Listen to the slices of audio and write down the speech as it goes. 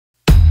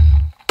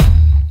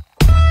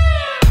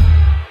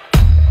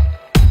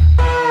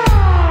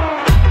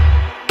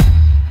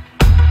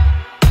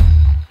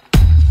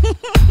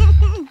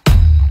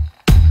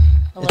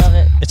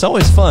It's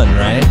always fun,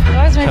 right?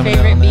 That was my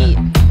favorite beat.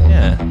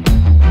 Yeah.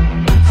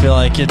 I feel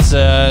like it's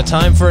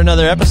time for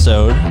another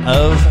episode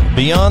of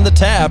Beyond the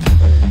Tap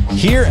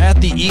here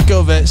at the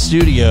EcoVet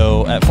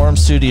Studio at Farm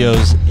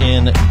Studios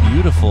in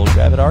beautiful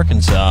Gravette,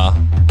 Arkansas.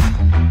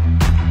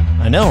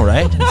 I know,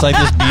 right? It's like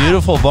this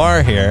beautiful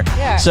bar here.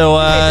 Yeah,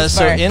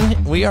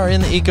 we are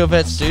in the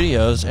EcoVet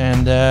Studios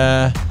and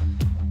at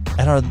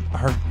our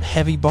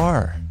heavy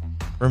bar.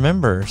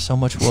 Remember, so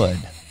much wood.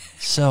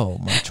 So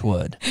much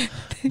wood.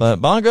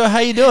 But Bongo, how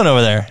you doing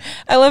over there?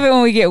 I love it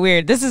when we get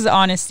weird. This is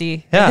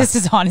honesty. Yeah. This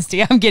is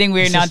honesty. I'm getting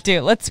weird now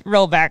too. Let's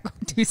roll back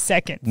 2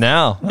 seconds.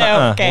 No.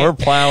 Okay. We're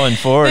plowing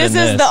forward. This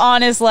is the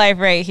honest life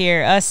right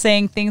here. Us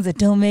saying things that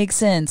don't make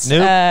sense.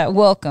 Nope.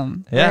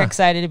 Welcome. Yeah. We're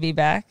excited to be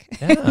back.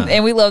 Yeah.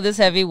 And we love this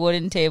heavy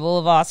wooden table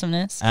of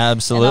awesomeness.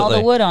 Absolutely. And all the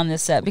wood on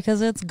this set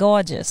because it's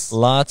gorgeous.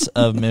 Lots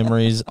of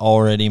memories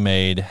already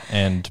made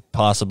and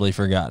possibly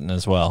forgotten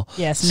as well.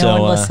 Yes,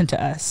 no one listened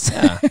to us.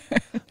 Yeah.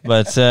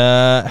 But,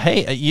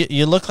 hey,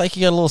 you look like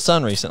you got a little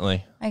sun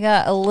recently. I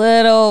got a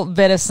little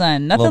bit of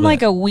sun. Nothing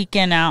like a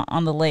weekend out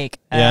on the lake.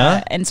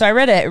 Yeah? And so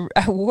I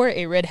wore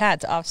a red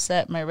hat to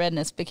offset my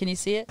redness, but can you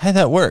see it? Hey,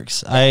 that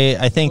works.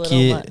 I think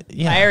my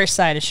Irish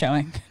side is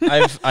showing.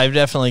 I've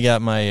definitely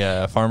got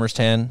my farmer's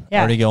tan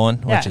already going,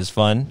 which is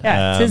fun.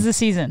 Yeah, 'tis the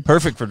season.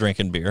 Perfect for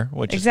drinking beer,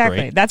 which is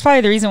great. That's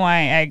probably the reason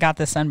why I got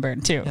the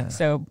sunburn too. Yeah.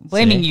 So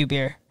blaming you,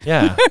 beer.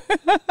 Yeah.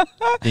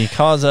 The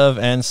cause of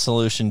and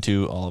solution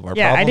to all of our problems.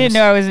 Yeah, I didn't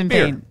know I was in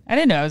pain. I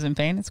didn't know I was in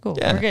pain. It's cool.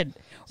 Yeah. We're good.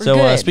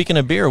 So speaking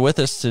of beer, with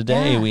us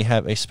today, we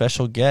have a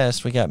special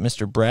guest. We got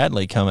Mr.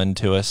 Bradley coming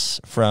to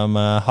us from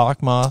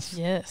Hawk Moth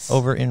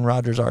over in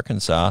Rogers,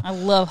 Arkansas. I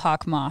love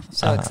Hawk Moth. I'm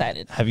so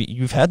excited.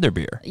 You've had their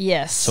beer?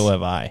 Yes. So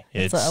have I.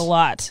 It's a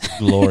lot.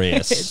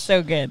 Glorious. It's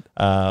so good.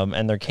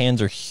 And their cans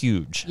are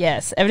huge.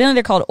 Yes. Evidently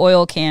they're called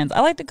oil cans.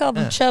 I like to call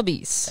them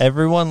chubbies.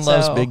 Everyone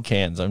loves big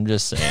cans. I'm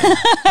just saying.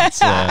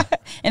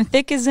 And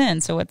thick is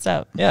in, so what's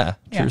up? Yeah,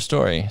 true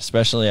story.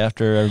 Especially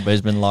after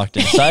everybody's been locked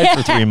inside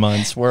for 3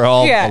 months. We're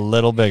all a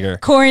little bigger.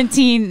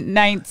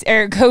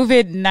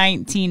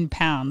 COVID-19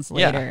 pounds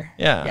later.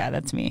 Yeah,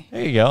 that's me.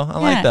 There you go. I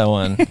like that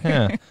one.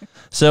 Yeah.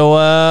 So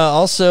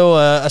also,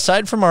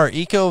 aside from our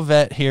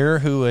EcoVet here,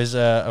 who is,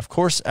 of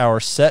course, our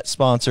set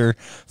sponsor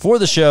for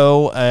the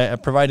show,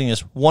 providing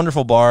this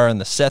wonderful bar and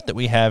the set that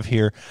we have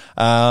here,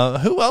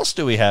 who else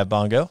do we have,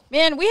 Bongo?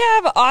 Man, we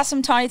have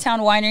awesome Tawny Town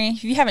Winery.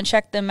 If you haven't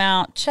checked them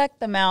out, check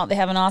them out. They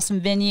have an awesome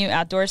venue,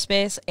 outdoor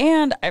space,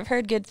 and I've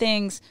heard good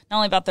things, not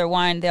only about their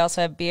wine, they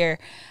also have beer.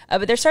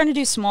 But they're starting to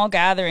do small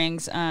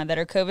gatherings that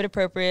are COVID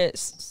appropriate,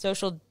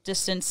 social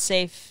distance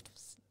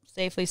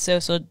safely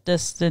social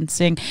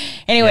distancing.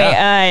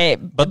 Anyway,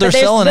 but they're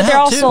selling out, but they're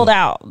all too. sold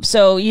out,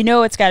 so you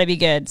know it's got to be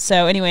good.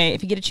 So anyway,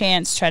 if you get a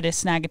chance, try to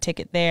snag a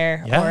ticket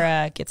there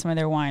or get some of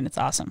their wine. It's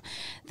awesome.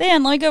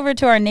 Then let me go over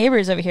to our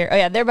neighbors over here. Oh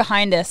yeah, they're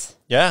behind us.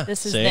 Yeah,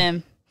 this is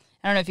them.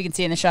 I don't know if you can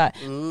see in the shot.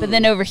 Ooh. But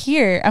then over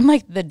here, I'm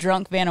like the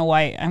drunk Vanna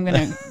White. I'm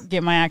going to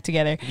get my act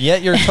together.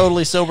 Yet you're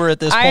totally sober at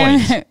this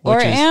point.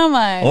 Am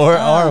I? Or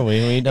are we?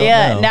 We don't know.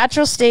 Yeah,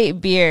 Natural State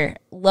Beer.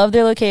 Love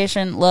their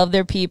location. Love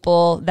their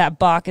people. That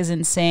Bach is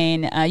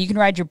insane. You can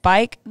ride your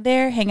bike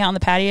there, hang out on the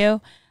patio,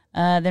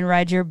 then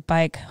ride your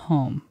bike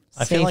home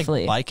safely. I feel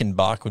like bike and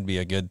Bach would be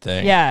a good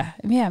thing. Yeah,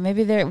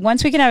 maybe there.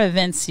 Once we can have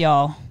events,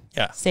 y'all,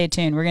 stay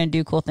tuned. We're going to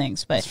do cool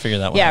things. But let's figure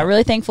that one out. Yeah,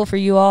 really thankful for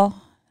you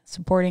all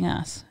supporting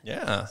us.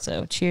 Yeah.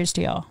 So cheers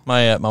to y'all.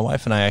 My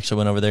wife and I actually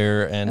went over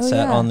there and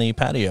sat on the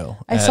patio.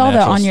 I saw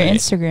that on your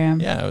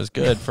Instagram. Yeah, it was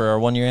good for our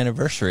 1-year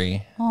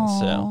anniversary.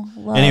 Oh,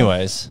 so,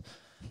 anyways,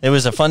 it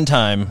was a fun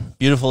time,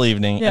 beautiful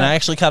evening, and I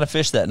actually caught a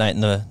fish that night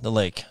in the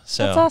lake.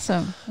 So that's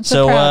awesome.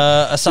 So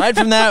aside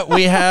from that,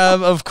 we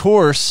have, of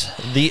course,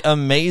 the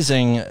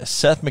amazing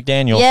Seth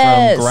McDaniel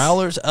from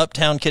Growler's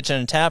Uptown Kitchen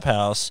and Tap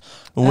House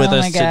with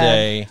us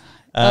today.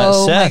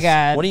 Seth, my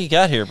God. What do you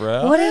got here,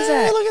 bro? What is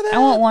that? Look at that. I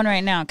want one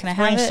right now. Can I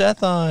have it? Bring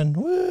Seth on.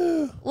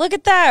 Woo. Look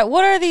at that.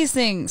 What are these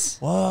things?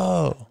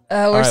 Whoa.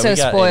 We're so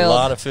spoiled. A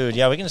lot of food.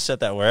 Yeah, we can set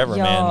that wherever,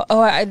 man.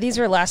 Oh, these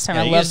were last time.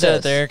 I love set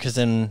it there because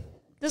then...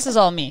 This is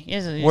all me.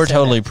 We're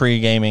totally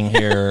pre-gaming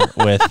here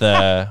with...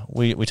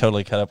 we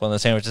totally cut up on the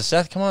sandwiches.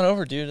 Seth, come on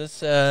over, dude. Let's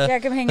come hang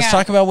out. Let's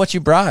talk about what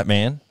you brought,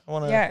 man.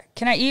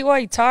 Can I eat while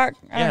you talk?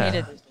 I don't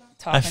need to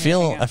talk. I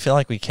feel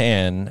like we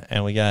can,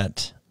 and we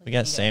got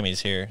Sammy's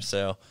here,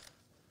 so...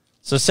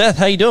 So, Seth,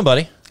 how you doing,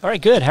 buddy? All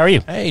right, good. How are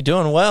you? Hey,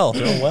 doing well,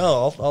 doing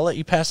well. I'll let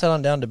you pass that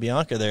on down to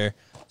Bianca there.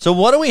 So,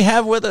 what do we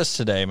have with us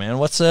today, man?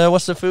 What's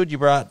the food you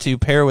brought to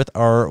pair with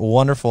our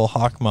wonderful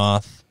Hawk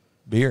Moth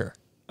beer?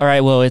 All right,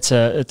 well, it's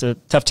a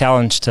tough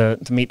challenge to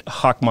meet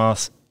Hawk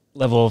Moth's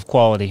level of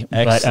quality.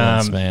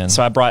 Excellent, man.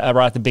 So I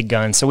brought the big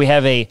gun. So we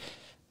have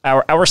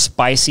our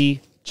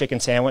spicy chicken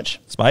sandwich.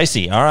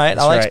 Spicy, all right.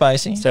 I like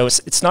spicy. So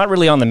it's not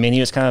really on the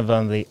menu. It's kind of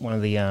on one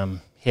of the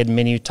hidden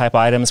menu type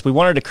items. We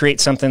wanted to create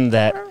something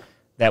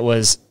that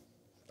was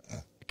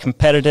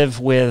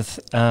competitive with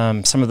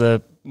some of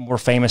the more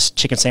famous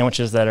chicken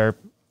sandwiches that are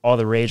all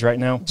the rage right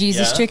now.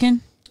 Jesus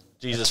chicken?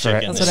 Jesus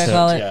chicken. That's what I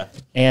call it. Yeah.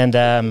 And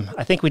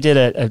I think we did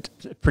a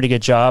pretty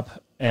good job.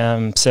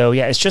 So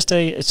yeah,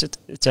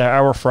 it's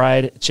our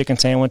fried chicken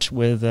sandwich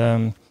with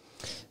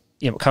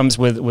it comes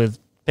with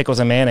pickles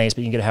and mayonnaise,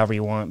 but you can get it however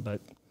you want.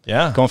 But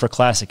Yeah. going for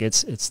classic,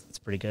 it's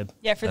pretty good.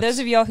 Yeah, for those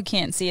of y'all who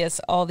can't see us,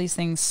 all these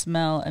things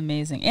smell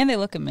amazing and they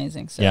look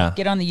amazing. So Yeah.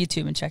 get on the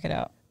YouTube and check it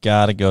out.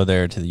 Gotta go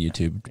there to the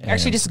YouTube. And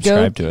Actually, just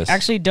subscribe to us.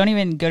 Actually, don't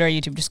even go to our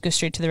YouTube. Just go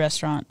straight to the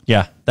restaurant.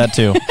 Yeah, that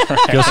too.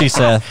 Go see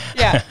Seth.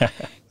 Yeah.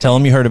 Tell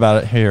him you heard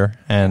about it here,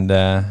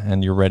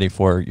 and you're ready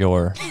for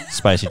your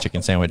spicy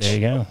chicken sandwich. There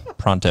you go.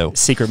 Pronto.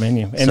 Secret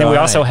menu. And So then we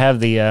also have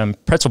the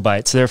pretzel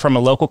bites. They're from a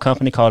local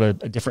company called a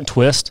Different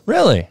Twist.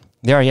 Really?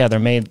 They're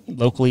made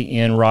locally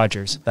in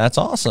Rogers. That's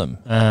awesome.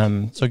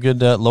 So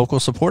good local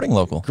supporting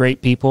local.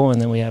 Great people.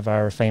 And then we have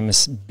our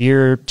famous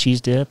beer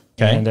cheese dip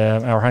and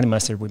our honey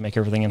mustard. We make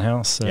everything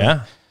in-house. So.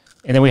 Yeah.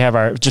 And then we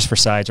have just for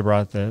sides, I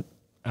brought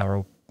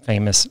our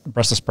famous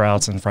Brussels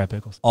sprouts and fried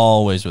pickles.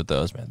 Always with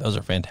those, man. Those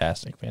are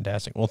fantastic.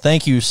 Fantastic. Well,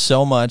 thank you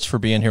so much for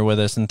being here with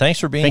us. And thanks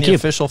for being the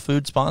official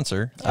food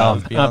sponsor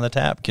of Beyond the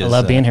Tap. I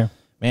love being here.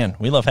 Man,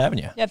 we love having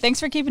you. Yeah, thanks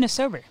for keeping us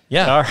sober.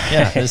 Yeah. All right.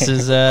 Yeah. This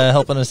is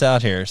helping us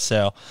out here.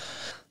 So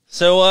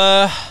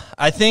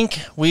I think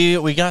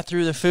we got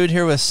through the food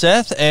here with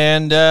Seth,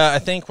 and I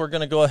think we're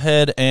going to go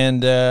ahead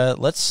and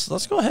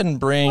let's go ahead and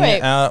bring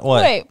out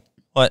what? Wait.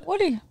 What? What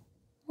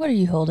are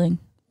you holding?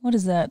 What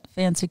is that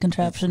fancy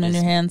contraption in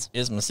your hands?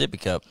 It's my sippy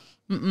cup.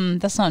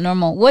 That's not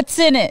normal. What's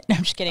in it? I'm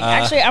just kidding.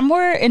 Actually, I'm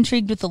more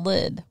intrigued with the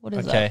lid. What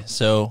is that? Okay,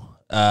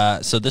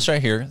 so this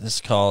right here, this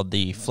is called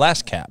the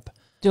flask cap.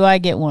 Do I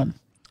get one?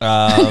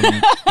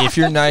 If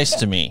you're nice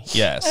to me,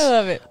 yes. I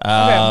love it.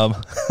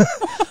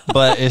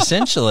 But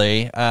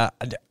essentially,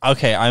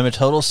 okay, I'm a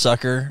total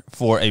sucker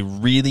for a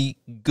really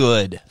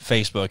good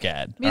Facebook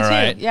ad. Me all too.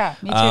 Right? Yeah,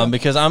 me too.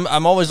 Because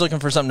I'm always looking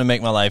for something to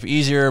make my life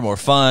easier, more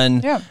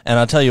fun. Yeah. And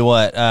I'll tell you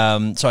what.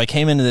 So I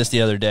came into this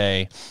the other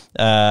day.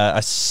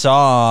 I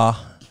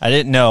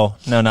didn't know.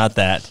 No, not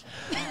that.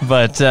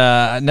 But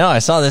no, I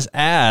saw this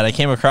ad. I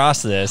came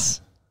across this.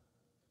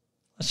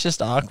 It's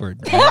just awkward.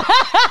 Right?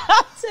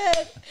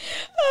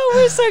 Oh,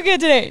 we're so good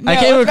today. No, I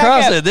came let's back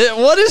across up. it.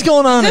 What is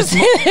going on?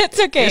 It's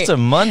okay. It's a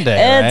Monday,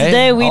 And right?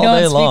 today we All don't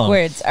day speak long.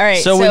 words. All right.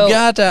 So we've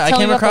got. I tell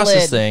me came about the across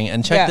this lid. thing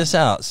and check Yeah. this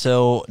out.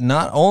 So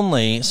not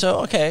only,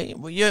 okay,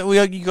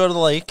 you go to the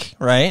lake,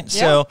 right?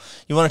 Yeah. So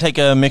you want to take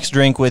a mixed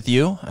drink with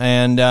you,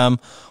 and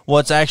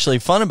what's actually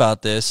fun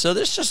about this? So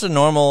this is just a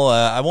normal.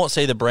 I won't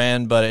say the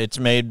brand, but it's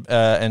made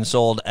and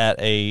sold at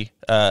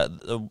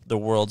the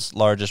world's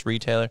largest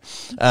retailer.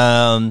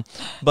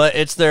 But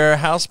it's their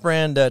house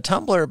brand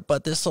tumbler.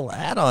 But this little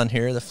add-on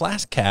here, the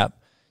flask cap,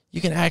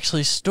 you can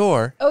actually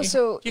store. Oh,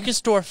 you can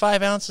store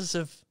 5 ounces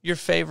of your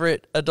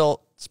favorite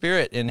adult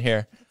spirit in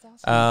here.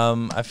 That's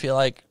awesome. I feel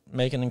like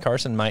Macon and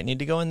Carson might need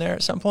to go in there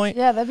at some point.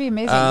 Yeah, that'd be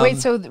amazing. Wait,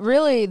 so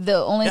really the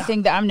only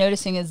thing that I'm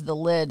noticing is the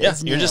lid. Yeah,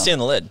 is you're new. just seeing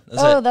the lid.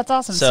 That's Oh, it. that's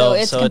awesome. So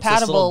it's this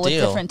compatible little with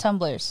deal. different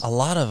tumblers. A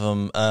lot of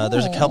them.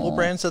 There's a couple Oh.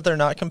 brands that they're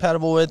not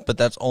compatible with, but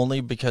that's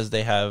only because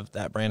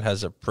that brand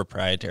has a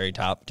proprietary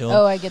top to them.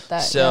 Oh, I get that.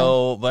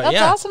 So, yeah. but that's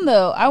yeah, awesome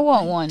though. I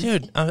want one.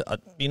 dude,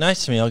 be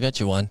nice to me. I'll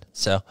get you one.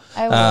 So,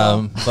 I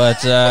will.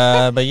 but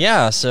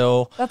yeah,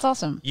 so That's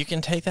awesome. you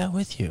can take that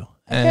with you.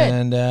 Okay.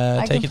 And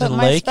I take can it to put the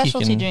my lake. You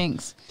specialty can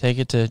drinks. take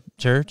it to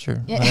church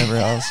or Yeah. whatever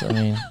else. I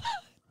mean,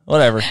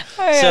 whatever.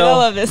 All right, So- I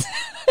love this.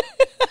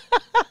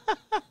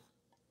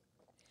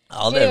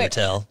 I'll Anyway, never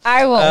tell.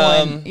 I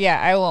want one. Yeah,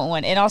 I want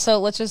one. And also,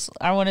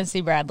 I want to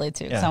see Bradley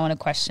too, because Yeah. I want to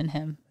question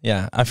him.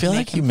 Yeah, I feel Make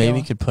like you him maybe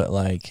feel- could put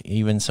like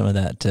even some of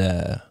that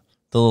the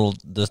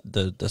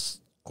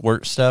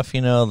squirt stuff,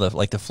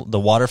 the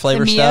water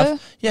flavor Mio?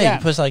 stuff. Yeah, you Yeah.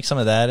 could put like some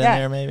of that in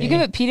there maybe. You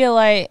could put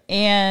Pedialyte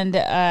and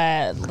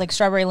like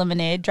strawberry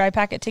lemonade dry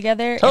packet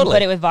together Totally. and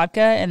put it with vodka,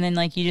 and then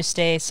like you just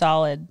stay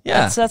solid.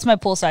 Yeah. That's my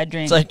poolside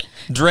drink. It's like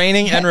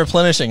draining and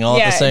replenishing all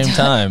at the same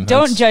time.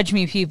 Don't That's judge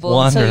me,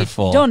 people. until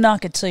wonderful. don't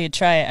knock it till you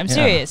try it. I'm Yeah.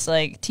 serious.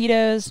 Like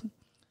Tito's,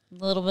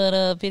 a little bit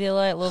of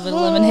Pedialyte, a little bit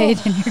of lemonade,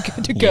 and you're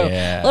good to go.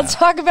 Yeah. Let's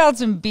talk about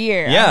some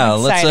beer. Yeah,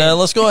 I'm let's excited.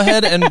 let's go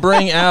ahead and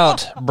bring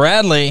out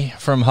Bradley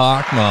from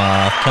Hawk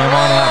Moth. Come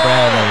on out,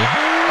 Bradley.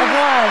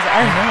 Applause.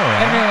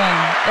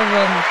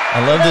 Everyone.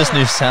 I love this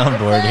new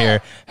soundboard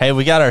here. Hey,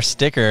 we got our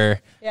sticker.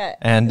 Yeah.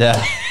 And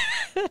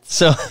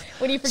so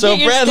When you forget so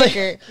your Bradley,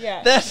 sticker.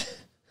 Yeah. That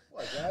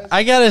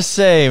I gotta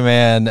say,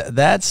 man,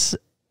 that's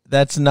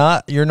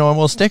not your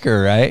normal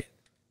sticker, right?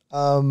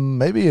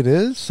 Maybe it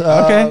is.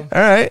 Okay,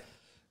 all right.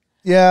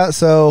 Yeah.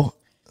 So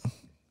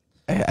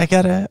I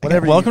gotta.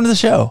 Whatever welcome to the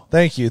show.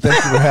 thank you for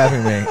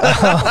having me.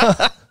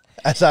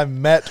 As I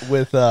met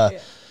with,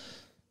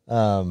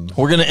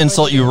 We're gonna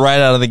insult you right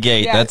out of the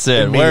gate. Yeah. That's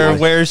it. Immediately.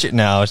 Where's your?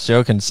 No, I was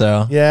joking.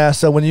 So yeah.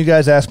 So when you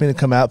guys asked me to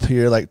come out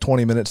here like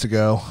 20 minutes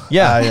ago,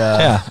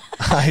 yeah.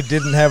 I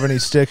didn't have any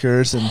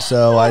stickers, and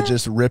so I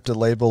just ripped a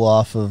label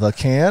off of a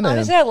can, and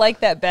Honestly, I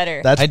like that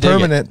better. that's I dig it.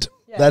 permanent.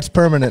 That's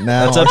permanent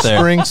now. That's up Our there.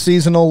 Spring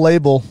seasonal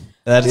label.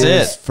 That's is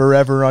it.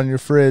 forever on your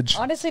fridge.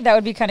 Honestly, that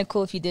would be kind of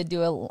cool if you did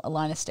do a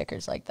line of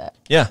stickers like that.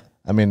 Yeah.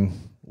 I mean,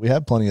 we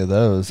have plenty of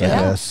those. I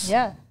guess.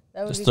 Yeah.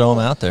 That would Just be throw cool.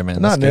 them out there,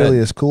 man. Not That's nearly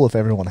good. as cool if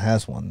everyone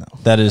has one, though.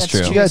 That is That's true.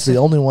 true. You guys are the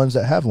only ones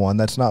that have one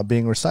that's not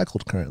being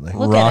recycled currently.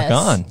 Look Rock at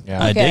us. on.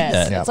 Yeah. I Look dig at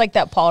us. that. It's like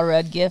that Paul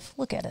Rudd gif.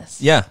 Look at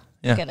us. Yeah.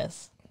 Look at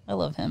us. I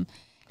love him.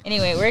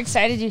 Anyway, we're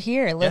excited you're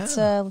here. Let's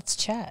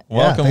chat.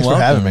 Welcome, thanks for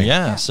welcome. having me.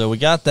 Yeah, so we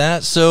got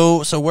that.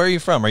 So where are you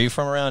from? Are you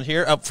from around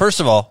here? First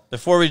of all,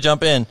 before we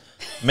jump in,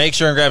 make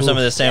sure and grab some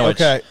of this sandwich.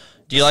 Okay.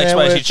 Do you like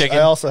Sandwich, spicy chicken?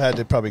 I also had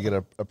to probably get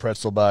a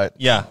pretzel bite.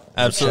 Yeah,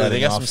 absolutely. They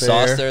got some Chatting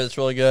sauce off there that's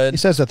really He good.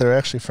 says that they're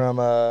actually from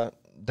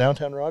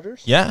downtown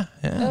Rogers. Yeah,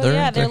 Oh,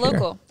 they're they're here.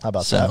 local. How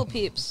about So- Local that?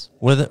 peeps.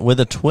 with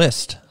a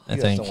twist. I You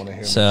guys think don't want to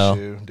hear so.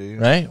 me chew, do you?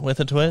 Right, with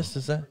a twist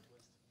is that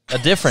a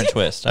different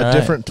twist? All A right.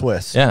 different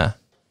twist. Yeah.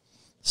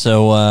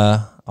 So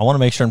I want to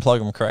make sure and plug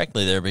them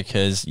correctly there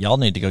because y'all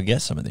need to go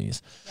get some of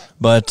these.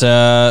 But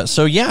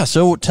so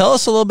tell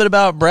us a little bit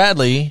about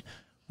Bradley.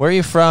 Where are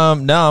you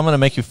from? No, I'm going to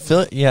make you feel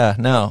it. Yeah,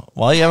 no.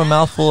 While you have a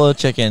mouthful of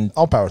chicken,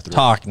 I'll power through.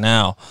 talk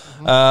now.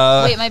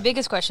 Wait, my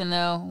biggest question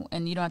though,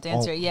 and you don't have to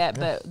answer it yet,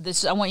 but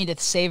this I want you to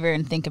savor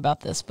and think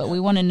about this. But we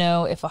want to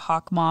know if a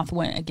hawk moth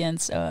went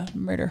against a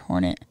murder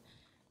hornet,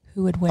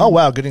 who would win? Oh,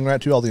 wow. Getting right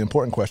to all the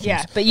important questions.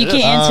 Yeah, but you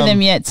can't answer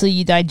them yet till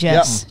you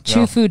digest. Yep. Chew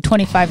Yeah. food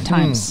 25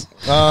 times.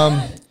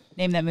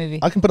 Name that movie.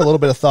 I can put a little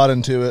bit of thought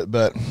into it,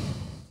 but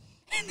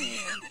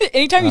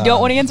Anytime you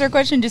don't want to answer a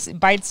question, just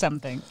bite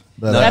something.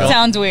 But, That don't.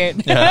 sounds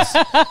weird. Yes.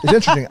 it's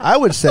interesting. I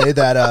would say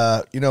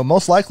that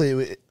most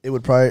likely it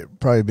would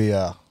probably be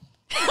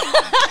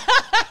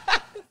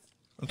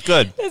It's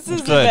good. This is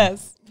It's the good.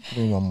 best.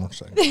 give me one more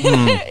second.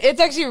 It's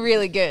actually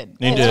really good.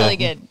 Need It's to- really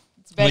good.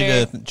 It's better.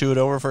 Need to chew it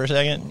over for a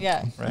second.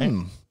 Yeah, Right?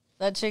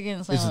 that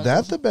chicken sandwich. Is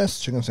that the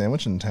best chicken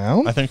sandwich in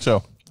town? I think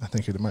so. I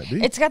think it might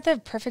be. It's got the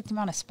perfect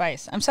amount of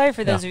spice. I'm sorry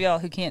for those Yeah. of y'all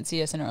who can't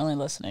see us and are only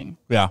listening.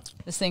 Yeah.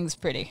 This thing's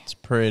pretty. It's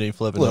pretty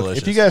flippin' Look,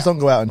 delicious. if you guys don't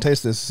go out and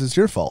taste this is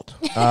your fault.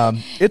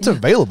 It's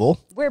available.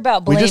 We're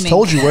about We blaming. just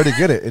told you where to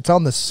get it. It's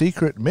on the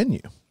secret menu.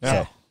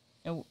 Yeah.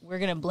 And we're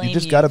gonna blame You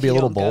just got to if be a you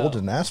little don't bold go.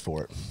 and ask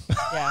for it.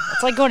 Yeah,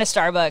 it's like going to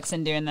Starbucks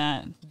and doing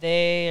that.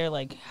 They are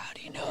like, "How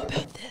do you know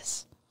about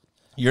this?"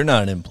 You're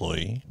not an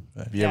employee.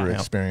 Have you ever Yeah.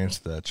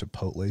 experienced the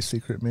Chipotle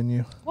secret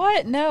menu?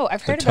 What? No,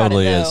 I've heard It about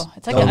totally it is. though.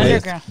 It's like They'll an make-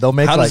 underground. They'll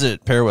make How like does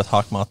it pair with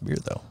Hawk Moth beer,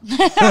 though?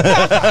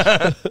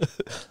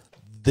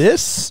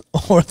 this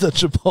or the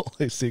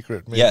Chipotle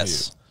secret menu.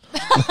 Yes.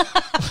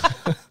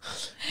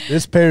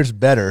 This pairs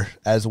better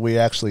as we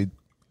actually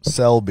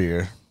sell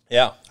beer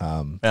Yeah.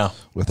 Yeah.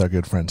 with our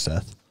good friend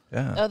Seth.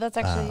 Yeah. Oh, that's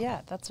actually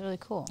that's really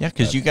cool. Yeah,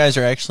 because you guys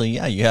are actually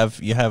you have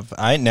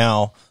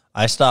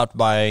I stopped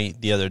by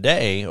the other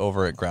day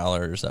over at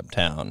Growlers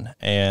Uptown,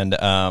 and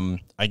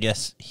I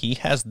guess he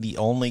has the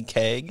only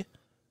keg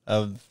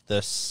of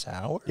the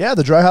sour. Yeah,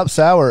 the dry hop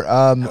sour.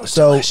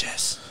 So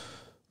Delicious.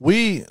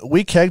 we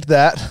kegged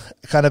that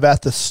kind of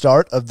at the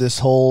start of this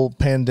whole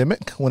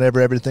pandemic, whenever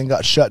everything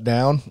got shut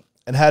down,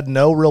 and had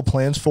no real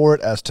plans for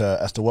it as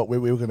to what we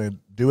were going to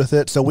do with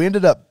it. So we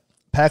ended up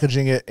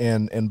packaging it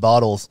in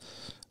bottles,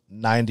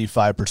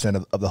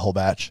 95% of the whole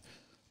batch.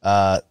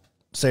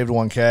 Saved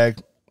one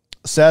keg.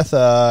 Seth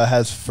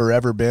has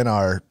forever been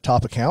our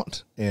top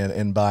account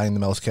in buying the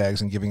most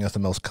kegs and giving us the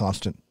most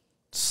constant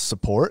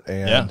support.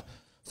 And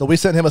so we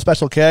sent him a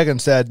special keg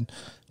and said,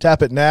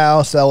 tap it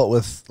now, sell it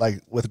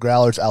with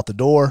growlers out the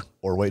door,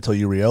 or wait till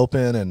you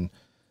reopen. And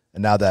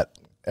now that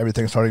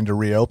everything's starting to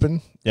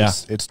reopen,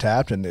 it's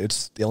tapped, and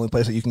it's the only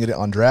place that you can get it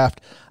on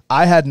draft.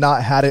 I had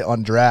not had it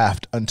on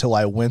draft until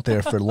I went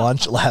there for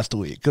lunch last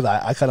week because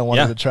I kind of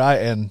wanted to try,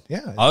 and Oh,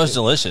 it was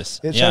delicious.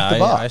 it checked the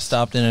box. I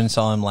stopped in and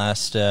saw him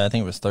last. I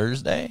think it was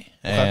Thursday,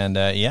 and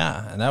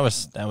and that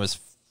was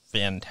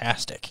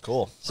fantastic.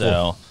 Cool.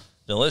 So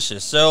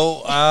delicious.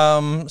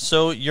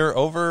 So you're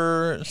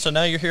over. So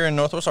now you're here in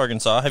Northwest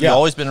Arkansas. Have you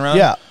always been around?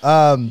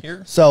 Yeah.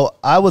 Here? So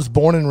I was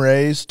born and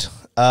raised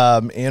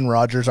in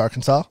Rogers,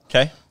 Arkansas.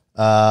 Okay.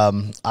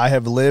 I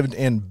have lived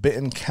in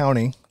Benton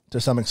County to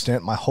some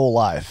extent my whole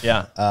life.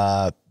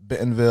 Yeah.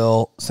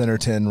 Bentonville,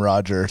 Centerton,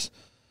 Rogers.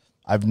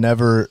 I've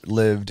never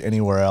lived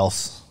anywhere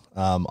else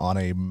on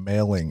a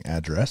mailing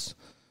address.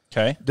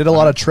 Okay. Did a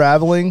lot of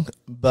traveling,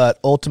 but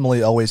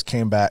ultimately always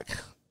came back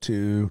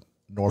to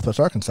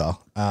Northwest Arkansas.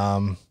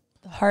 The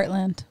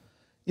Heartland.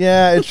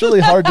 Yeah, it's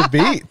really hard to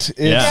beat.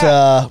 It's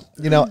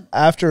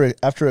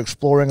after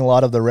exploring a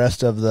lot of the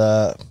rest of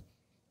the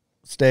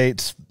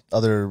states,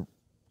 other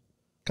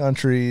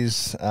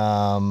countries,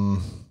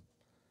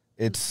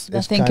 it's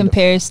Nothing kind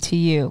compares to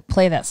you.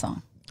 Play that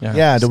song. of,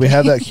 yeah. Do we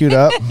have that queued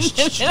up? We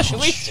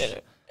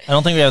should. I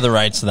don't think we have the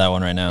rights to that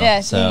one right now. Yeah,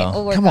 So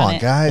we'll work Come on,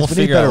 it. guys. we'll we need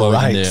figure out better what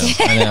rights. we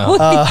can do. I know.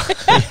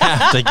 We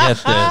have to get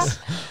this.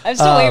 I'm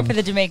still waiting for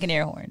the Jamaican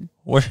air horn.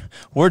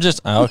 We're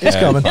just okay. It's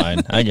coming.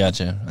 Fine, I got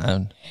you.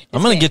 I'm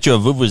gonna get you a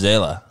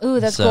vuvuzela. Ooh,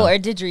 that's So- cool. Or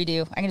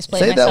didgeridoo. I can just play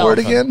Say it myself. that word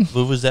again.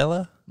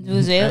 Vuvuzela.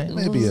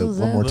 Maybe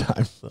one more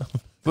time.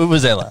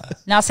 Vuvuzela.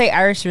 Now say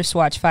Irish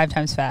wristwatch 5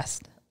 times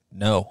fast.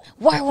 No.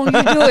 Why won't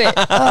you do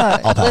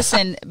it?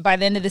 Listen, by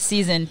the end of the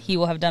season, he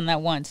will have done that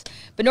once.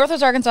 But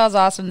Northwest Arkansas is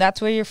awesome. That's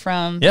where you're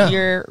from. Yeah.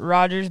 You're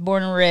Rogers,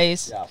 born and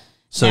raised. Yeah.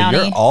 So County.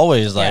 you're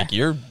always Yeah. like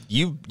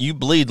you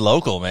bleed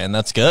local, man.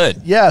 That's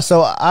good. Yeah,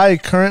 so I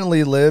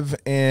currently live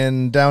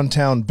in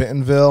downtown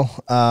Bentonville.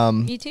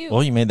 Me too.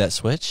 Well, you made that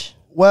switch.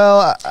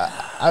 Well,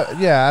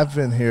 I've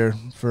been here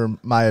for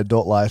my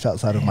adult life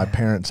outside of my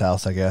parents'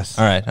 house, I guess.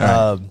 All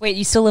right. Wait,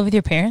 you still live with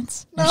your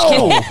parents?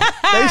 No,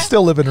 they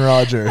still live in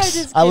Rogers.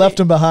 just I left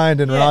kidding. them behind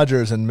in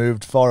Rogers and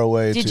moved far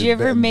away. Did to you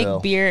ever Bentonville.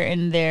 make beer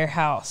in their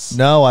house?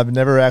 No, I've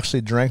never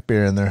actually drank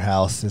beer in their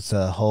house. It's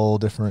a whole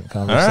different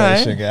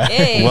conversation, guys.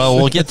 Hey. Well,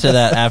 we'll get to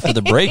that after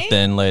the break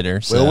then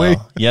later. So. Will we?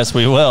 Yes,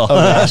 we will. All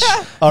right,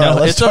 No,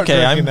 let's it's start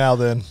okay. drinking now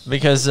then.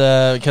 Because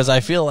I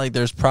feel like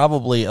there's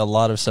probably a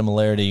lot of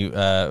similarity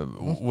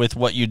with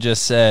what you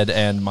just said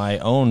and my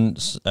own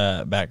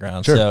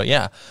background. Sure.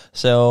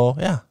 So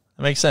that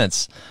makes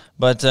sense.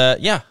 But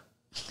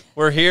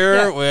we're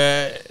here.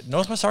 We're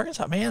Northwest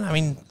Arkansas, man. I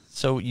mean,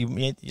 so you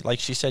made, like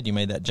she said, you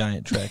made that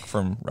giant trek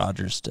from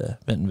Rogers to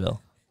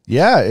Bentonville.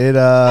 Yeah, it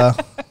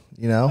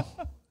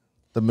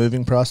the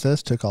moving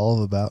process took all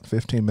of about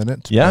 15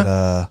 minutes. Yeah.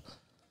 But,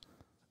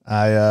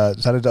 I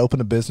decided to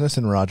open a business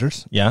in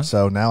Rogers. Yeah.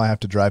 So now I have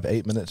to drive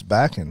 8 minutes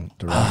back and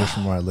to Rogers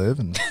from where I live,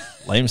 and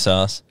Lame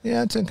sauce.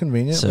 yeah, it's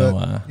inconvenient. So,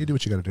 but you do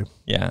what you got to do.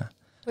 Yeah.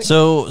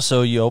 So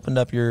you opened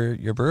up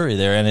your brewery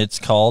there, and it's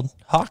called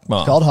Hawkmoth.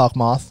 It's called Hawk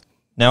Moth.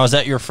 Now, is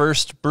that your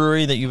first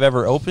brewery that you've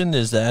ever opened?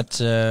 Is that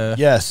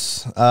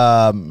Yes,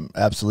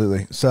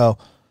 absolutely. So,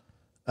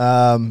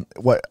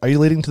 what are you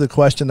leading to the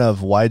question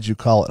of why'd you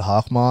call it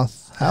Hawk Moth?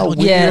 How weird!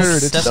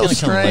 Yes. It's That's so gonna come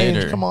strange.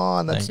 later. Come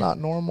on, that's Thank you. not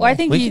normal. Well, I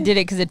think We you can- did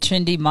it because of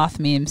trendy moth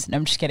memes. And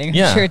I'm just kidding.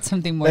 Yeah. I'm sure it's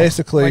something more.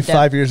 Basically, more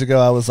 5 years ago,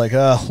 I was like,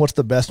 what's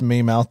the best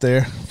meme out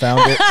there?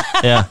 Found it,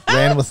 yeah?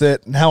 ran with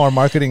it. Now our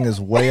marketing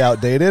is way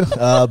outdated,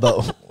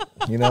 but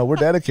we're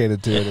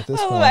dedicated to it at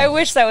this Oh, point. I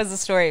wish that was the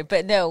story,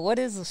 but no. What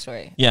is the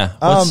story? Yeah.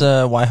 What's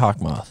why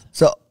Hawkmoth?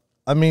 So,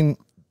 I mean,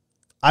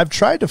 I've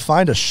tried to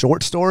find a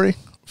short story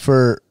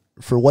for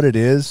what it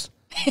is.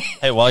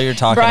 Hey, while you're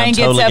talking, Brian I'm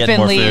gets totally up getting and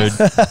more leaves.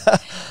 food.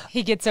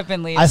 He gets up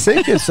and leaves. I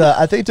think it's.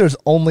 I think there's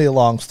only a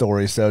long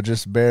story, so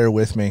just bear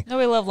with me. No,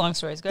 we love long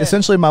stories. Go ahead.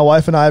 Essentially, my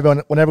wife and I,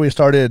 whenever we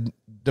started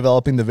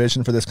developing the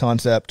vision for this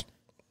concept,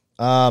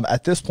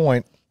 at this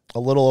point, a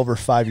little over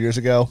 5 years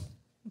ago,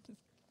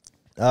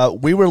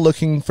 we were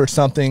looking for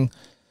something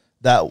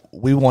that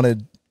we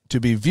wanted to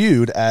be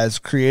viewed as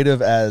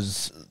creative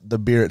as the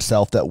beer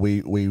itself that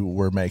we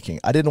were making.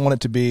 I didn't want it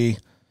to be,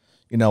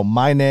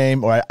 my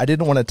name, or I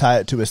didn't want to tie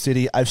it to a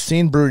city. I've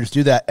seen breweries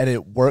do that, and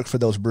it worked for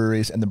those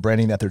breweries and the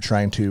branding that they're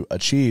trying to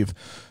achieve.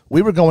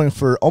 We were going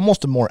for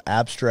almost a more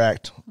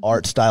abstract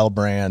art style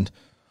brand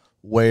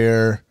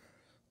where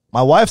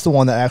my wife's the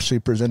one that actually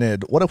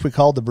presented, what if we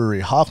called the brewery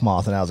Hawk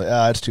Moth? And I was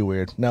like, it's too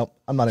weird. Nope,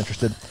 I'm not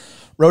interested.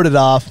 Wrote it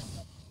off.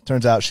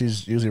 Turns out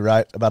she's usually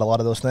right about a lot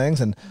of those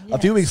things. And a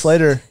few weeks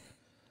later,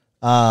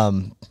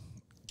 kind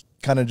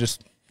of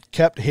just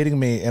kept hitting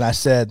me, and I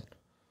said,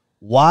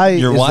 why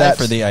Your is wife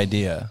that or the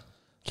idea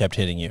kept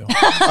hitting you.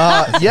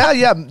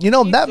 yeah.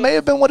 That may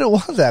have been what it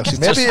was, actually.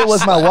 Maybe it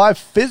was my wife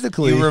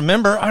physically You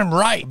remember, I'm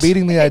right.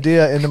 beating the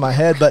idea into my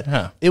head, but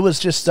Huh. it was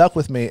just stuck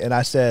with me. And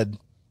I said,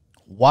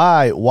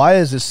 why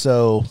is this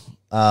so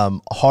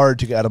hard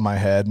to get out of my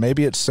head?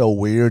 Maybe it's so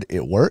weird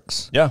it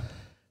works. Yeah.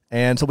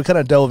 And so we kind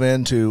of dove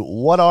into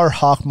what are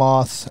hawk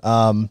moths.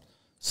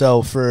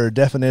 So for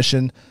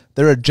definition,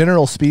 they're a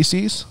general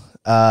species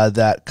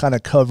that kind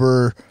of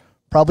cover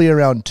probably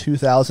around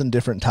 2,000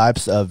 different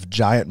types of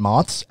giant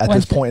moths at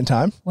this point in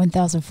time.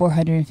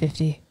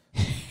 1,450.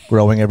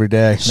 Growing every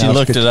day. She Now it's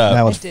looked it up.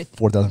 Now I it's did.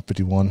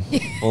 4,051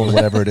 or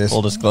whatever it is.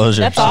 Full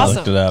disclosure. That's she awesome.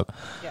 looked it up.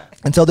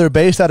 And so they're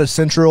based out of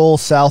Central,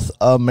 South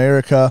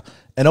America.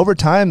 And over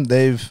time,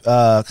 they've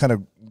kind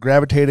of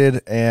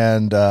gravitated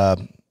and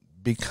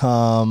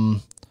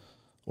become,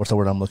 what's the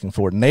word I'm looking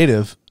for?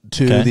 Native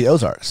to Okay. the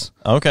Ozarks.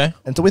 Okay.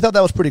 And so we thought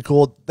that was pretty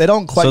cool. They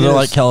don't quite So get they're as-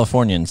 like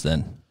Californians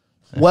then.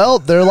 well,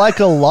 they're like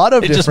a lot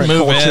of They just different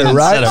move in culture, and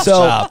right? set up So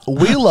shop.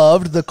 we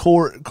loved the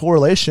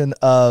correlation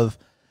of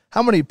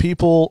how many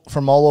people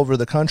from all over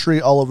the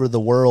country, all over the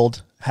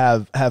world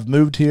have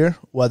moved here,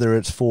 whether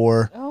it's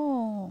for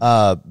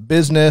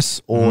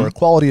business or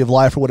quality of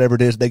life or whatever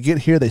it is. They get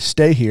here, they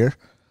stay here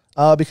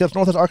because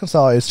Northwest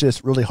Arkansas is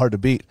just really hard to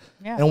beat.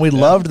 Yeah. And we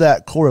loved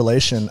that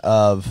correlation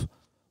of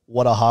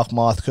what a hawk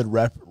moth could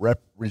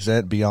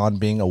represent beyond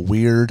being a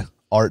weird,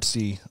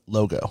 artsy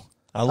logo.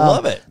 I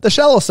love it. The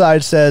shallow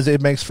side says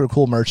it makes for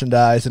cool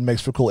merchandise, it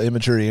makes for cool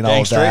imagery and all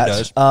Dang of straight that.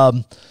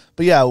 does.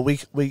 But yeah, we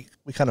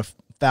kind of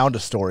found a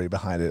story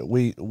behind it.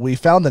 We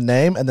found the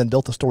name and then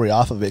built the story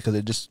off of it because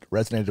it just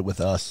resonated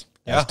with us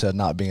Yeah. as to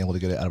not being able to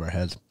get it out of our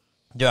heads.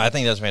 Yeah, I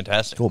think that's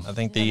fantastic. Cool. I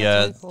think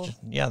that's really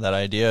cool. that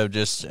idea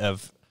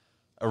of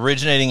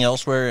originating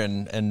elsewhere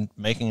and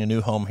making a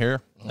new home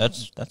here,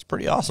 that's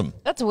pretty awesome.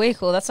 That's way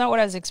cool. That's not what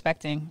I was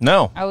expecting.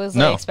 No. I was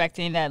no.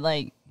 expecting that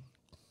you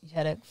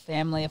had a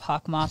family of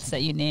hawk moths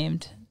that you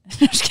named.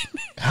 Just kidding.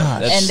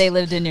 and they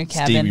lived in your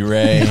cabin. Stevie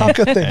Ray.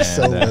 Tonka thinks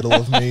so little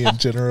of me in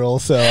general,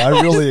 so I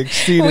really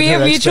exceeded We her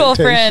have mutual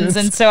expectations. friends,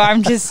 and so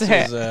I'm just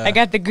I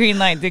got the green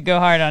light to go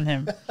hard on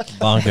him.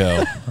 Bongo.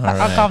 All I'll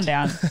right. calm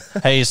down.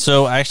 Hey,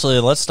 so actually,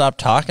 let's stop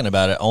talking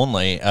about it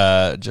only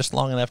just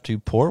long enough to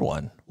pour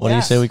one. What do you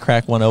Yes. say we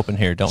crack one open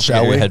here? Don't Shall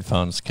forget your we?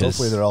 headphones Hopefully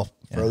because they're all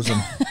frozen.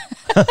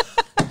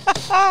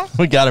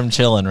 we got them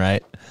chilling,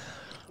 right?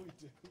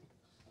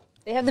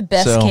 They have the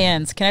best So-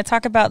 cans. Can I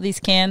talk about these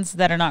cans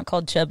that are not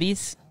called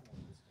Chubbies?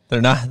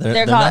 They're not.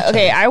 They're Called, not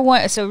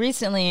okay. So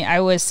recently I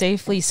was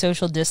safely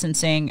social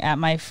distancing at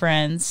my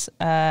friend's.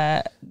 In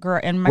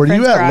my Were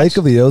friend's you at garage. Lake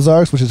of the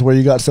Ozarks, which is where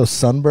you got so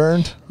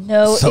sunburned?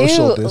 No,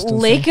 Social ew, distancing?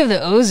 Lake of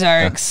the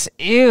Ozarks.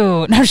 Ew.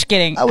 No, I'm just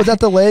kidding. I was at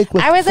the lake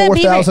with I was at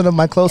 4,000 Beaver- of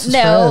my closest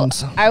no,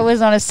 friends. I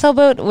was on a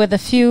sailboat with a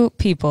few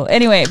people.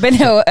 Anyway, but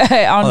no, on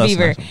that's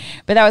Beaver. nice.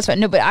 But that was fun.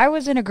 No, but I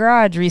was in a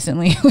garage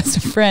recently with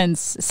some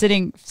friends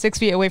sitting 6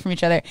 feet away from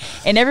each other,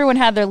 and everyone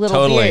had their little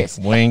Totally. beers.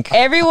 Wink.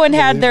 Everyone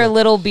had their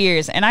little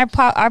beers, and I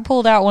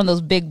pulled out one of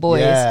those big boys,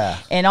 Yeah.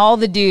 and all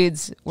the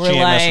dudes were She ain't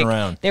messing like,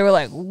 around. they were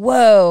like,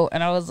 "Whoa!"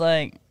 And I was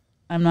like,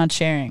 "I'm not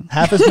sharing."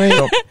 Half as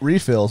many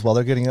refills while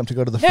they're getting up to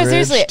go to the No, fridge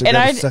seriously, to and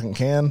grab I- a second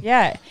can.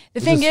 Yeah. The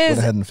We thing just went is,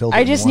 ahead and filled it I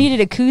in just one. needed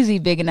a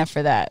koozie big enough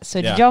for that. So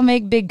Yeah. did y'all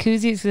make big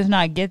koozies? If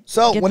not, get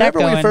So get whenever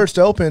that we going. first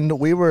opened,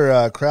 we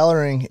were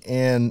crowlering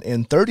in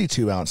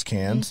 32-ounce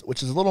cans, Mm-hmm.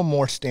 which is a little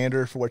more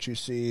standard for what you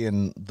see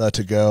in the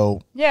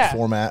to-go Yeah.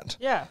 format.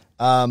 Yeah.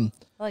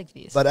 I like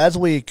these. But as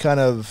we kind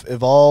of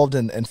evolved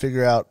and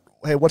figure out,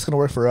 hey, what's going to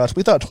work for us,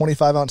 we thought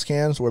 25-ounce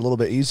cans were a little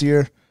bit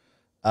easier.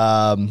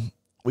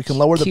 We can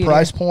lower the Cuter.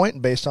 price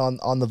point based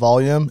on the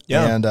volume,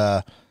 Yeah.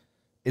 and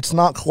it's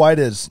not quite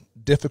as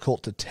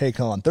difficult to take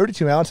on.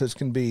 32 ounces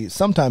can be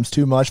sometimes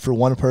too much for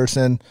one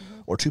person,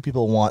 or two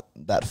people want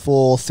that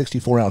full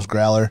 64-ounce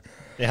growler.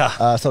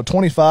 Yeah. So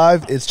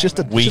 25, it's just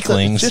a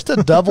Weaklings. just a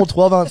double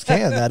 12-ounce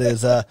can that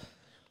is it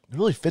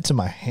really fits in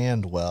my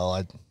hand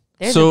well.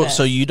 There's So the best.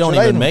 you don't Should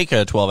I even even- make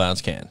a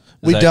 12-ounce can? Is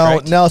We that don't.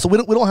 correct? No, so we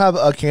don't have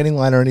a canning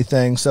line or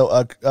anything. So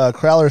a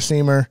Crowler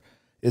seamer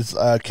is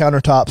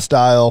countertop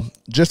style,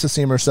 just a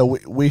seamer. So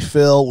we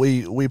fill,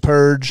 we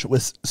purge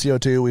with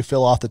CO2, we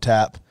fill off the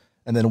tap,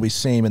 and then we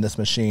seam in this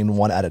machine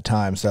one at a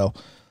time. So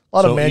a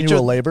lot So of each manual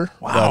of- labor.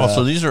 Wow. but,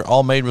 So these are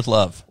all made with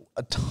love.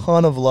 a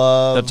ton of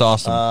love. That's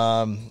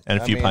awesome. And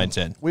a I few mean, pints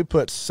in. We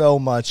put so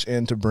much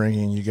into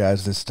bringing you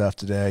guys this stuff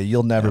today.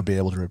 You'll never be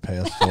able to repay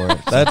us for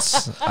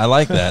it. I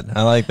like that.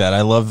 I like that.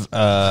 I love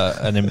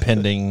an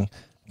impending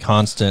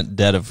constant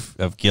debt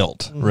of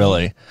guilt,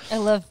 really. I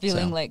love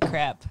feeling like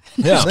crap.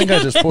 I think I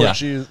just poured Yeah.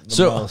 you the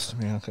So, most.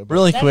 Yeah, okay, but-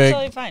 Really That's quick,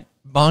 totally fine.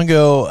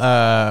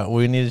 Bongo,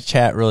 we need to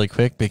chat really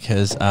quick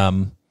because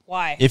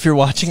Why? if you're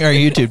watching our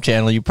YouTube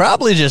channel, you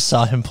probably just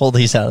saw him pull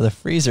these out of the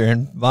freezer.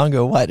 And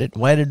Bongo, why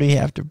did we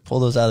have to pull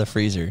those out of the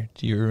freezer?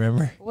 Do you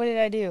remember? What did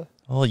I do?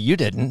 Well, you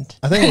didn't.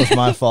 I think it was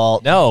my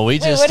fault. No, we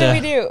Wait, just. what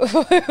did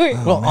we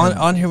do? Well,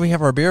 on here we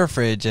have our beer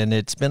fridge, and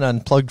it's been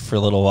unplugged for a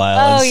little while.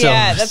 Oh and so-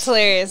 yeah, that's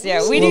hilarious.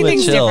 Yeah, we a do little bit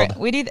things chilled.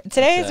 different. We do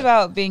today is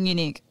about being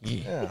unique.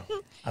 Yeah.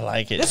 I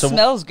like it. This So,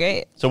 smells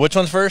great. so which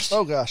one's first?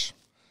 Oh gosh,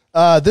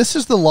 this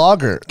is the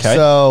lager. Okay.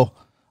 So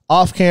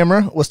off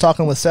camera was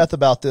talking with Seth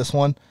about this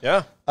one.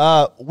 Yeah.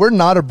 We're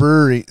not a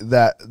brewery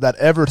that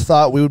ever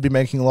thought we would be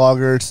making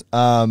lagers.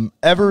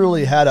 Ever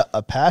really had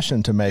a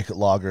passion to make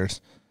lagers,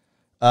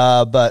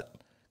 but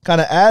kind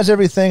of as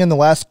everything in the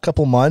last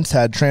couple months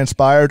had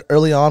transpired,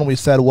 early on we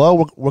said,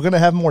 well, we're going to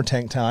have more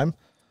tank time.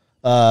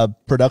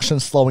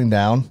 Production's slowing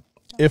down.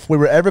 If we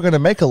were ever going to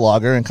make a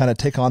lager and kind of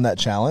take on that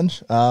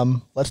challenge,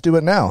 let's do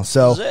it now.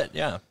 So That's it.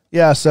 Yeah.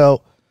 yeah,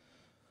 so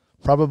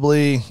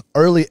probably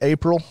early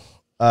April,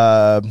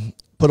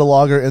 put a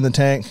lager in the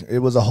tank. It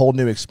was a whole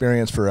new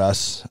experience for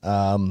us,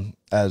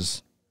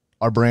 as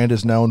our brand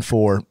is known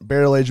for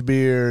barrel-aged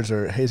beers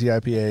or hazy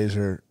IPAs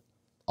or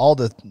all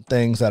the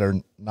things that are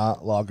not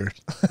lagers.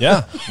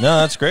 Yeah. No,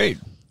 that's great.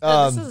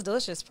 this is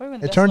delicious. Probably one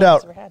of the It best turned ones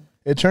out I've ever had.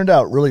 it turned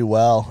out really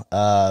well.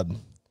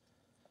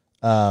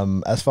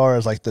 As far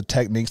as like the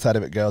technique side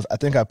of it goes, I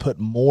think I put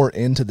more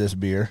into this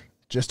beer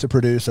just to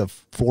produce a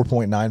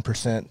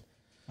 4.9%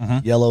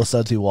 yellow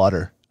sudsy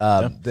water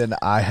than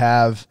I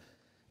have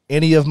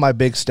any of my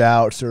big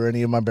stouts or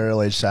any of my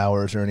barrel aged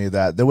sours or any of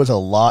that. There was a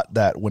lot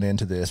that went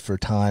into this for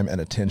time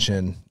and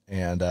attention,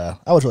 and I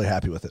was really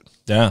happy with it.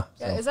 Yeah.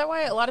 Yeah, is that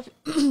why a lot of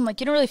like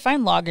you don't really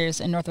find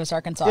lagers in Northwest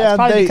Arkansas? It's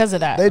probably because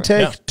of that. They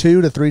take Yeah.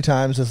 2 to 3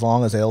 times as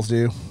long as ales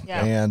do,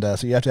 Yeah. and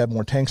so you have to have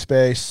more tank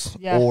space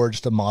Yeah. or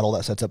just a model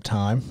that sets up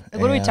time.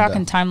 What are we And,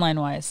 talking timeline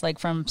wise? Like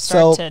from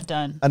start so to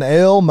done? An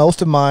ale,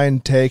 most of mine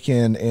take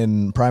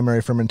in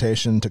primary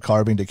fermentation to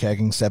carving to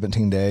kegging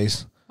 17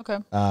 days, Okay.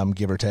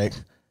 give or take.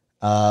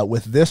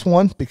 With this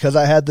one, because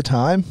I had the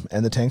time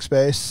and the tank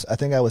space, I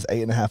think I was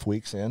 8.5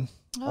 weeks in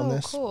on Oh,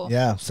 this. cool.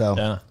 Yeah, so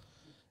Yeah.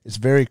 it's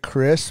very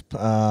crisp.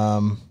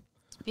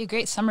 Be a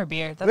great summer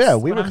beer. That's Yeah,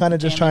 we what were I'm kind of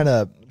just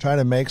jamming. trying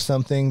to make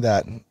something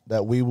that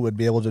we would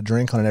be able to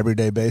drink on an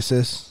everyday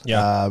basis.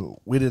 Yeah.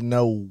 We didn't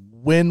know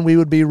when we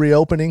would be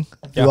reopening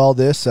through Yeah. all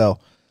this, so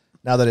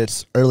now that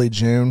it's early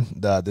June,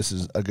 this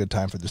is a good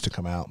time for this to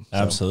come out. So,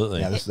 Absolutely.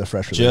 Yeah, this is the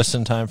fresh release. Just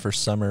in time for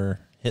summer,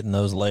 hitting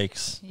those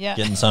lakes, Yeah.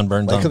 getting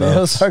sunburns Lake on of the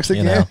boats. Ozarks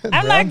you know. again.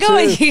 I'm not Round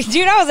going, two.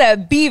 dude. I was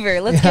at Beaver.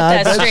 Let's Yeah, I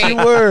get that bet straight. you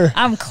were.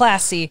 I'm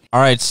classy. All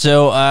right,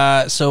 so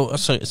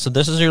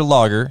this is your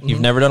lager.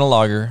 You've never done a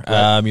lager.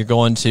 You're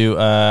going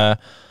to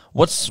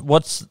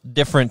what's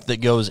different that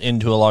goes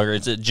into a lager?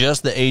 Is it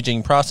just the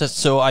aging process?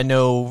 So I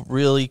know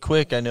really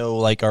quick. I know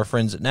like our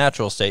friends at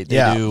Natural State. They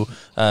Yeah. do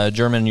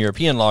German and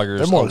European lagers.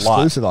 They're more a lot.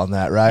 exclusive on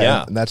that, right?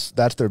 Yeah. And that's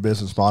their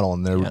business model,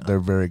 and they're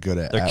very good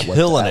at, They're at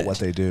killing what, it. what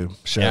they do.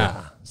 Sure.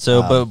 Yeah.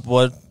 So, but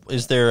what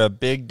is there a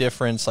big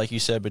difference, like you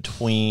said,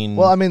 between?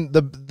 Well, I mean,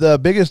 the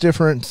biggest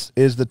difference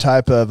is the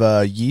type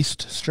of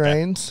yeast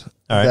strains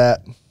All right.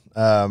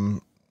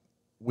 that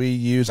we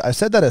use. I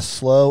said that as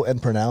slow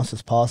and pronounced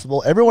as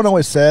possible. Everyone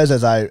always says,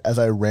 as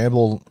I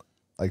ramble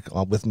like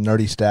with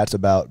nerdy stats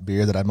about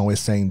beer, that I'm always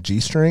saying G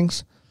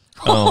strings.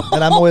 Oh.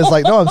 And I'm always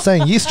like, no, I'm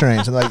saying yeast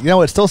strains. And like,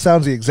 it still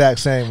sounds the exact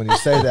same when you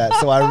say that.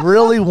 So I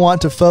really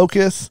want to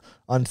focus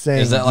on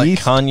saying Is that like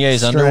yeast Kanye's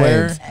strains.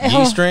 underwear?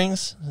 Yee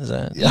strings? Is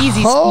that?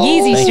 Yeezy, Oh,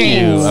 Yeezy Thank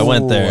strings. you. I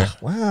went there.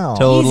 Wow.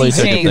 Totally Yeezy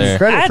took it strings. there.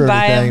 Credit I'd for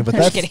buy 'em. everything, but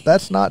I'm just kidding.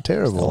 that's not It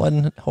terrible.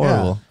 wasn't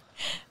horrible.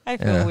 I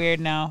feel Yeah. weird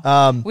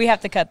now. We have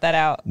to cut that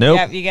out. Nope.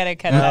 Yep, you got to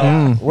cut that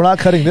out. We're not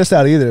cutting this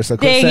out either, so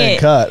quit Dang saying it.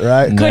 cut,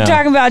 right? No. Quit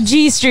talking about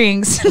G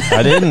strings.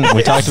 I didn't.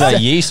 We talked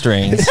about yee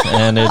strings,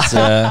 and it's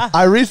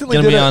I recently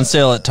going to did be a- on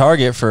sale at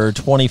Target for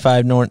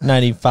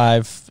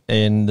 $25.95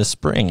 in the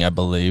spring, I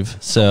believe.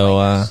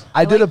 So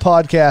I did a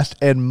podcast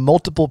and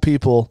multiple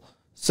people.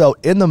 So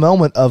in the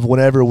moment of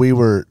whenever we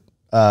were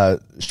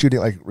shooting,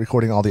 like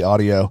recording all the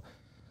audio,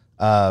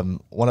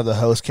 one of the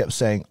hosts kept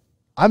saying,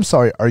 "I'm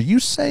sorry, are you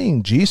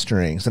saying G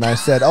strings?" And I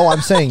said, "Oh,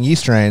 I'm saying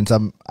yeast strains.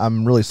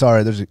 I'm really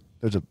sorry. There's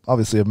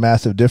obviously a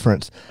massive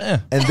difference."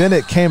 And then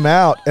it came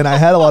out, and I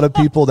had a lot of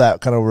people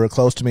that kind of were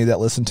close to me that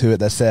listened to it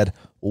that said,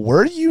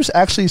 "Were you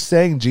actually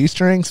saying G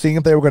strings?" Seeing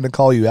if they were going to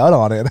call you out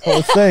on it. And I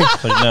was saying,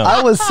 no.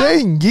 I was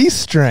saying yeast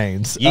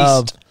strains.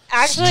 Yeast.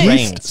 Actually,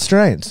 Yeast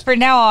strains. for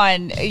now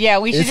on, yeah,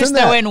 we should Isn't just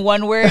throw that- in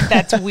one word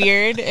that's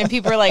weird, and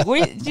people are like,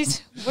 "What are you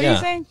Yeah.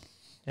 saying?"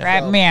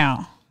 Right,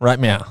 meow. right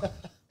now.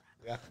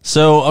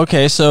 So,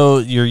 okay, so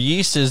your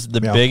yeast is the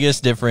Yeah.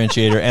 biggest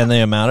differentiator, and the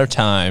amount of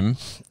time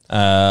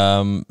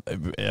that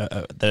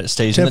it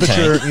stays in the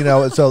Temperature,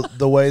 tank. so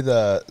the way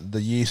the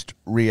yeast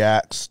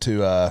reacts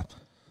to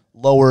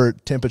lower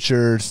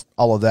temperatures,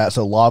 all of that.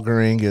 So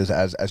lagering is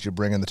as you're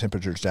bringing the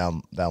temperatures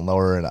down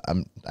lower, and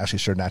I'm actually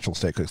sure Natural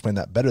State could explain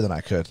that better than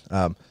I could.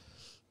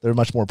 They're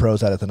much more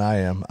pros at it than I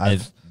am.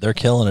 They're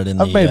killing it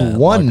in I've the made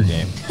one lager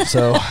game.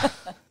 so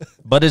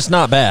But it's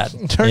not bad.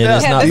 Turned It out-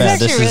 is Yeah, not this is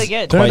bad. actually really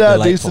good. quite turned out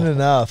delightful. decent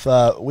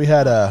enough. We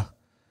had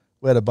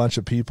a bunch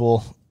of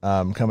people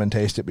come and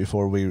taste it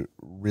before we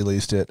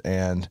released it,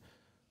 and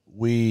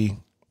we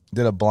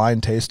did a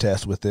blind taste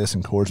test with this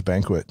in Coors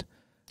Banquet.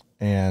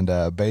 And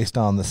based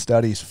on the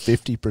studies,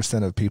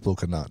 50% of people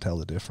could not tell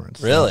the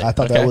difference. Really? So I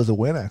thought Okay. that was a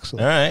win,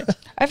 actually. All right.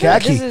 I feel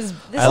like Khaki. this is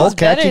I love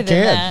better khaki than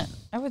can. that.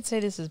 I would say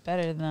this is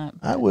better than that.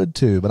 I would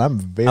too, but I'm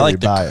very I like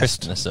the biased.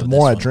 crispness of the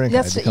more this I one. drink,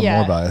 I become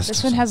more biased.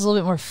 This one has a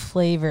little bit more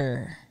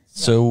flavor.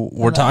 So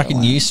we're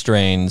talking yeast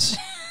strains.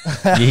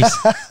 yeast,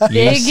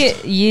 Big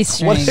yeast.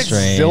 yeast What strings.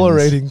 strains.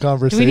 exhilarating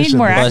conversation.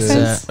 more this is.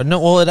 accents? No,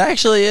 well, it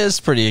actually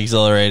is pretty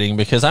exhilarating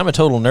because I'm a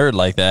total nerd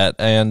like that.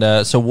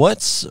 And so,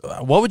 what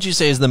would you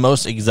say is the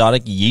most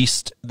exotic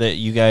yeast that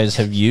you guys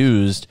have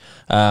used?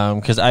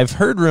 Because I've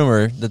heard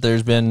rumor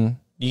that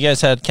you guys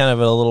had kind of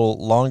a little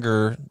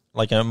longer,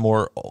 like a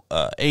more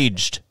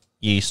aged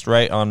yeast,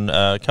 right? On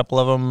a couple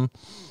of them.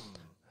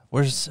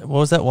 What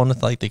was that one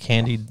with like the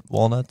candied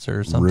walnuts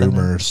or something?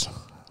 Just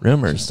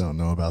Rumors. don't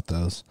know about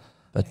those.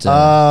 But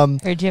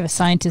Heard you have a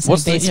scientist in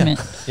the basement.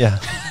 yeah.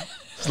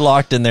 It's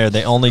locked in there.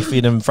 They only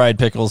feed him fried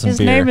pickles and His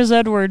beer. name is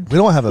Edward. We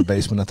don't have a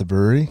basement at the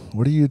brewery.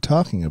 What are you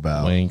talking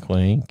about? Wink,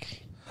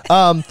 wink.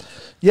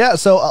 Yeah,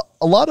 so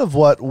a lot of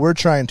what we're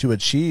trying to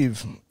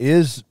achieve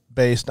is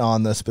based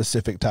on the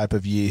specific type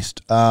of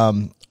yeast.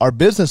 Our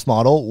business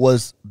model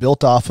was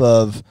built off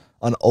of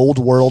an old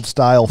world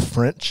style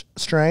French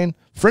strain.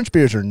 French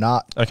beers are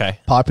not Okay.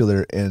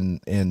 popular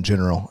in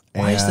general.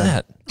 Why is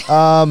And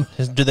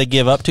that? Do they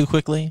give up too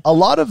quickly? A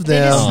lot of They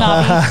them. just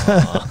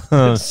snobby.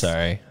 Oh,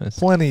 sorry.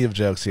 Plenty of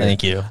jokes here.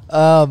 Thank you.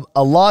 A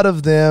lot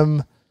of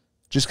them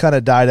just kind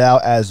of died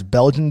out as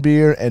Belgian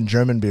beer and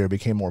German beer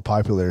became more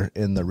popular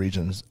in the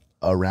regions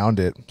around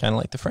it. Kind of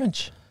like the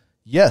French.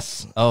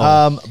 Yes.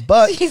 Oh.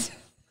 But Jeez.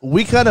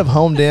 we kind of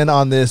homed in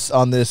on this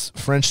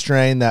French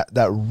strain that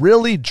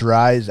really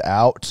dries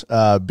out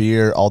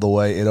beer all the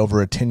way. It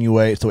over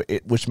attenuates,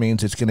 which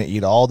means it's going to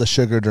eat all the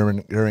sugar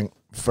during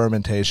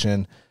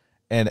fermentation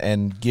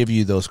and give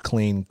you those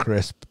clean,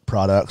 crisp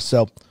products.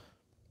 So,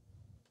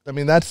 I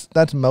mean, that's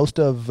most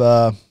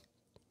of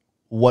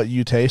what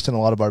you taste in a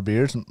lot of our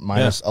beers,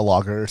 minus a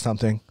lager or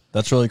something.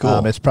 That's really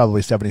cool. It's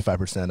probably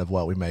 75% of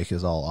what we make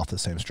is all off the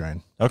same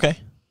strain. Okay.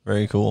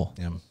 Very cool.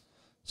 Yeah.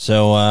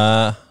 So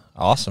I'll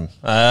Awesome.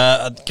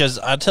 Because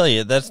I tell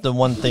you, that's the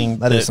one thing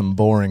That is some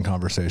boring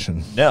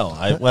conversation.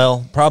 No,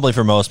 well, probably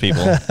for most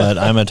people, but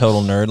I'm a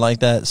total nerd like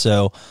that.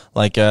 So,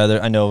 like,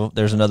 I know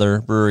there's another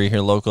brewery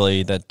here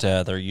locally that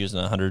they're using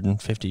a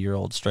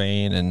 150-year-old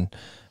strain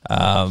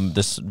and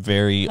this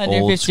very old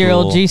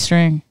 150-year-old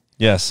G-string.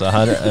 Yes, a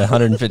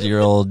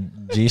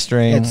 150-year-old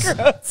G-string.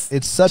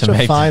 It's such To a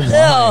make- fine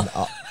line.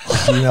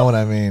 You know what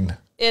I mean?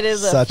 It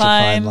is Such a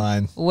fine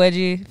line.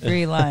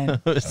 wedgie-free line. Or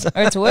it's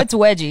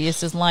wedgie.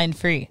 It's just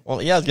line-free.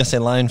 Well, yeah, I was gonna say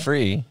line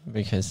free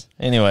because,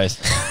 anyways.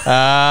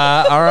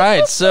 All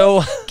right,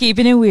 so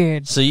Keeping it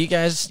weird. you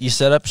guys, you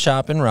set up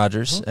shop in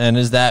Rogers, and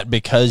is that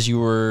because you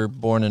were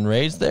born and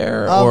raised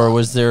there, or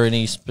was there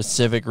any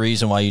specific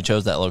reason why you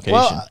chose that location?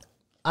 Well,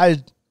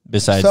 I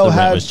besides so the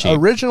rent had was cheap?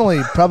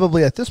 originally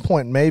probably at this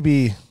point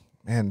maybe,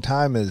 man,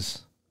 time is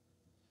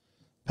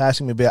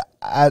passing me by.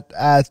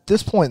 At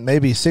this point,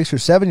 maybe 6 or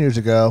 7 years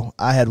ago,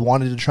 I had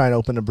wanted to try and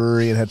open a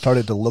brewery and had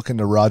started to look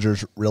into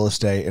Rogers real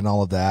estate and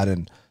all of that,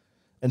 and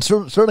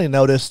certainly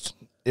noticed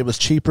it was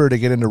cheaper to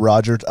get into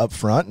Rogers up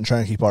front and try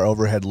and keep our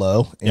overhead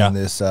low in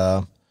this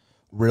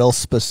real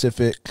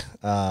specific,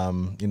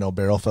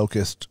 barrel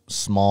focused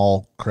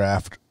small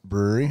craft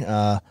brewery.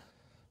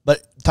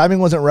 But timing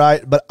wasn't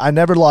right. But I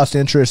never lost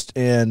interest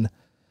in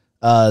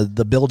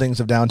the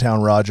buildings of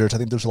downtown Rogers. I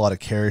think there's a lot of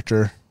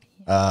character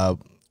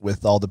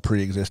with all the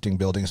pre-existing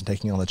buildings and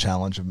taking on the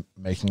challenge of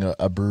making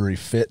a brewery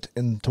fit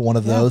into one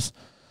of those.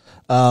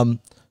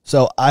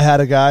 So I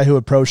had a guy who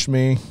approached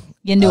me.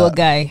 You knew a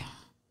guy.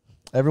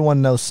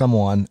 Everyone knows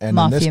someone, and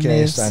Mafia in this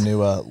case, moves. I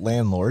knew a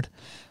landlord,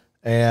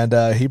 and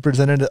he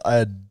presented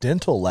a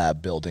dental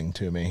lab building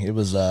to me. It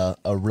was a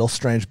real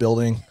strange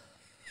building.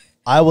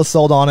 I was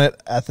sold on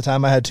it. At the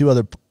time, I had two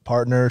other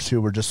partners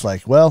who were just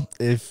like, well,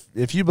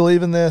 if you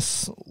believe in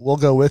this, we'll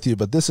go with you,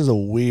 but this is a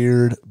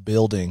weird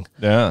building.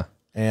 Yeah.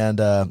 And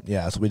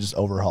so we just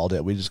overhauled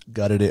it. We just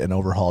gutted it and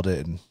overhauled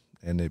it,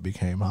 and it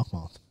became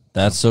Hawkmoth.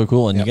 That's so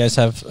cool. And you guys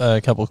have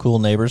a couple cool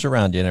neighbors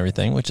around you and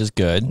everything, which is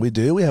good. We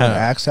do. We have an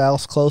axe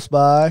house close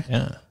by.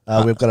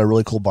 Yeah. We've got a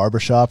really cool barber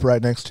shop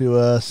right next to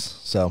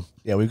us. So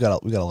yeah, we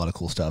got a lot of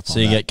cool stuff. So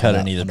you get cut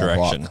in either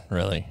direction,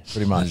 really.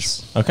 Pretty much.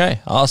 Okay.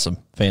 Awesome.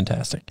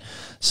 Fantastic.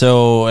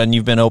 So, and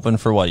you've been open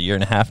for what, a year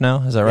and a half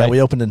now? Is that right? Yeah,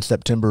 we opened in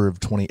September of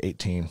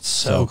 2018.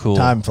 So cool.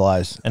 Time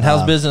flies. And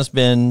how's business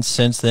been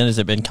since then? Has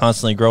it been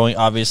constantly growing?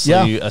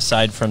 Obviously,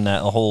 aside from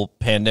that whole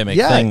pandemic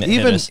thing that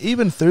hit us.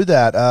 even through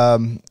that,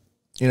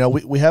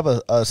 we have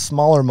a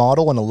smaller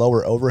model and a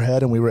lower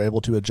overhead, and we were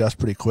able to adjust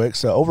pretty quick.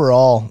 So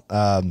overall,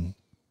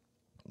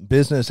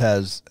 business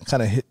has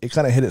kind of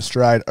hit its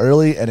stride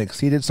early and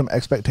exceeded some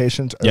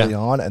expectations early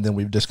on, and then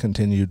we've just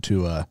continued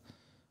to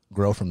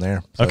grow from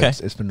there. So Okay.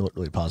 it's been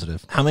really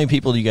positive. How many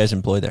people do you guys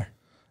employ there?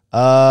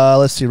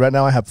 Let's see. Right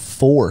now, I have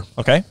 4.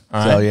 Okay.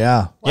 All So right.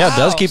 yeah. Yeah, it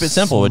does keep it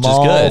simple, which is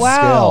Small good. Wow.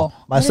 scale.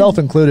 Myself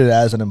included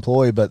as an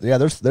employee, but yeah,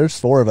 there's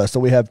 4 of us. So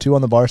we have 2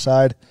 on the bar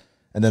side,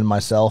 and then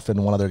myself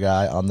and one other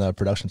guy on the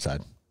production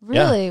side.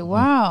 Really?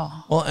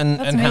 Wow. Well, and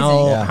That's and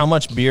amazing. how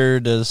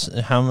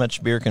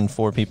much beer can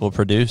 4 people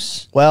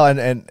produce? Well,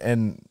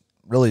 and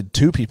really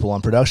 2 people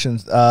on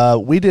productions.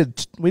 We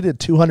did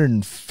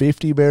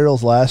 250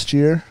 barrels last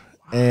year,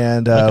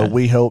 and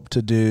we hope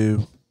to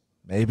do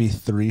maybe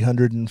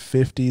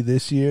 350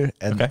 this year.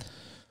 And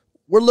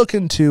we're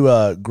looking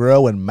to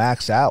grow and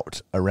max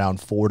out around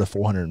 400 to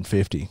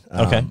 450.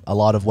 A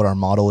lot of what our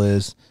model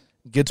is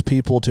gets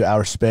people to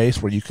our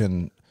space where you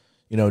can,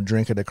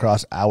 drink it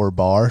across our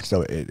bar.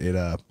 So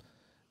it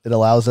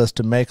allows us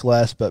to make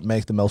less, but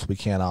make the most we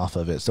can off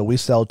of it. So we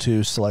sell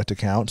to select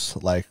accounts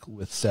like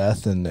with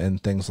Seth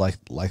and things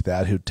like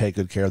that, who take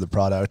good care of the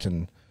product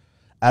and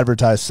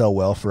advertise so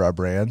well for our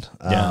brand.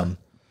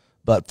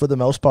 But for the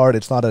most part,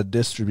 it's not a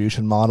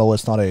distribution model.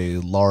 It's not a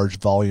large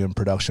volume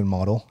production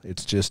model.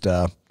 It's just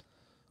kind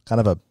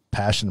of a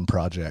passion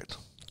project.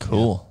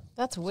 Cool.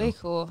 That's way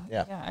cool.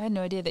 Yeah. I had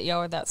no idea that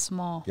y'all were that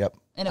small. Yep.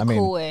 In a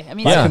cool way. I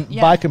mean,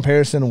 By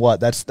comparison,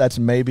 that's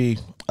maybe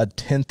a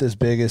tenth as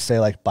big as, say,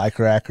 like Bike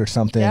Rack or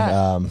something.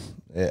 Yeah.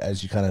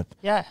 As you kind of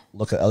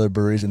look at other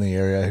breweries in the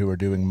area who are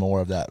doing more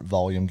of that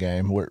volume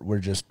game, we're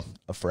just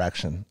a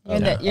fraction. You're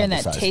in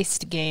that size.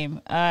 taste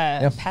game,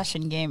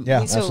 passion game. Yeah,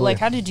 so, absolutely.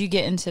 how did you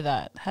get into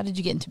that? How did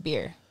you get into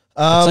beer?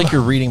 It's like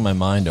you're reading my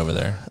mind over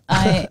there.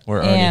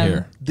 We're already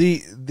here.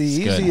 The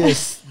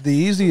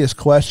easiest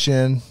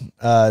question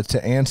to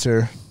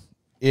answer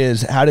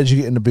is, how did you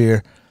get into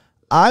beer?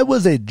 I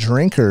was a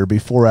drinker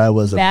before I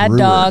was a Bad brewer.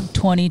 Dog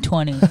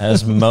 2020.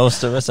 As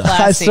most of us are. I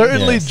Classy.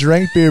 certainly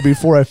drank beer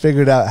before I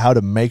figured out how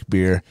to make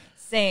beer.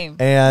 Same.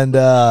 And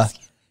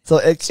so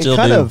it Still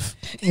kind do. of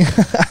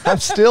I'm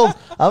still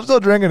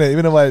drinking it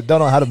even if I don't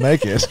know how to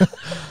make it.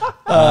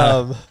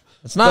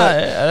 It's not.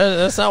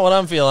 That's not what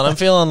I'm feeling. I'm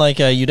feeling like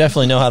you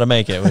definitely know how to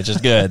make it, which is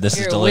good. This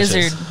You're is a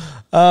delicious.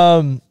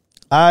 wizard.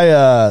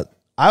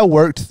 I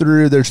worked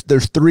through there's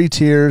 3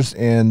 tiers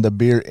in the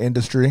beer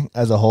industry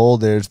as a whole.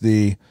 There's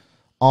the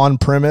on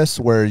premise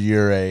where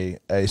you're a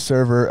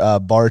server, a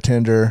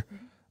bartender.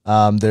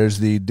 There's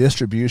the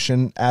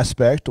distribution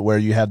aspect where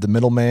you have the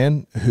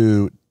middleman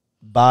who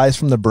buys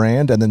from the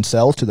brand and then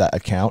sells to that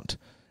account.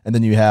 And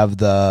then you have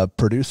the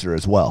producer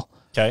as well.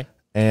 Okay.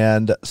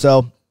 And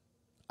so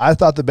I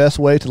thought the best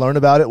way to learn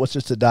about it was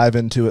just to dive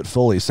into it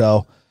fully.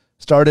 So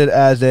started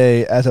as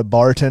a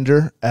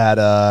bartender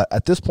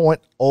at this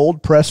point,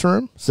 old press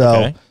room.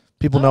 So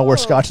people know where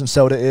Scotch and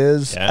Soda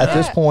is at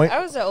this point. I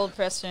was at Old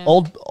Press Room.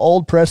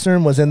 Old press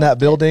room was in that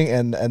building,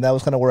 and that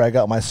was kind of where I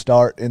got my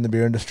start in the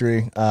beer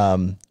industry.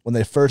 When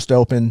they first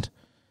opened,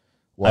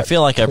 I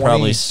feel like I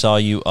probably saw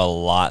you a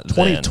lot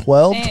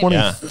 2012, then.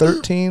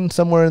 2013,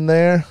 somewhere in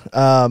there.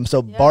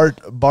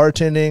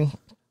 Bartending.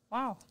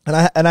 Wow.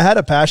 And I had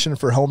a passion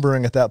for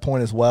homebrewing at that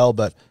point as well,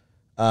 but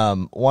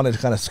wanted to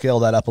kind of scale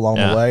that up along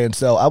the way. And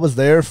so I was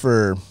there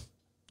for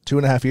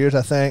 2.5 years,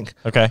 I think.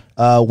 Okay.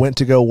 Went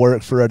to go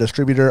work for a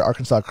distributor,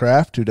 Arkansas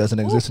Craft, who doesn't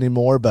exist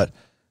anymore, but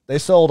they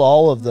sold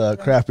all of the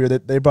craft beer.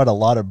 They brought a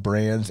lot of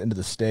brands into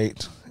the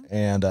state,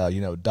 and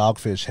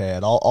Dogfish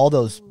Head, all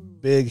those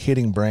big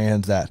hitting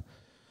brands that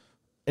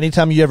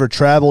anytime you ever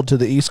traveled to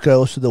the East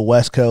Coast, to the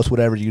West Coast,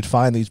 whatever, you'd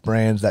find these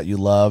brands that you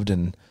loved,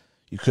 and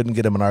you couldn't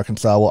get them in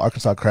Arkansas. Well,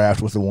 Arkansas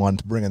Craft was the one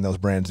to bring in those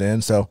brands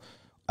in. So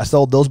I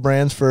sold those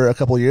brands for a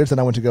couple of years, then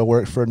I went to go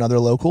work for another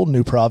local,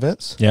 New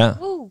Province. Yeah.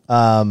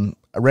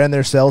 I ran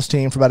their sales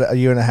team for about a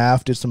year and a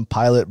half, did some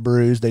pilot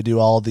brews. They do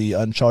all the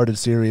Uncharted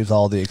series,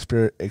 all the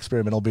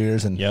experimental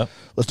beers, and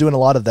was doing a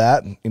lot of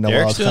that.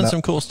 Derek's doing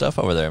some cool stuff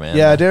over there, man.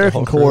 Yeah, Derek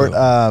and Court,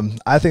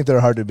 I think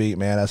they're hard to beat,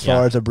 man. As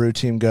far as a brew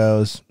team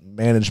goes,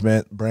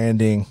 management,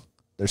 branding,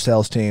 their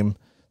sales team,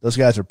 those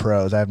guys are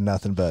pros. I have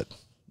nothing but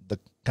the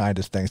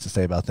kindest things to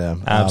say about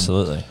them.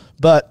 Absolutely.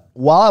 But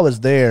while I was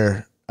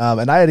there,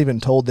 and I had even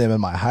told them in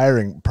my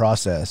hiring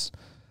process,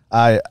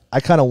 I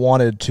kind of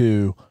wanted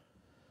to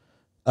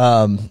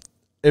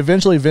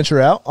eventually venture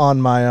out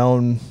on my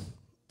own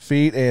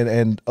feet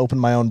and open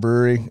my own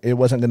brewery. It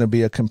wasn't going to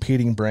be a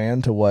competing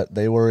brand to what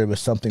they were. It was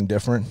something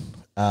different.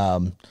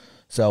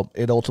 So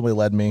it ultimately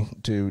led me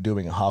to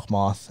doing a Hawk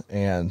Moth,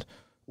 and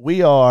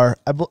we are,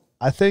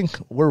 I think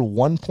we're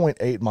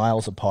 1.8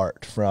 miles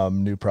apart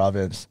from New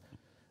Province.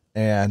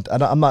 And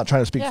I'm not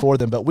trying to speak for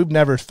them, but we've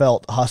never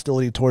felt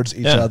hostility towards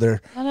each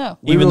other. I know.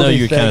 Even though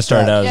you kind of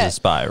started out as a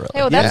spy, really.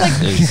 Hey, well,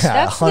 that's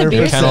that's the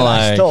beer kind of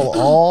like, I stole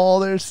all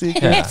their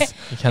secrets.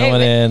 You kind of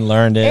went in,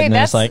 learned it, and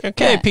then it's like,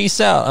 okay,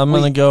 peace out. I'm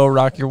going to go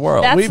rock your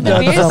world. We've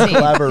done some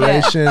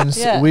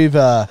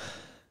collaborations.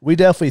 We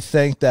definitely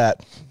think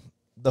that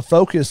the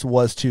focus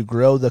was to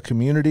grow the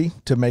community,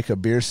 to make a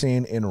beer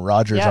scene in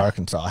Rogers,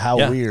 Arkansas.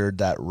 How weird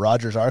that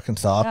Rogers,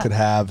 Arkansas could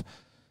have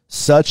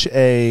such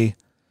a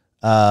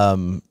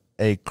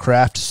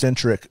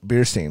craft-centric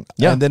beer scene.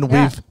 And then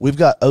we've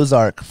got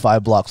Ozark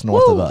 5 blocks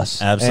north of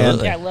us.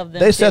 Absolutely. I love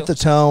them They set the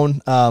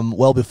tone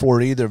well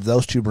before either of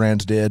those two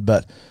brands did,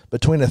 but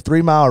between a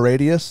 3-mile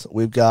radius,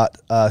 we've got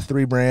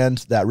 3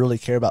 brands that really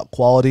care about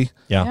quality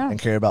and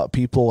care about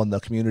people and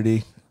the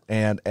community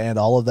and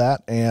all of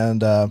that.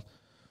 And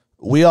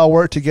we all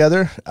work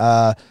together.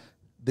 The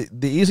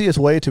easiest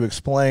way to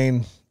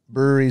explain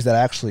breweries that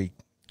actually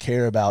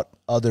care about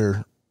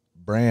other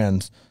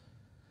brands,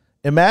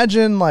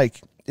 imagine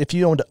like if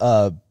you owned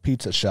a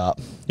pizza shop.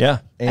 Yeah.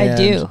 I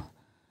do.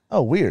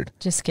 Oh, weird.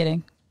 Just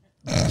kidding.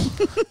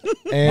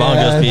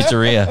 Longo's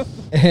Pizzeria.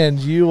 And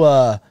you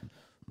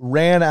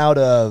ran out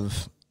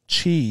of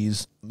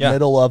cheese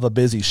middle of a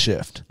busy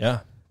shift. Yeah.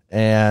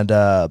 And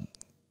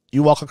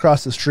you walk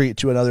across the street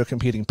to another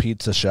competing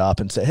pizza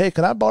shop and say, hey,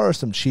 can I borrow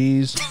some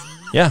cheese?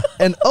 Yeah.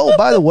 And oh,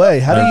 by the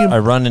way, I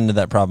run into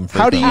that problem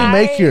frequently. How do you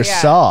make your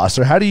sauce,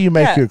 or how do you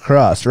make your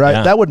crust, right?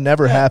 Yeah. That would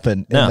never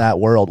happen in that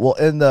world. Well,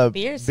 in the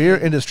beer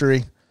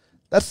industry,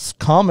 that's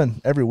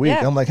common every week.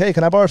 Yeah. I'm like, hey,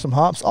 can I borrow some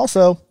hops?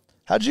 Also,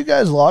 how'd you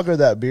guys lager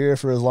that beer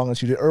for as long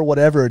as you did, or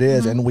whatever it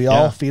is? And we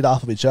all feed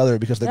off of each other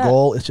because the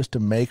goal is just to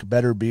make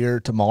better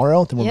beer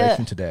tomorrow than we're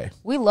making today.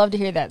 We love to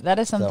hear that. That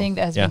is something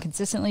that has been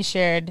consistently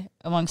shared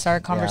amongst our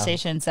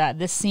conversations, that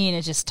this scene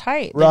is just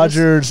tight.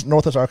 Rogers,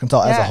 Northwest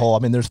Arkansas as a whole, I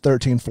mean, there's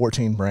 13,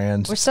 14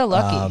 brands. We're so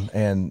lucky.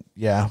 And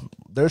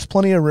there's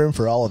plenty of room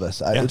for all of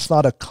us. It's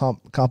not a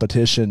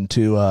competition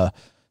to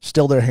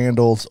steal their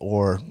handles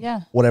or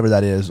whatever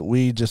that is.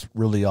 We just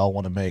really all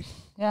want to make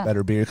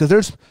better beer because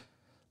there's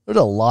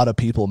a lot of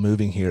people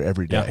moving here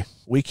every day. Yeah.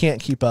 We can't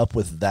keep up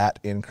with that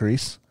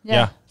increase.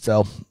 Yeah.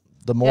 So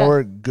the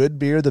more good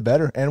beer, the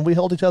better. And we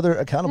hold each other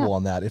accountable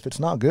on that. If it's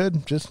not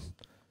good, just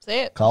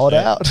say it. Call it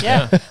out.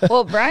 Yeah.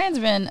 Well, Brian's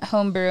been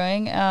home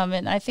brewing,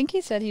 and I think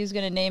he said he was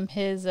going to name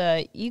his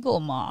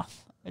Eagle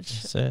Moth,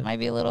 which might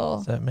be a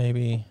little... Is that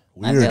maybe...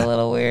 Might be a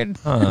little weird. You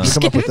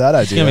come up with that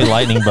idea. It's going to be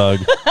Lightning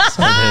Bug.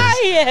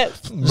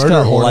 Yes.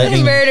 Murder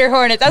Hornet. Murder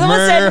Hornet.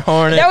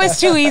 That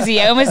was too easy.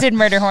 I almost did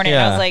Murder Hornet.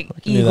 I was like,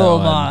 Eagle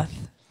Moth.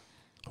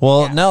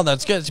 Well, no,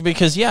 that's good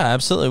because,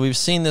 absolutely. We've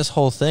seen this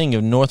whole thing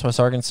of Northwest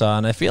Arkansas,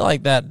 and I feel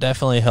like that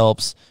definitely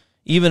helps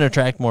even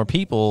attract more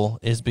people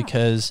is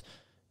because,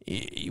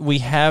 we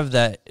have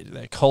that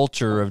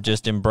culture of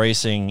just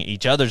embracing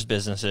each other's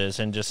businesses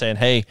and just saying,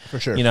 hey, For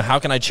sure. you know, how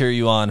can I cheer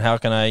you on? How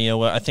can I,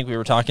 I think we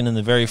were talking in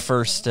the very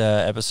first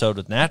episode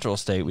with Natural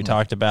State. We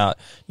talked about,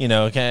 can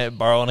I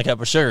borrow a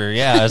cup of sugar?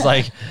 Yeah. It's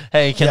like,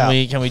 hey, can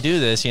we do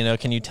this?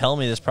 Can you tell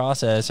me this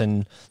process?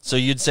 And so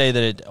you'd say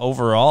that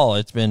overall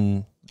it's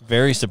been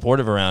very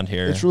supportive around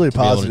here. It's really to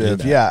be able to do positive.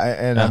 that.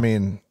 Yeah. And I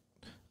mean,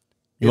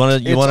 you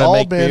want to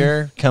make been,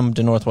 beer? Come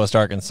to Northwest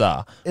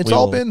Arkansas. It's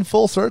all been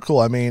full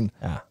circle. I mean,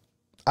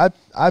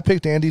 I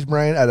picked Andy's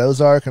brain at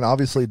Ozark, and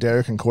obviously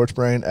Derek and Court's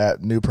brain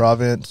at New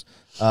Province.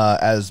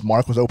 As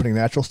Mark was opening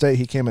Natural State,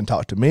 he came and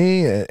talked to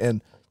me,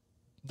 and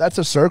that's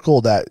a circle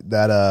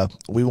that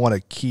we want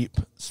to keep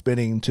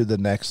spinning to the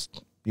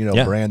next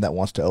brand that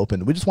wants to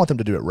open. We just want them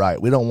to do it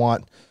right. We don't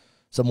want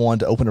someone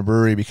to open a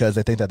brewery because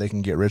they think that they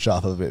can get rich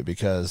off of it,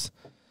 because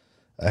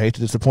I hate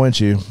to disappoint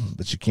you,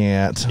 but you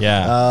can't.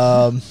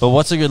 Yeah. But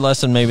what's a good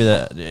lesson maybe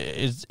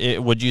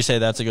would you say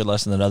that's a good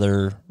lesson that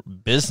other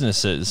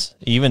businesses,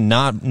 even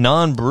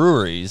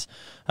non-breweries,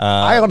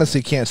 I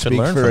honestly can't speak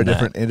for a that.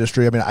 different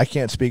industry. I mean, I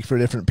can't speak for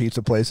different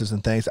pizza places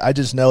and things. I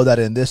just know that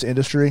in this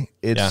industry,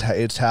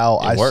 it's how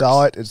I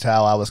saw it. It's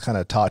how I was kind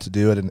of taught to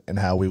do it, and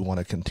how we want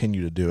to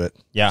continue to do it.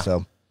 Yeah.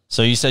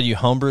 So you said you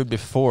homebrewed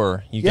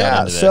before you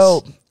got into this.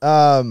 So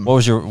what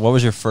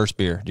was your first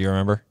beer? Do you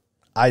remember?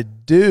 I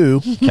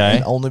do.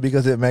 Okay. Only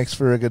because it makes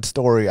for a good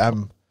story.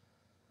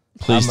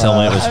 Please tell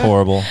me it was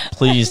horrible.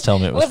 Please tell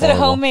me it was horrible. Was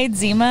it a homemade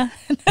Zima?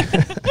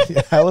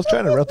 Yeah, I was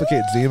trying to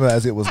replicate Zima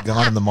as it was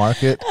gone in the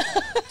market.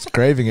 I was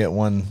craving it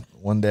one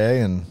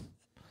day, and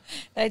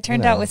It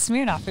turned out with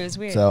Smirnoff. It was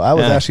weird. so I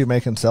was actually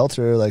making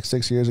seltzer like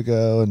 6 years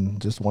ago, and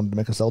just wanted to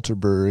make a seltzer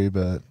brewery,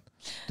 but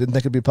didn't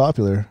think it'd be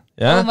popular.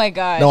 Yeah. Oh my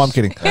gosh. No, I'm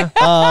kidding.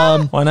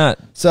 Why not?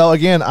 So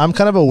again, I'm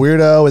kind of a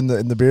weirdo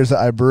in the beers that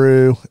I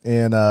brew,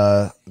 and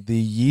the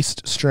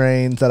yeast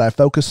strains that I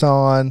focus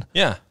on.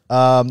 Yeah.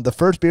 The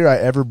first beer I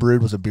ever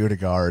brewed was a beer de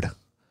garde.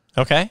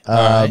 Okay. All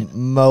right.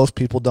 Most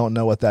people don't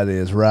know what that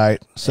is,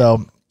 right?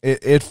 So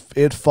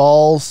it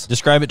falls.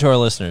 Describe it to our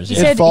listeners. You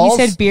Yeah.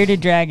 said bearded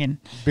dragon.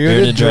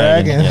 Bearded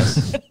dragon.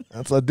 Yes.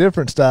 That's a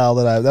different style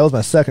that was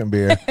my second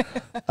beer.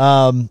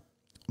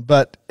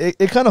 But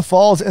it kind of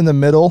falls in the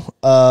middle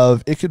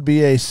of, it could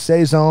be a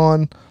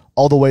Saison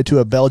all the way to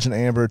a Belgian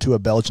Amber to a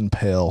Belgian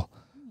Pale.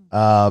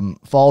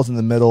 Falls in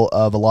the middle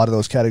of a lot of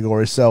those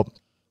categories. So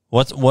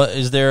what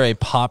is there a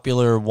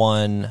popular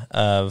one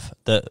of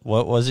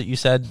what was it you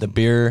said? The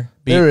beer?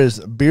 There is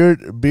beer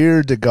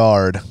de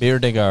garde. Beer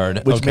de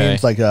garde. Which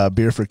means like a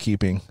beer for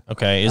keeping.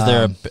 Okay.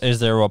 Is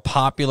there a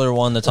popular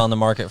one that's on the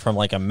market from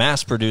like a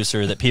mass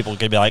producer that people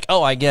could be like,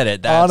 oh, I get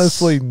it.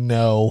 Honestly,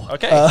 no.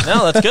 Okay.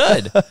 No, that's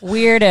good.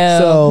 Weirdo.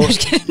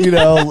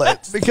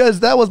 So, because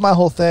that was my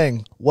whole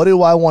thing. What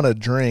do I want to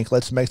drink?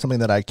 Let's make something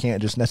that I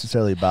can't just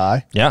necessarily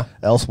buy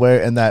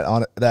elsewhere. And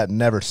that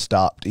never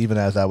stopped, even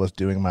as I was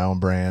doing my own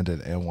brand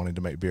and wanting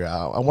to make beer.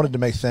 I wanted to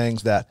make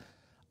things that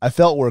I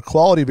felt were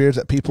quality beers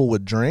that people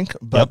would drink,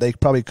 but they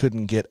probably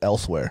couldn't get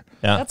elsewhere.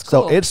 Yeah. That's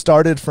cool. So it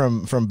started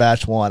from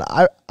batch one.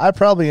 I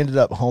probably ended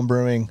up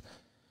homebrewing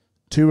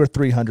 200 or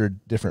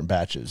 300 different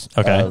batches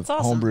of That's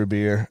awesome. homebrew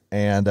beer.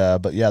 And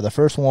but yeah, the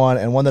first one,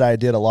 and one that I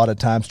did a lot of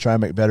times to try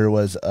and make better,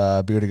 was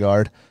beer de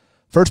garde.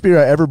 First beer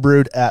I ever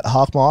brewed at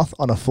Hawk Moth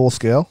on a full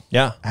scale.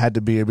 Yeah. Had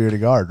to be a beer de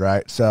garde,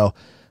 right? So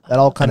that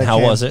all kind of how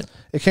was it?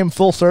 It came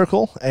full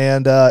circle,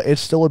 and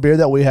it's still a beer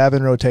that we have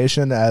in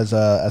rotation as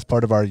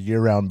part of our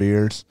year-round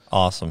beers.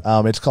 Awesome.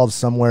 It's called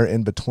Somewhere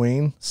in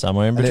Between.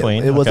 Somewhere in And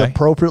between. It was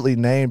appropriately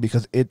named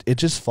because it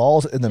just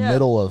falls in the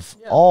middle of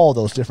all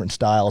those different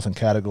styles and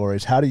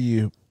categories. How do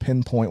you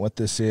pinpoint what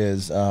this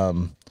is?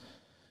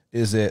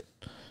 Is it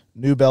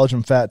New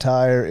Belgium Fat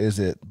Tire? Is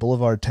it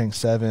Boulevard Tank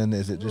 7?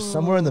 Is it just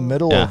somewhere in the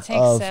middle of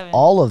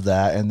all of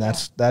that? And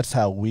that's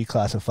how we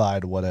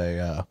classified what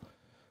a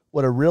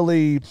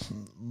really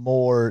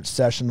more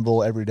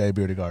sessionable everyday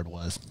beer de garde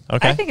was.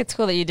 Okay. I think it's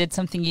cool that you did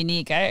something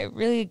unique. I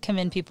really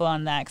commend people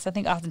on that, because I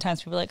think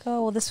oftentimes people are like,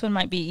 oh, well, this one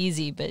might be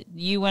easy, but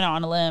you went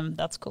on a limb.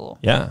 That's cool.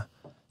 Yeah.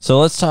 So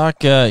let's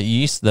talk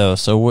yeast, though.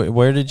 So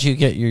where did you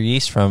get your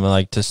yeast from?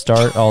 Like, to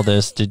start all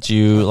this, did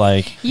you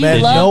like?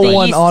 Man, love no the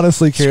one yeast.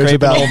 honestly cares Scrape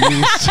about an old-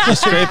 yeast. You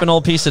scrape an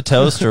old piece of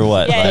toast or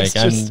what? Yeah, like, it's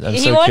just- I'm he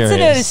so wants curious. to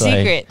know the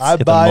Like, secrets. I get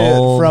the buy it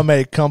mold. from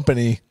a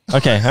company.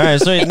 Okay. All right.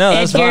 Sweet. No,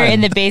 that's Edgar fine.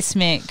 in the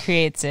basement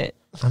creates it.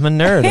 I'm a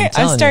nerd. I'm, I'm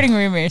telling starting you.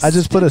 rumors. I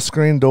just put a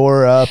screen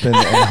door up and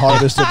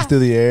harvest it through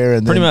the air,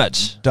 and Pretty then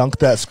much. dunk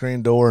that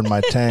screen door in my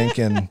tank,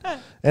 and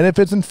if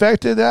it's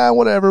infected,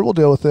 whatever, we'll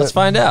deal with it. Let's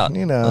find out.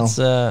 Let's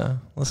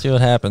see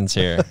what happens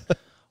here.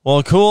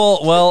 Well,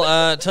 cool.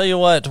 Well, tell you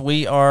what,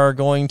 we are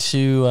going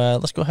to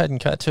let's go ahead and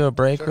cut to a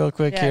break real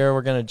quick here.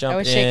 We're going to jump in. I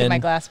was shaking my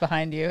glass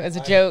behind you as a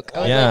joke. I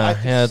was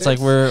Yeah, it's like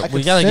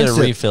we got to get a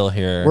refill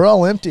here. We're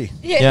all empty.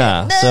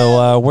 Yeah,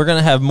 so we're going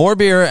to have more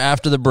beer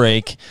after the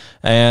break,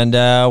 and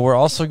we're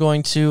also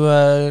going to,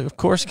 of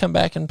course, come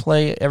back and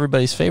play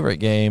everybody's favorite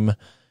game,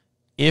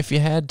 If You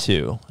Had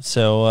To.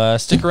 So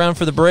stick around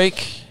for the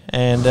break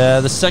and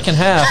the second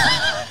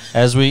half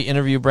as we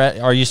interview Brad.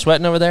 Are you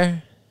sweating over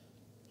there?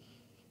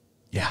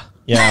 Yeah.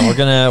 Yeah, we're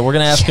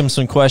gonna ask him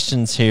some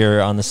questions here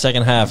on the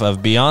second half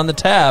of Beyond the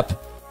Tap,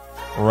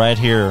 right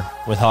here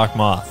with Hawk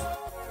Moth.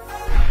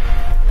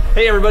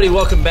 Hey everybody,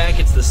 welcome back.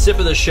 It's the Sip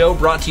of the Show,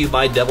 brought to you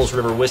by Devil's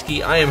River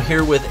Whiskey. I am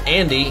here with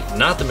Andy,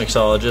 not the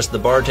mixologist, the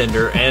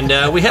bartender,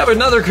 and we have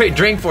another great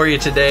drink for you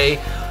today.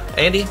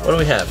 Andy, what do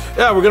we have?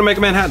 Yeah, we're going to make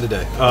a Manhattan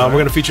today. We're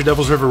going to feature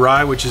Devil's River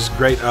Rye, which is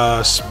great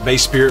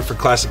base spirit for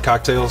classic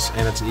cocktails,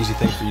 and it's an easy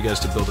thing for you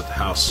guys to build at the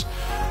house.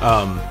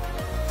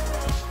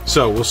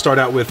 So we'll start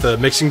out with a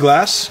mixing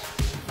glass.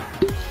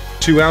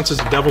 2 ounces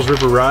of Devil's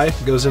River Rye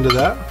goes into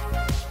that.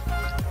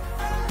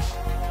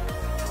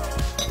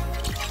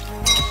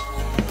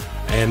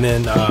 And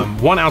then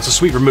 1 ounce of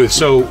sweet vermouth.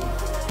 So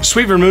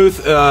sweet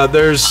vermouth,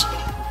 there's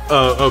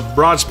a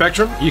broad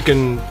spectrum. You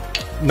can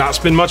not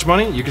spend much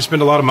money. You can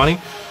spend a lot of money.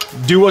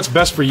 Do what's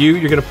best for you.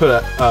 You're going to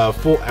put a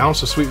full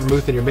ounce of sweet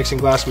vermouth in your mixing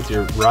glass with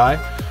your rye.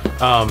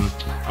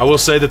 I will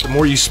say that the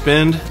more you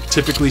spend,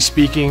 typically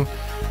speaking,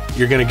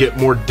 you're going to get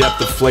more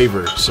depth of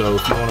flavor. So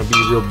if you want to be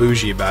real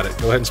bougie about it,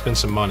 go ahead and spend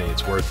some money.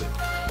 It's worth it.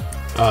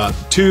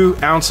 2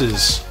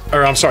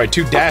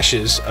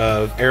 dashes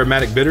of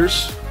aromatic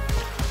bitters.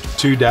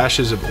 2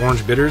 dashes of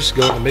orange bitters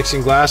go in the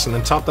mixing glass, and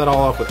then top that all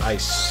off with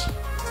ice.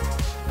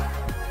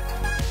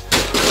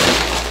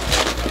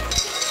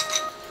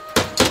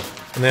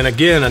 And then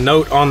again, a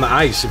note on the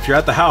ice. If you're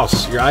at the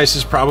house, your ice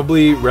is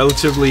probably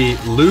relatively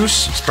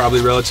loose, it's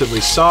probably relatively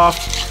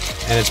soft,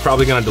 and it's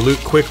probably going to dilute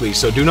quickly.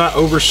 So do not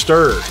over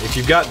stir. If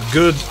you've got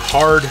good,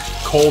 hard,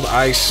 cold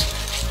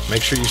ice,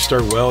 make sure you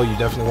stir well. You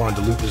definitely want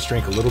to dilute this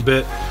drink a little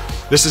bit.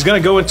 This is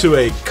going to go into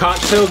a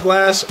cocktail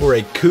glass or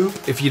a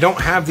coupe. If you don't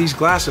have these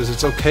glasses,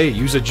 it's okay.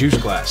 Use a juice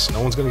glass.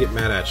 No one's going to get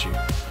mad at you.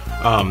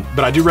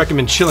 But I do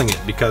recommend chilling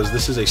it because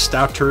this is a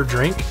stouter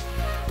drink.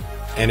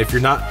 And if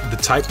you're not the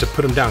type to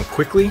put them down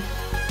quickly,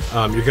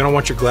 you're going to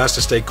want your glass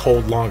to stay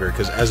cold longer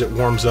because as it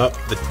warms up,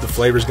 the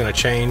flavor is going to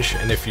change.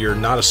 And if you're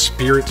not a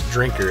spirit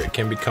drinker, it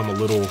can become a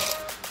little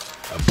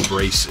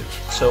abrasive.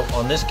 So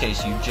on this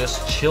case, you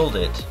just chilled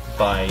it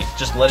by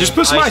just letting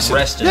put some ice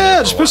rest in there. there.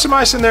 Yeah, just put some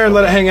ice in there and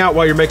let it hang out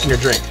while you're making your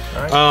drink.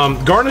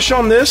 Right. Garnish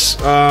on this,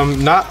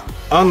 not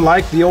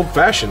unlike the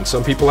old-fashioned.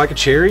 Some people like a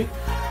cherry.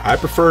 I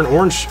prefer an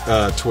orange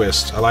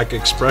twist. I like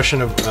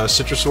expression of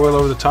citrus oil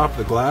over the top of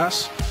the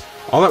glass.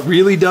 All that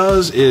really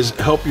does is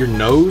help your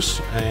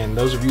nose, and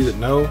those of you that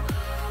know,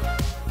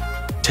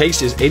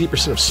 taste is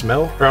 80% of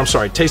smell, or I'm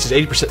sorry, taste is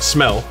 80%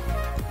 smell.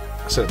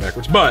 I said it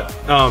backwards. But,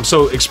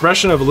 so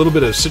expression of a little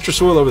bit of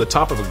citrus oil over the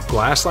top of a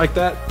glass like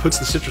that puts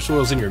the citrus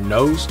oils in your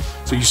nose,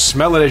 so you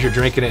smell it as you're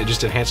drinking it. It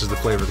just enhances the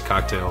flavor of the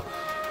cocktail.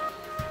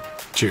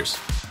 Cheers.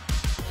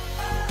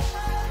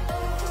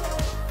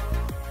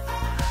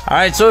 All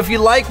right, so if you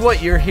like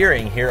what you're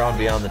hearing here on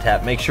Beyond the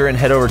Tap, make sure and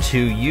head over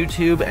to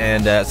YouTube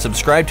and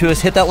subscribe to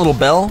us. Hit that little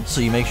bell so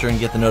you make sure and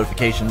get the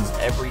notifications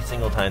every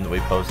single time that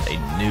we post a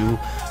new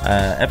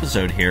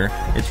episode here.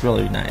 It's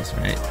really nice,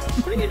 right?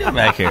 What are you doing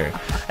back here?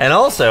 And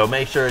also,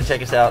 make sure and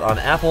check us out on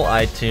Apple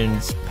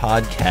iTunes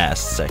podcast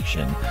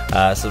section.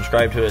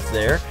 Subscribe to us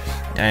there.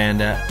 And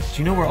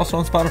do you know we're also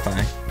on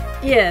Spotify?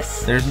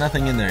 Yes. There's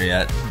nothing in there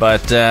yet,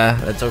 but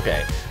that's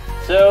okay.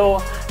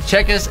 So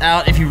check us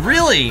out. If you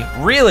really,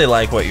 really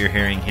like what you're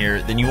hearing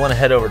here, then you want to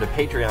head over to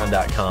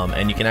patreon.com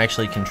and you can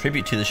actually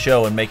contribute to the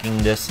show and making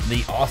this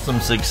the awesome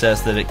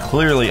success that it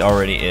clearly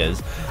already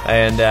is.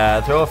 And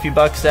throw a few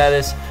bucks at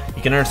us.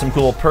 You can earn some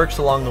cool perks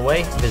along the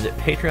way. Visit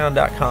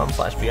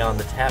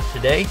patreon.com/beyondthetap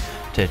today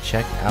to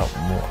check out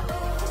more.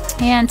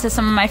 And to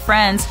some of my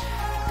friends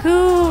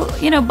who,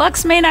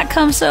 bucks may not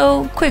come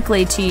so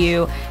quickly to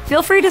you,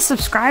 feel free to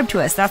subscribe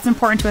to us. That's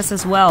important to us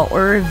as well.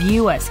 Or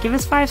review us. Give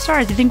us 5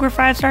 stars. You think we're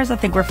 5 stars? I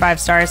think we're 5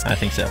 stars. I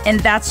think so. And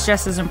that's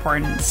just as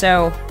important.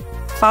 So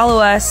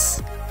follow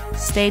us.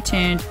 Stay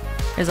tuned.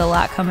 There's a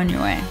lot coming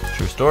your way.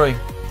 True story.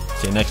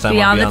 See you next time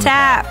Beyond on the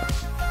Tap.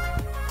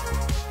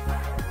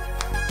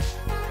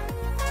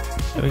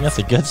 We got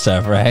the good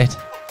stuff, right?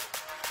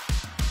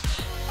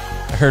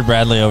 I heard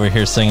Bradley over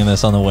here singing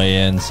this on the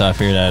way in, so I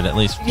figured I'd at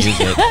least use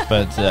it.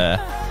 But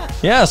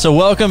yeah, so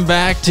welcome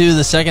back to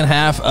the second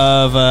half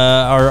of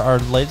our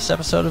latest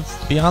episode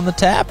of Beyond the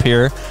Tap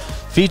here,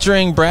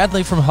 featuring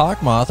Bradley from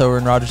Hawk Moth over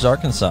in Rogers,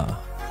 Arkansas.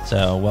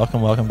 So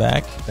welcome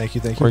back. Thank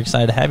you. We're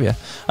excited to have you.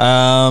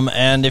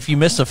 And if you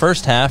missed the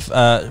first half,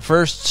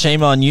 first,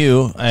 shame on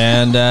you.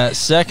 And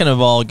second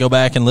of all, go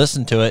back and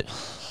listen to it.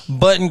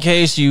 But in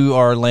case you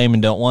are lame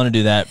and don't want to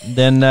do that,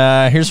 then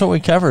here's what we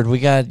covered.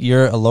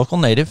 You're a local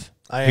native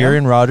here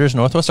in Rogers,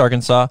 Northwest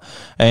Arkansas,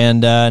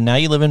 and now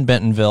you live in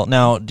Bentonville.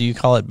 Now, do you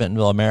call it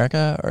Bentonville,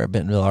 America, or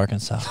Bentonville,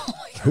 Arkansas?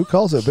 Who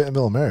calls it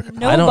Bentonville, America?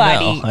 Nobody. I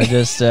don't know. I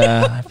just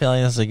I feel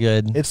like that's a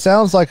good. It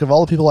sounds like of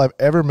all the people I've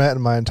ever met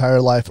in my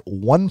entire life,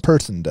 one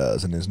person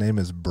does, and his name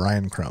is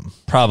Brian Crumb.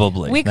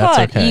 Probably. We call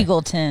it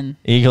Eagleton.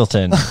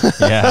 Eagleton.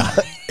 Yeah.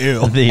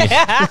 Ew.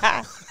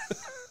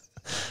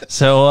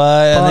 So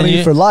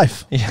Bonnie for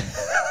life. Yeah.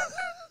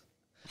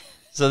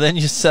 So then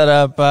you set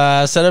up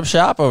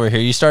shop over here.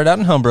 You started out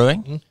in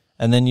homebrewing,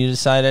 and then you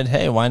decided,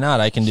 hey, why not?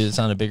 I can do this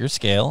on a bigger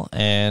scale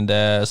and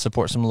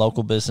support some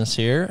local business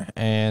here.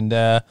 And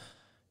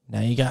Now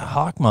you got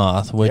Hawk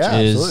Moth, which Yeah,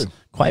 is absolutely.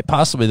 quite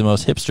possibly the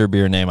most hipster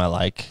beer name I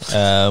like,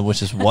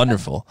 which is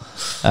wonderful.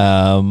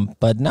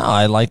 But no,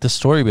 I like the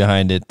story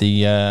behind it.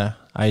 The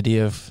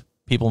idea of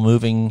people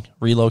moving,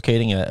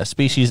 relocating a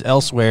species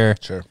elsewhere.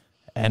 Sure.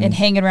 And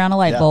hanging around a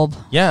light bulb.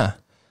 Yeah.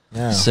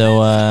 Yeah. So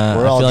We're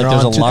I all feel like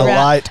drawn there's a to lot the of,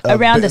 light of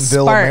around a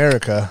Bentonville, spark.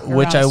 America.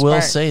 which I around will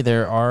spark. say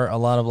there are a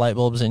lot of light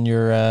bulbs in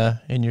your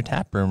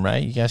tap room,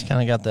 right? You guys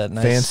kind of got that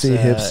nice Fancy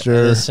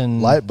hipster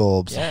Edison light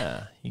bulbs.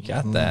 Yeah, you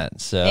got that.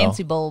 So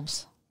Fancy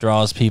bulbs.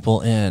 draws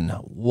people in.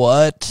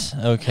 What?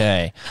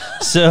 Okay.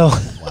 So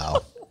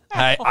Wow.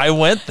 I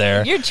went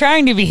there. You're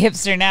trying to be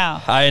hipster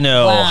now. I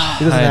know. Wow.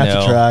 He doesn't I have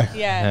know. to try.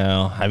 Yeah.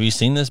 No. Have you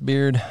seen this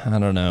beard? I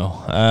don't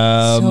know.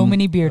 So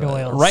many beard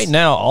oils. Right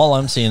now, all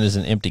I'm seeing is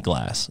an empty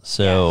glass.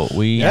 So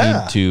we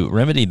Yeah. need to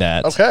remedy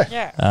that. Okay.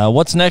 Yeah.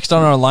 What's next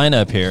on our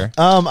lineup here?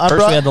 I First,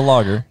 brought we had the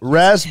lager.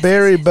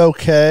 raspberry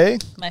bouquet.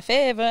 My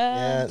favorite.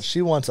 And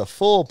she wants a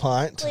full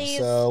pint, Please.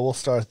 so we'll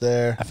start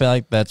there. I feel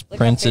like that's how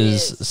Prince's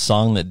pretty it is.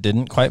 song that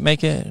didn't quite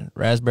make it,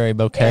 Raspberry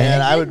Bouquet.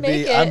 And I did would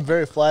make be, it. I'm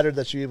very flattered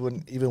that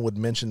you even would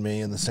mention me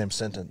in the same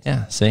sentence.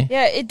 Yeah, see?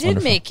 Yeah, it did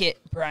Wonderful. make it,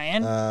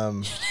 Brian.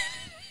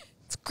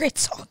 It's a great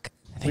song.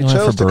 I think We I went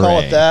chose for to call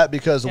Beret. it that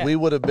because Yeah. we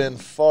would have been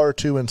far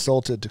too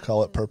insulted to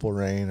call it Purple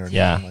Rain or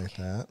Yeah. anything like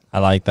that. I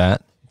like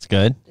that. It's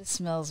good. It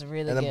smells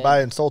really And then good.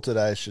 by insulted,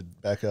 I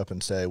should back up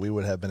and say we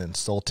would have been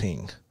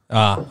insulting.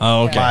 Oh,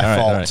 okay. Yeah. My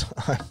All right, fault.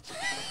 all right.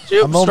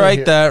 Shoot, I'm only strike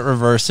here- that,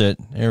 reverse it.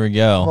 Here we I'm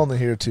go. only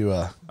here to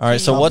All right,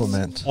 so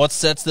compliment. what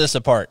sets this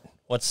apart?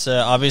 What's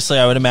obviously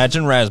I would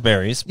imagine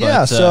raspberries. But,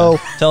 Yeah, so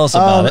tell us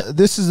about it.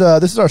 This is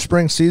our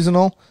spring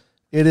seasonal.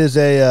 It is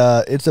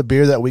it's a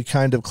beer that we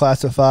kind of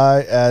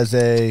classify as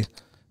a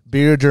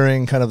beer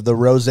during kind of the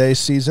rosé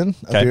season,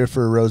 a Okay. beer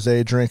for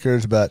rosé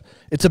drinkers. But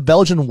it's a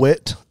Belgian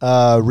wit,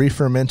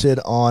 re-fermented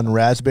on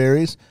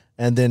raspberries,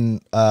 and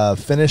then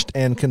finished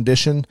and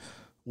conditioned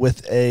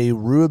with a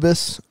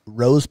rooibos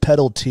rose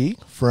petal tea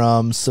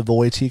from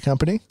Savoy Tea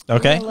Company.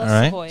 Okay, I all love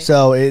right. Savoy.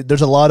 So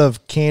there's a lot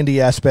of candy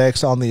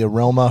aspects on the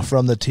aroma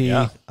from the tea,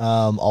 Yeah.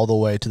 all the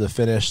way to the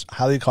finish.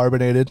 Highly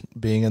carbonated,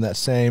 being in that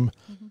same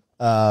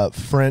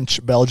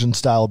French Belgian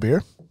style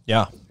beer,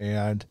 Yeah,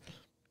 and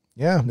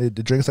yeah, it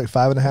drinks like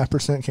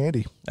 5.5%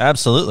 candy.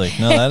 absolutely.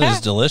 No, that is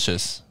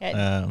delicious.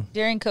 Yeah.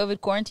 During COVID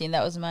quarantine,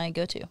 that was my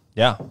go-to.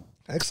 Yeah.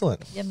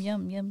 Excellent. Yum,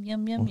 yum, yum,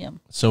 yum, yum,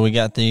 yum. So we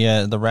got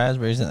the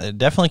raspberries. And it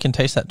definitely can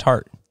taste that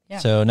tart. Yeah.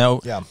 So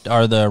now, Yeah.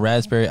 are the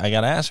raspberry? I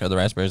gotta ask, are the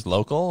raspberries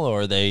local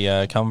or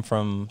they come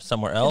from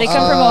somewhere else? They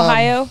come from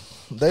Ohio.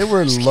 They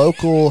were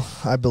local,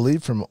 I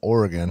believe, from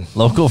Oregon.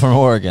 Local from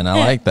Oregon. I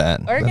like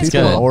that. Oregon's That's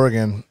People in good.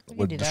 Oregon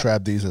would do that.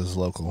 describe these as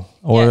local.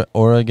 Yeah.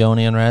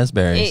 Oregonian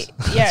raspberries.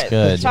 Yeah,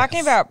 good.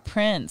 talking about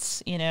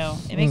Prince,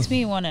 it makes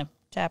me want to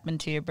tap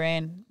into your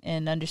brain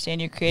and understand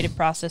your creative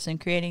process in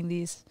creating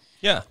these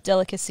Yeah.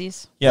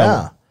 delicacies.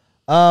 Yeah.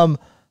 A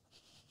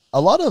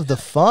lot of the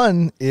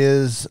fun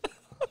is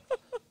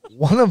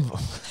one of.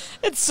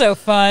 It's so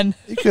fun.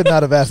 You could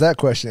not have asked that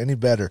question any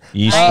better.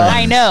 Yeast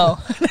I strains. know.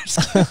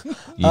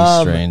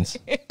 Yeast strains.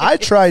 I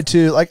try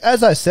to, like,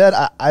 as I said,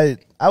 I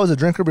was a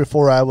drinker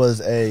before I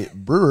was a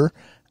brewer.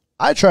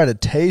 I try to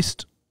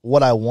taste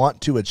what I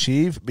want to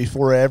achieve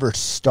before I ever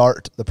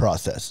start the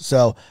process.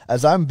 So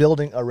as I'm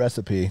building a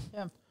recipe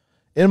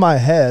in my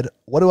head,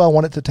 what do I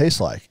want it to taste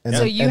like? And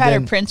So then- you and had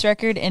then a Prince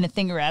record and a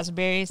thing of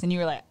raspberries, and you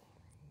were like,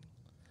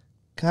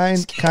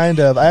 kind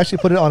of. I actually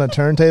put it on a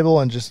turntable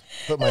and just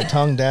put my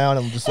tongue down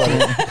and just let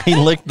it. He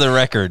licked the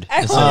record. I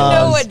want to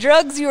know what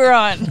drugs you were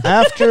on.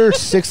 After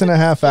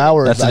 6.5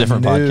 hours, That's a I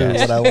different knew podcast.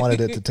 what I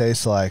wanted it to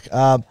taste like.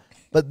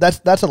 But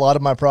that's a lot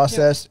of my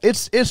process.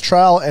 It's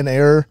trial and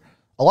error.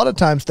 A lot of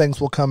times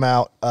things will come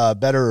out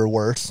better or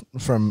worse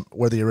from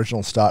where the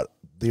original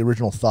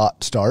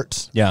thought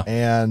starts. Yeah.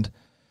 And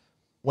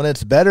when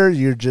it's better,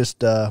 you're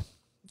just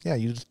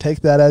you just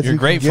take that as You're you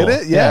grateful. can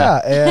get it.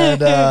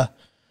 Yeah.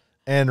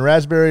 And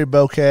Raspberry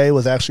Bouquet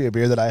was actually a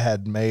beer that I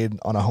had made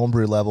on a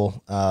homebrew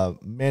level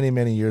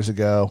many years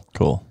ago,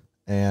 Cool.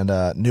 and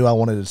knew I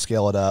wanted to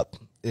scale it up.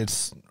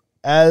 It's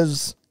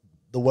as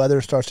the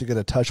weather starts to get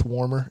a touch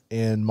warmer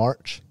in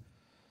March,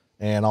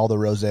 and all the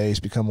rosés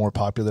become more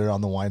popular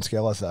on the wine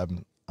scale. As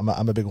I'm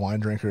a big wine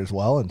drinker as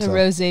well, and The so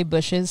rosé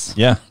bushes.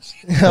 Yeah.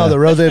 the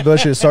rosé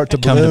bushes start to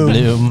Come to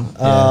bloom.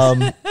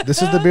 bloom.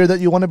 This is the beer that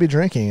you want to be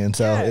drinking, and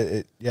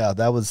so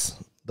that was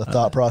the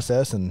thought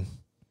process, and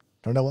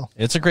turned out well.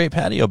 It's a great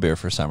patio beer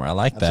for summer. I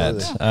like that.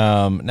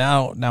 Absolutely.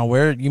 Now,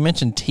 where you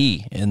mentioned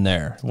tea in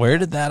there? Where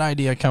did that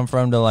idea come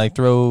from to like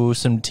throw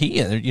some tea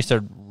in there? You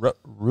said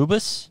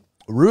rubus.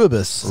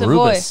 Rooibos. Savoy.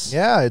 Rubus.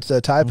 Yeah, it's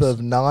a type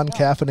of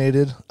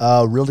non-caffeinated,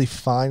 really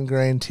fine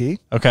grain tea.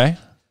 Okay.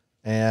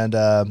 And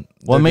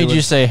What made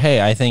you say,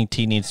 "Hey, I think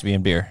tea needs to be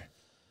in beer"?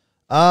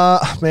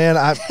 Man,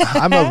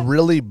 I'm a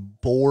really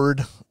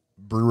bored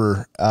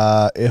brewer.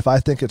 If I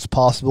think it's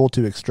possible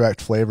to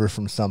extract flavor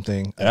from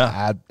something,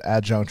 an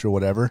adjunct or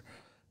whatever,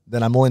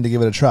 then I'm willing to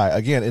give it a try.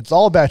 Again, it's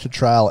all back to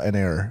trial and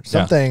error.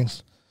 Some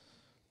things,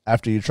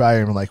 after you try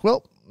them, you're like,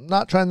 well,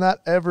 not trying that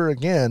ever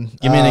again.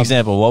 Give me an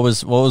example. What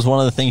was one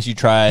of the things you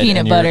tried? Peanut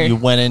and butter. You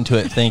went into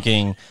it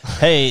thinking,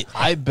 "Hey,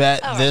 I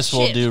bet this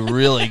will do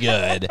really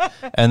good,"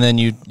 and then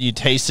you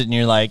taste it and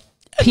you're like,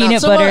 Peanut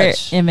 "Not so butter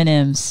much."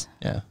 M&Ms.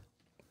 Yeah.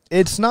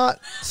 It's not.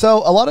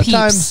 So a lot of Peeps.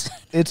 times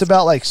it's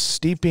about like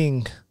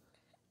steeping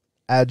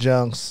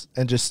adjuncts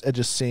and just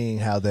seeing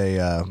how they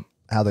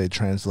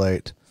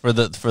translate. For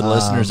the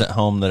listeners at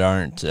home that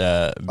aren't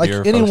Like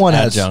beer anyone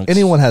folks,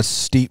 adjuncts. has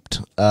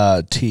steeped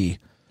tea.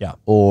 Yeah.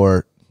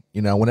 Or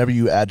whenever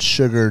you add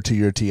sugar to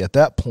your tea, at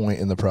that point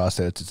in the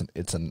process,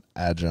 it's an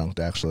adjunct.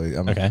 Actually,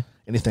 I mean, Okay.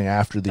 anything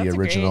after the That's a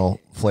original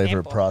great flavor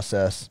example.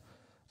 process.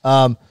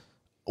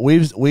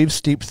 We've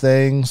steeped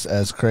things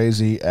as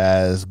crazy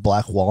as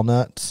black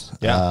walnuts.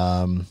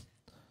 Yeah.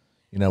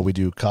 We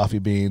do coffee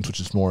beans, which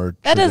is more.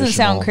 That doesn't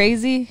sound traditional.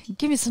 crazy.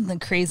 Give me something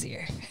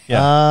crazier.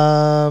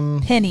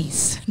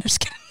 Pennies. I'm just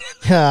kidding.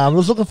 Yeah, I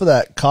was looking for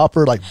that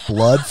copper like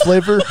blood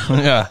flavor.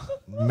 Yeah.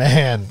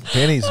 Man,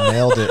 Penny's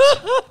nailed it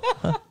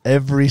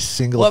every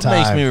single What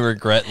time. makes me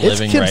regret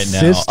living right now?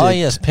 consistent. Oh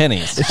yes,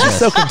 pennies. It's just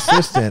so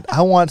consistent.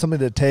 I want something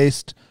to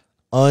taste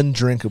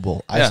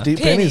undrinkable. I Yeah. steep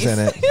pennies in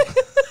Pennies. it.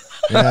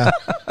 Yeah.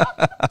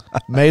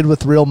 Made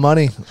with real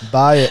money.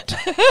 Buy it.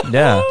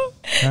 Yeah.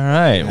 All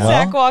right.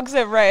 Zach Well, walks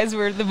up right as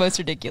we're the most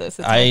ridiculous.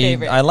 It's my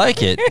favorite. I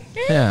like it.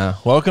 Yeah.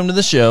 Welcome to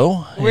the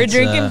show. We're It's,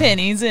 drinking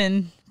pennies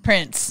and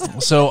Prince.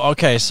 So I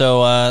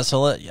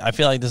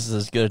feel like this is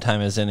as good a time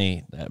as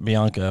any.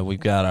 Bianca, we've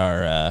got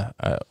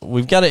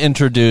we've got to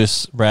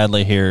introduce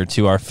Bradley here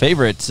to our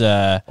favorite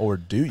Or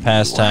do you?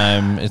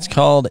 pastime. It's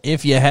called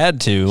If You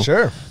Had To.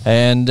 Sure.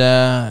 And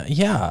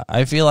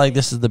I feel like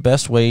this is the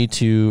best way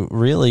to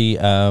really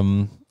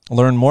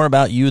learn more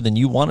about you than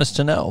you want us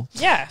to know.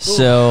 Yeah.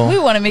 So we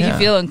want to make yeah. you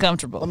feel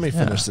uncomfortable. Let me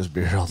finish this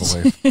beer all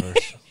the way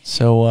first.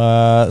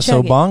 So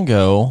Chug it.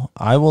 Bongo,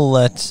 I will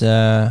let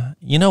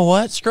you know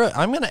what? Screw it.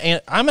 I'm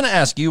gonna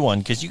ask you one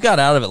because you got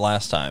out of it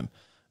last time,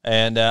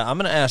 and I'm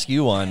gonna ask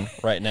you one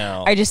right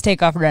now. I just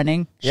take off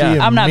running. Yeah. She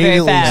I'm not very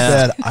immediately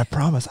fast. said, I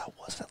promise I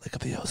wasn't at Lake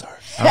of the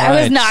Ozarks. All I was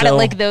right, not so at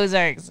like those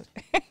arcs.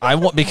 I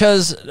want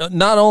because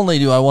not only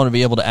do I want to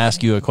be able to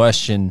ask you a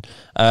question He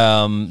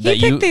that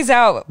picked these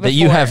out that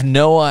you before. have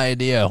no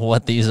idea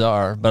what these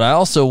are, but I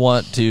also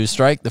want to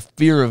strike the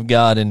fear of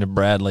God into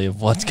Bradley of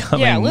what's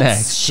coming Yeah, let's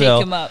next.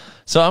 shake him up.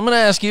 So I'm going to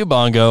ask you,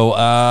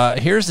 Bongo.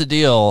 Here's the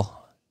deal: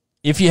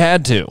 if you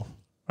had to, all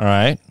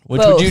right, which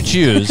would Both. you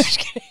choose?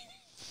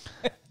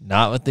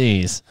 Not with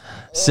these.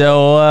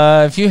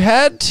 So if you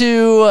had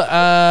to,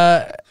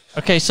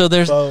 okay. So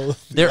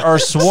Both. there are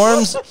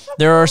swarms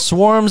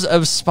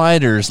of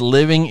spiders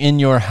living in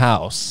your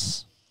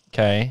house.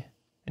 Okay,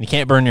 and you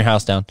can't burn your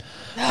house down,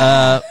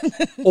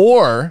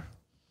 or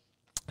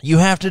you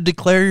have to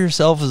declare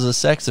yourself as a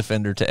sex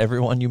offender to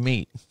everyone you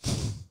meet.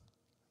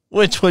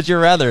 Which would you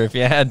rather if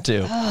you had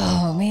to?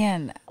 Oh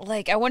man,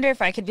 like I wonder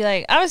if I could be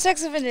like, I'm a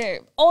sex offender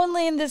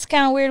only in this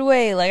kind of weird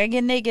way. Like I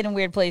get naked in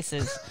weird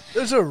places.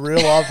 There's a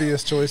real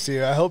obvious choice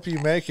here. I hope you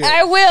make it.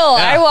 I will.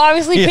 I will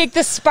obviously pick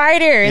the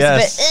spiders.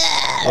 Yes.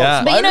 But,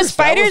 Yeah. but you know, That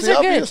spiders was the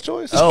are good. obvious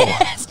choice. Oh,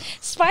 Yes.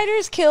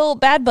 Spiders kill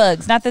bad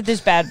bugs. Not that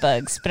there's bad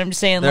bugs, but I'm just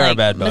saying There are like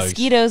bad bugs.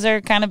 mosquitoes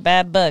are kind of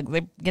bad bugs.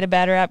 They get a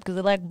bad rap because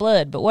they lack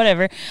blood, but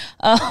whatever.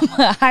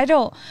 I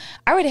don't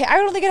think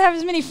I'd have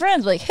as many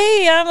friends. Like,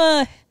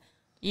 hey,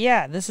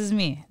 yeah, this is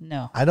me.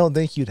 No. I don't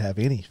think you'd have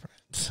any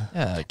friends.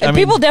 yeah. And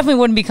people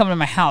definitely wouldn't be coming to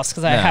my house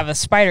because I Yeah. have a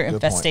spider point.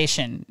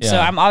 infestation. So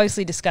Yeah. I'm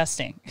obviously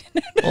disgusting.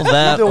 well,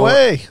 that Either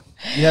way,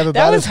 you have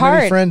about was as many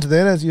hard. friends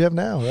then as you have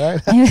now,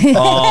 right?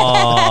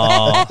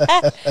 Oh,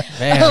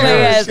 man. Oh my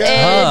that was gosh.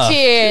 And tough.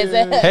 cheers.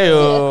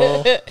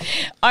 Hey-o.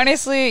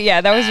 Honestly,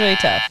 yeah, that was really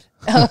tough.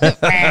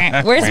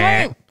 Where's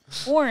my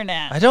horn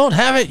at? I don't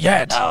have it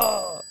yet.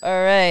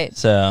 All right.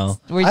 So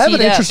We're I have an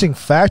teed up. interesting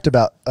fact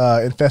about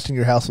infesting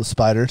your house with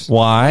spiders.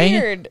 why?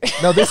 Weird.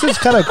 No, this is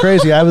kind of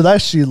crazy. I would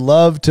actually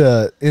love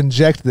to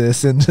inject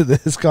this into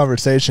this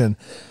conversation.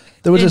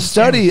 There was a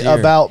study dear.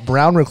 about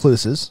brown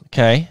recluses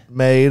Okay.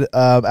 made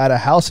at a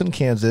house in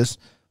Kansas.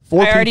 I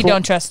already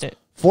don't trust it.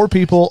 4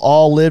 people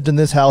all lived in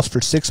this house for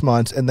 6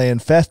 months, and they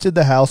infested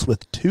the house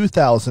with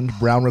 2,000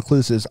 brown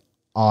recluses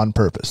on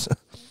purpose.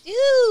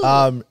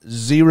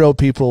 0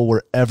 people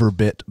were ever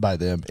bit by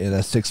them in a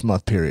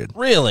 6-month period.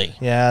 Really?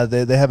 Yeah,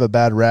 they have a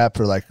bad rap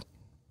for like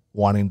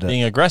wanting to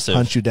Being aggressive.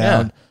 hunt you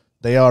down. Yeah.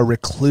 They are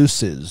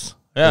recluses.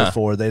 Yeah.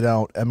 Therefore, they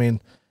don't. I mean,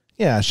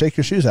 yeah, shake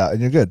your shoes out and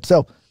you're good.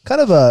 So,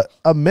 kind of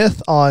a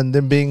myth on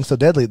them being so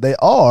deadly. They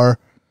are,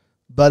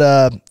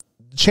 but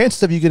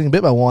chances of you getting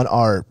bit by one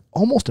are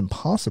almost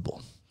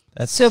impossible.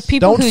 So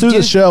people Don't who sue do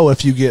the show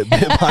if you get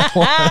bit by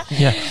one.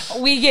 Yeah.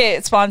 we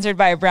get sponsored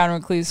by a Brown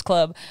Recluse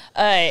Club.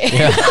 Or-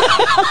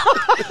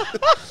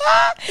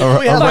 If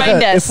we had like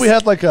Find us. if we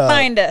had like a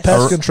Find us.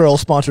 pest control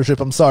sponsorship,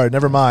 I'm sorry,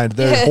 never mind.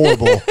 They're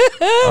horrible.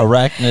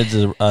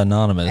 Arachnids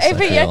Anonymous. I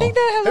think feel.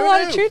 that has a Who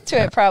lot of knew? truth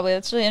to it. Probably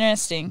that's really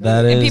interesting.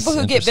 That and is people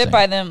who get bit interesting.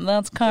 by them,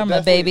 that's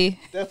karma, baby.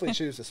 Definitely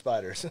choose the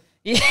spiders.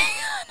 Yeah.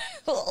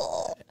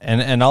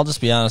 And I'll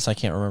just be honest, I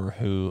can't remember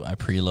who I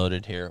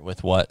preloaded here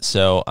with what,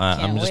 so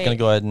I'm just going to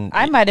go ahead and...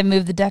 I might have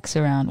moved the decks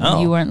around when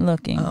you weren't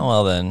looking. Oh,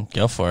 well then,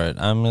 go for it.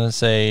 I'm going to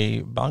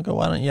say, Bongo,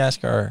 why don't you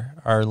ask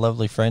our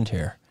lovely friend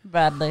here?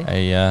 Bradley.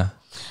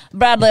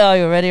 Bradley, are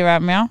you ready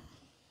right now?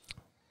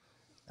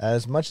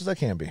 As much as I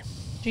can be.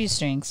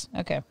 G-strings.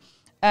 Okay.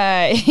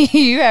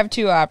 You have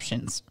two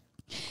options.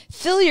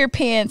 Fill your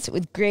pants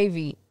with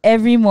gravy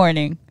every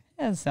morning.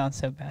 That sounds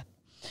so bad.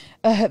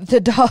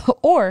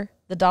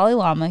 The Dalai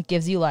Lama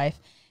gives you life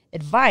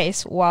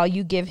advice while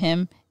you give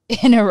him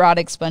an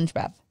erotic sponge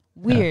bath.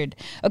 Weird.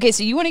 Yeah. Okay,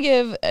 so you want to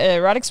give an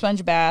erotic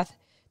sponge bath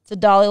to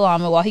Dalai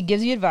Lama while he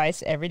gives you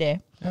advice every day.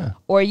 Yeah.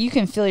 Or you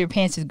can fill your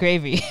pants with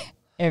gravy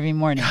every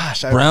morning.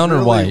 Gosh, I brown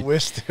really or white?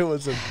 wish there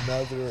was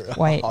another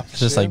white. option.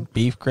 Just like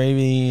beef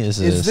gravy? Is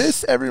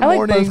this every I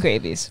morning like both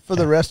gravies. for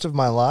the rest of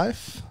my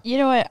life? You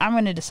know what? I'm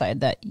going to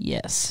decide that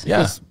yes.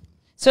 Yeah.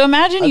 So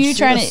imagine you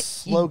trying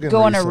to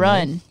go on a recently.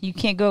 run. You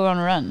can't go on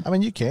a run. I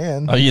mean, you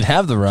can. Oh, you'd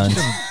have the run.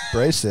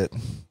 Embrace it.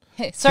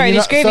 Hey, sorry,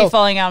 there's gravy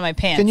falling out of my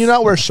pants. Can you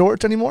not wear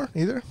shorts anymore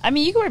either? I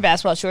mean, you can wear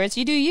basketball shorts.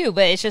 You do you,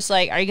 but it's just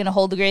like, are you going to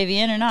hold the gravy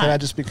in or not? Can I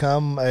just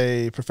become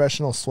a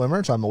professional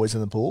swimmer so I'm always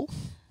in the pool?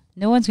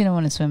 No one's going to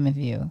want to swim with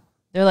you.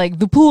 They're like,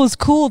 the pool is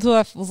cool till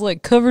I was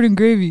like covered in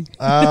gravy.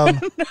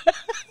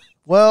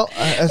 Well,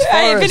 as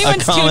far as a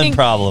common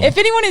problem. If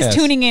anyone is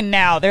tuning in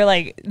now, they're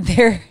like,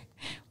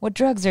 what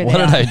drugs are they What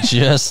did on? I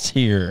just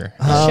hear?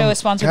 The show is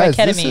sponsored guys,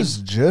 by ketamine. this is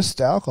just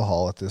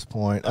alcohol at this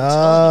point.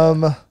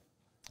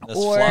 This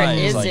or fly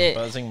is like it?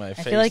 buzzing my I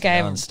face feel like I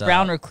have nonstop.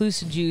 brown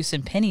recluse juice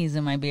and pennies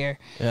in my beer.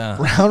 Yeah.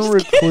 brown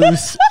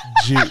recluse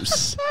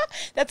juice.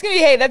 That's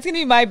gonna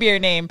be my beer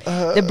name,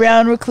 the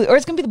brown recluse, or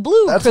it's gonna be the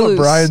blue. That's recluse.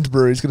 what Brian's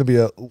brewery is going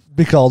to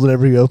be called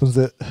whenever he opens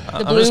it.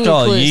 I'm just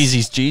calling recluse.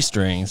 Yeezy's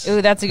G-strings.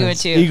 Ooh, that's a good one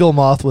too. Eagle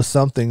moth was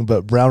something,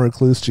 but brown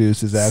recluse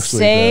juice is actually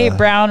Say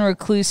brown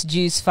recluse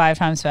juice 5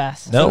 times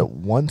fast. No.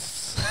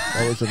 Once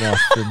that was enough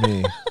for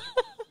me.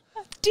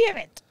 Damn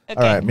it. Okay.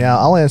 All right, Meow,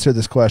 I'll answer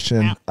this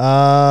question.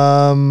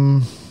 All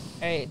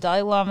right,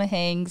 Dalai Lama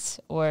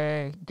hangs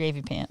or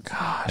gravy pants.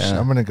 Gosh,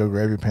 I'm going to go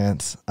gravy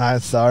pants. I'm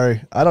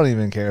sorry. I don't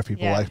even care if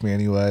people like me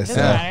anyway. Doesn't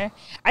matter.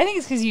 I think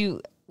it's because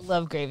you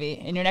love gravy,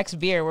 and your next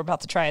beer we're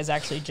about to try is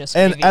actually just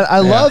And gravy. I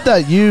love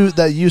that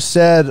you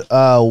said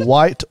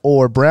white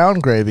or brown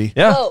gravy.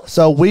 Yeah. Oh.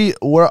 So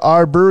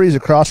our brewery's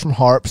across from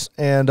Harps,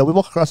 and we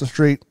walk across the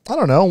street, I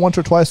don't know, once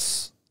or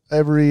twice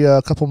every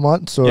couple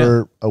months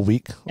or a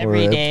week.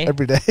 Every or day.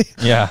 Every day.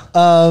 Yeah.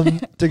 To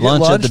get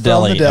Lunch at the from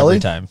deli the deli every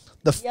time.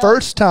 The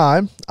first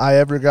time I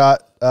ever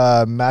got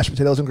mashed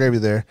potatoes and gravy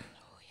there,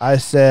 I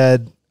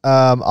said,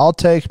 I'll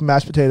take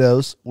mashed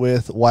potatoes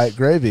with white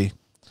gravy.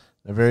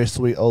 A very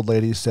sweet old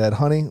lady said,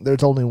 honey,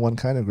 there's only one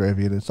kind of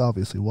gravy, and it's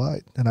obviously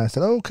white. And I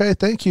said, okay,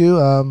 thank you.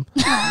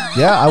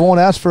 Yeah, I won't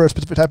ask for a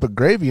specific type of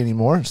gravy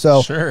anymore.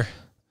 So Sure.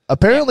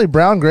 apparently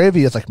brown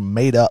gravy is like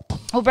made up.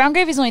 Well, brown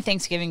gravy is only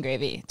Thanksgiving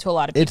gravy to a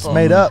lot of people. It's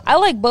made up. I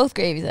like both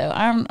gravies though.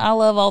 I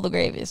love all the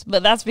gravies,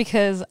 but that's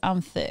because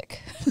I'm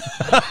thick.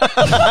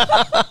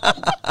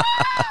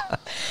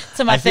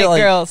 To my thick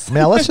like- girls.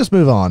 Now let's just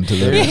move on to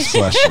the next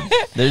question.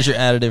 There's your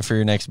additive for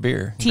your next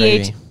beer.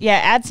 TH, yeah,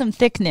 add some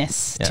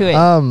thickness to it.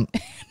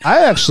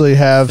 I actually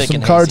have Thick some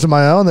and cards hazy. of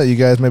my own that you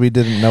guys maybe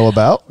didn't know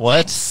about.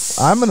 What?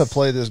 I'm going to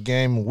play this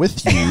game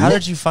with you. How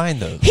did you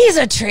find those? He's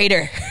a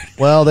traitor.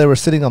 Well, they were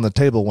sitting on the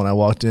table when I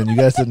walked in. You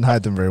guys didn't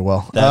hide them very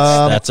well.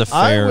 That's a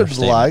fair I would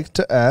statement. like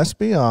to ask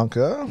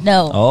Bianca.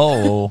 No.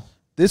 Oh.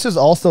 This is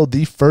also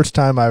the first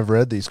time I've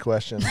read these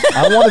questions.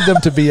 I wanted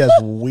them to be as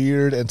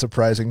weird and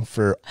surprising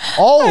for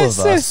all I'm of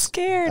so us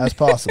scared. as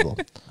possible.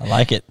 I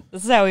like it.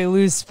 This is how we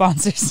lose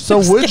sponsors. So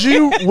would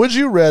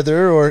you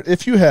rather, or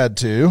if you had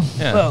to,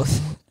 Yeah. both.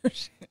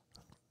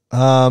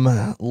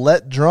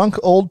 let drunk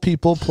old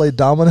people play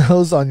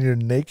dominoes on your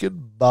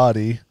naked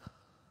body?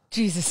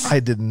 Jesus. I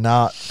did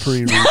not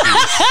pre-read these.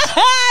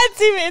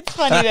 It's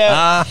funny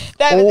though.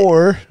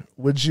 Or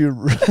would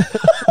you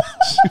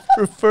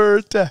prefer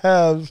to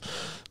have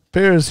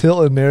Paris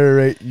Hilton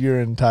narrate your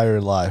entire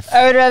life?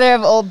 I would rather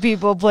have old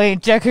people playing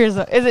checkers.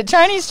 Is it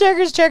Chinese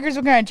checkers? Checkers?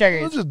 What kind of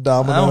checkers? It's just I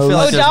dominoes. don't feel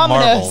like Oh, there's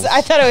dominoes. marbles.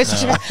 I thought it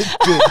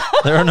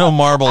was. There are no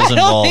marbles don't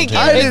involved think here.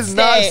 I would did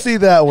not stay. see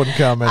that one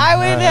coming. I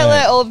would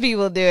let old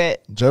people do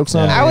it. Jokes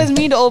on I me. was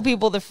mean to old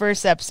people the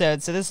first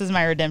episode, so this is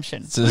my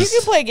redemption. This You is-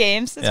 can play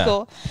games. It's Yeah.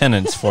 cool.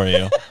 Penance for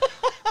you.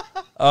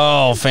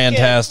 Oh,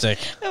 fantastic.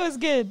 That was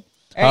good.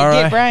 All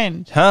right, get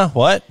Brian. Huh?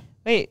 What?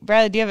 Wait,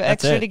 Bradley, do you have an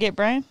That's extra it. to get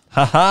Brian?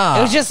 Haha.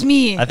 It was just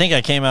me. I think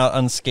I came out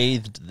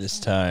unscathed this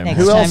time. Thanks.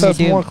 Who Next else time has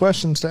you do. more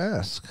questions to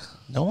ask?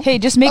 No one? Hey,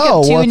 just make Oh,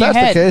 up two well, if in your that's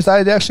head. the case,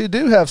 I actually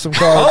do have some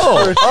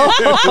cards.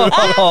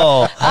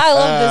 Oh, I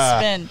love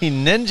this spin. he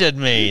ninja'd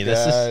me. This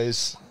is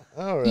Guys.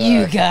 All right.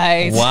 You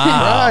guys. wow.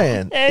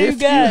 Brian, Hey, you if you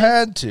guys.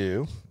 had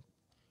to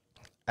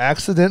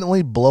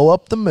accidentally blow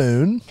up the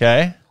moon,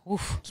 Okay.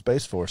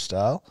 Space Force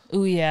style,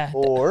 Ooh, yeah.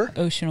 or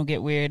Ocean will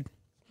get weird.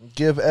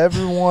 give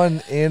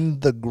everyone in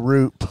the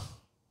group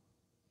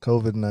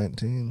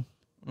COVID-19.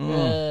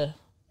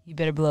 You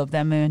better blow up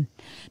that moon.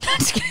 I'm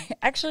just kidding.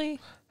 Actually,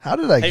 How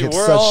did I get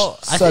we're such all-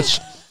 I such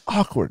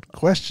awkward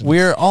questions?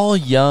 We're all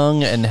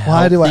young and healthy.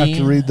 Why do I have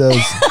to read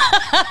those?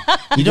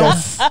 You don't.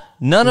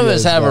 None of you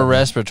us guys have a got me.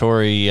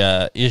 respiratory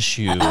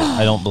issue.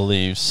 I don't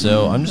believe.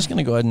 So I'm just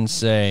gonna go ahead and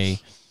say,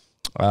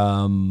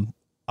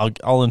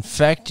 I'll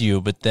infect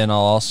you, but then I'll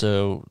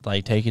also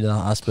like take you to the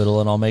hospital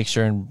and I'll make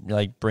sure and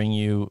like bring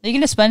you. Are you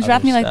gonna sponge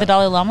wrap me like the stuff.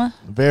 Dalai Lama?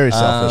 Very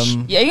selfish.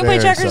 Yeah, you can play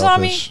Very checkers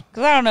on me? selfish.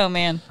 Because I don't know,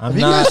 man. I'm Have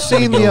you not guys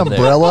seen gonna the go there.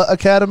 Umbrella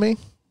Academy?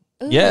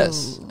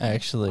 Yes,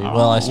 actually.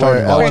 Well, I Where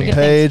started Ellen watching. good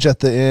Page at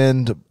the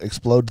end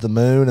explodes the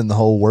moon and the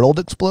whole world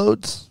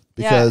explodes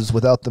because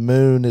without the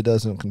moon it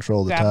doesn't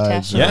control the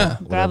tides. or Yeah.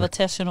 whatever.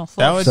 Gravitational force.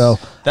 That was. So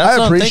That's I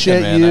what I'm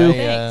appreciate thinking,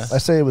 man. you. I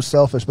say it was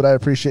selfish, but I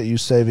appreciate you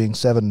saving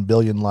 7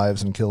 billion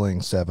lives and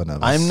killing 7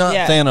 of us. I'm not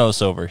Yeah.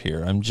 Thanos over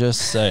here. I'm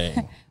just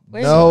saying.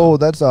 Where's No,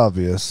 that's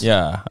obvious.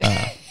 Yeah.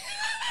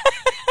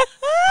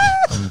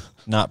 I'm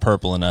not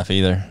purple enough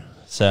either.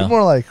 So You're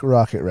more like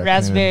Rocket Raccoon.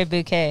 Raspberry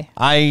bouquet?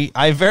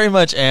 I very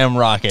much am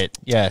Rocket.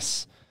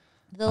 Yes.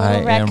 The I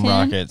little raccoon. am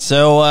Rocket.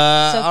 So,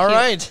 all cute.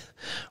 right.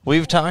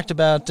 We've talked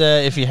about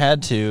if you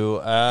had to.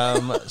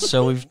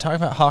 So we've talked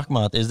about hawk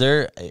moth. Is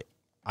there?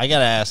 I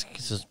gotta ask.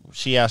 'Cause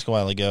she asked a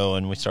while ago,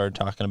 and we started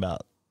talking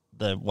about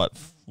the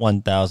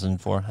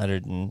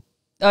 1,400 and.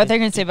 Oh, they're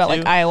gonna say about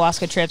like Two.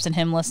 ayahuasca trips and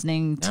him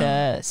listening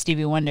to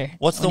Stevie Wonder.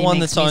 What's the when he one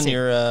makes that's on music.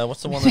 your?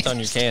 What's the one that's on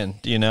your can?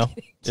 Do you know?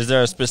 Is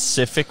there a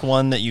specific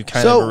one that you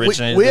kind of So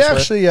originated? we this with?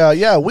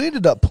 actually, we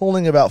ended up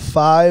pulling about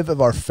 5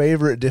 of our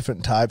favorite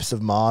different types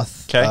of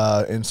moth, 'Kay.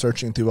 and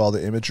searching through all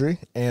the imagery,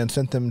 and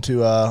sent them to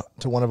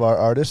one of our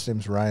artists. His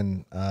name's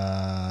Ryan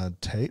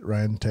Tate.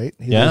 Ryan Tate.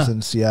 He Yeah. lives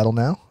in Seattle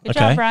now. Good Okay.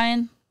 job,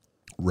 Brian.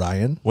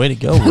 Ryan. Way to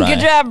go, Ryan. Good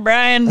job,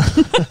 Brian.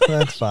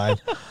 That's fine.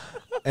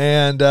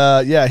 And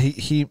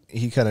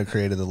he kind of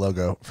created the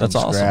logo from That's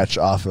awesome. scratch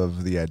off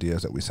of the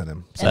ideas that we sent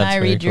him. And I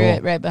very redrew cool.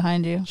 it right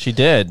behind you. She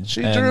did.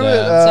 She And, drew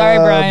it. Sorry,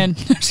 Brian.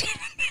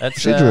 That's,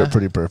 She drew it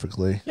pretty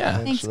perfectly. Yeah.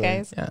 Thanks, actually.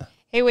 guys. Yeah.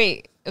 Hey,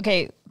 wait.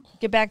 Okay,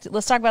 get back to.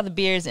 Let's talk about the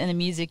beers and the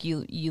music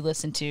you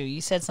listen to. You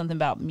said something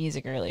about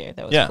music earlier.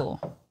 That was Yeah. cool.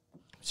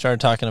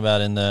 Started talking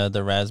about in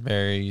the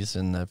raspberries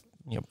and the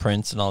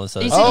Prince and all this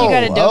other You stuff. said you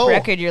got a dope Oh.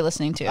 record you're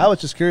listening to. I was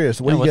just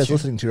curious. What Yeah, are you what's guys your-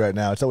 listening to right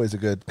now? It's always a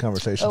good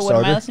conversation what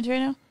starter. am I listening to right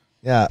now?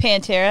 Yeah.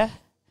 Pantera.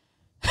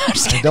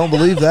 I don't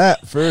believe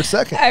that for a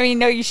second. I mean,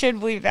 no, you should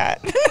believe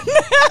that.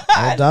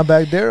 Well,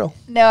 Dimebag Daryl.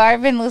 No,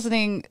 I've been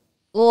listening.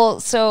 Well,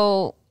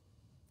 so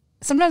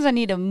sometimes I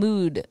need a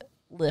mood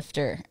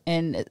lifter,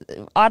 and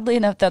oddly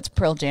enough, that's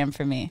Pearl Jam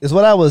for me. Is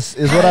what I was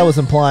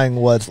implying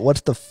was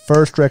what's the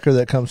first record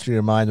that comes to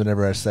your mind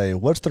whenever I say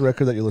what's the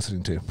record that you're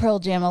listening to? Pearl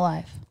Jam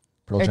Alive.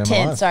 Pearl Or Jam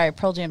 10, Alive. sorry,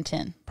 Pearl Jam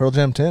 10. Pearl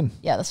Jam 10.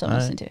 Yeah, that's what I'm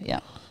listening to. Yeah.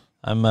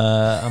 I'm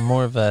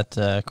more of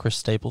that Chris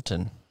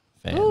Stapleton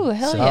fan. Ooh,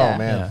 hell So, yeah. Oh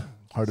man, Yeah.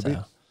 hard to beat.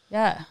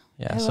 Yeah.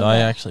 Yeah, I so love I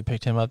that. actually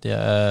picked him up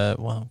a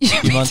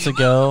few months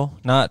ago.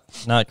 Not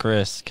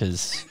Chris,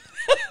 because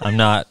I'm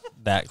not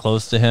that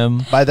close to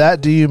him. By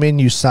that, do you mean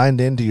you signed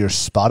into your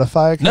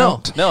Spotify No,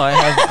 account? no, I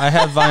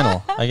have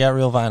vinyl. I got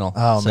real vinyl.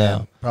 Oh so,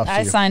 man, props to I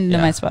you. signed into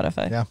Yeah. my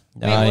Spotify.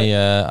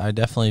 Yeah. I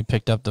definitely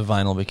picked up the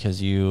vinyl because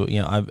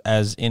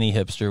as any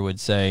hipster would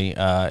say,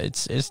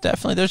 it's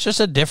definitely there's just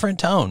a different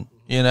tone.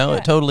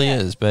 It totally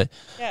is. But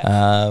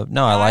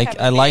no, I have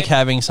a like beard.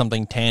 having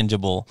something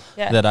tangible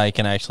Yeah. that I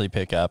can actually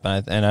pick up,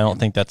 and I don't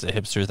think that's a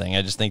hipster thing.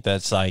 I just think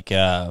that's like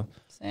Same.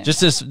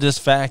 just this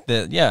fact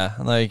that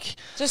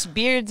Just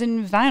beards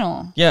and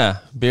vinyl.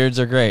 beards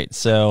are great.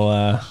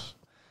 So.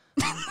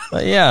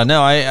 But yeah,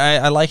 no,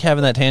 I like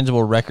having that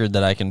tangible record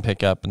that I can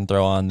pick up and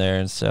throw on there.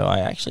 And so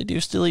I actually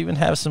do still even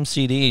have some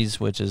CDs,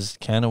 which is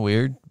kind of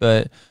weird,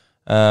 but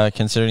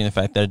considering the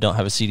fact that I don't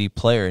have a CD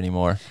player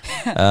anymore.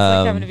 It's like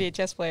having a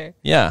VHS player.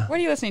 Yeah. What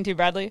are you listening to,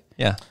 Bradley?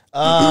 Yeah.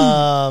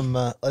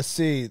 Let's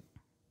see.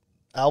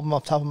 Album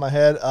off the top of my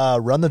head,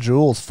 Run the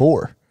Jewels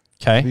 4.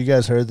 Have Okay. you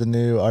guys heard the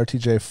new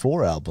RTJ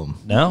 4 album?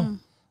 No.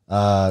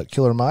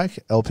 Killer Mike,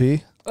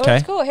 LP. Oh, Okay.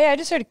 that's cool. Hey, I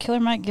just heard Killer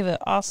Mike give an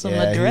awesome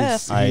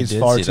address. I He's did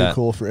far see too that.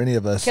 cool for any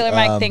of us. Killer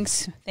Mike,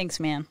 thanks,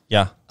 man.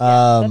 Yeah.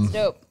 That's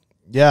dope.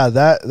 Yeah,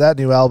 that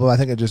new album, I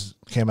think it just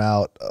came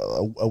out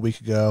a week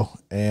ago,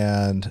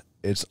 and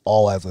it's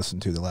all I've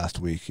listened to the last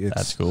week. It's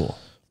That's cool.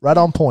 right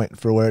on point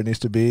for where it needs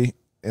to be.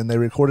 And they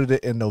recorded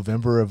it in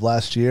November of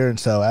last year, and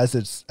so as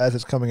it's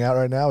coming out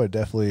right now, it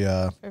definitely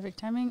Perfect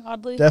timing,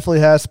 oddly.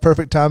 has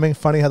perfect timing.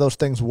 Funny how those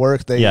things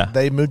work.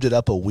 They moved it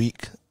up a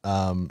week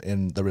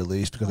in the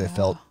release because they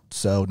felt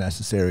so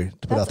necessary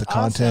to put out That's the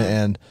content. awesome.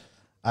 And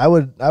I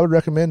would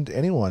recommend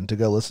anyone to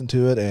go listen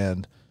to it.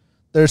 And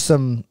there's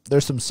some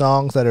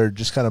songs that are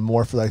just kind of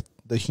more for like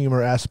the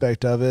humor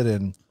aspect of it,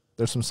 and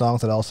there's some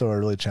songs that also are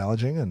really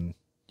challenging, and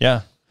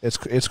Yeah. it's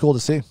cool to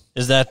see.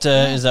 Is that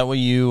what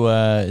you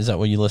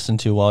listen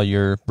to while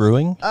you're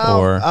brewing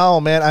or Oh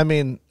man, I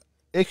mean,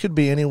 it could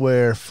be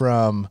anywhere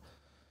from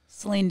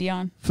Celine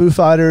Dion. Foo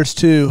Fighters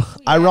too.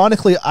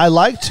 Ironically, I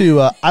like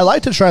to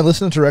try and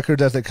listen to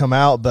records as they come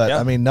out, but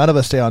I mean, none of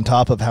us stay on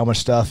top of how much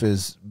stuff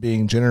is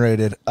being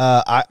generated.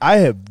 I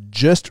have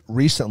just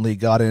recently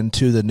got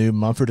into the new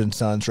Mumford and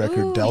Sons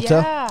record,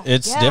 Delta. Yeah,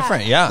 It's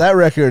different, yeah. That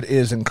record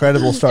is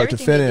incredible, start to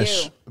Everything they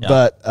finish. do.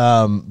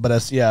 But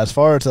as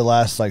far as the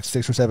last like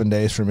 6 or 7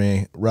 days for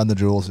me, Run the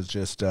Jewels is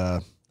just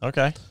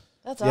Okay.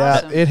 That's yeah,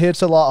 awesome. it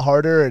hits a lot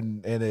harder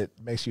and it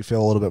makes you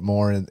feel a little bit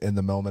more in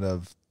the moment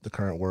of the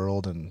current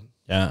world and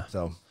Yeah.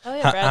 so. Oh,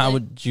 yeah, How Bradley.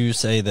 would you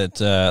say that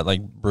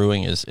like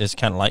brewing is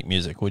kind of like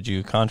music? Would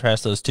you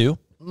contrast those two?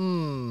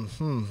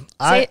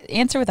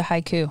 Answer with a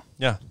haiku.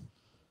 Yeah.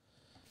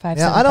 5,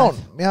 Yeah, 7, I don't.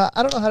 5. Yeah,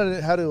 I don't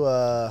know how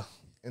to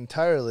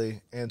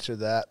entirely answer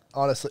that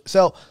honestly.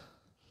 So,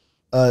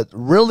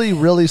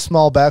 really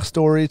small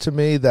backstory to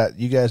me that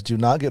you guys do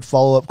not get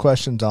follow up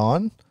questions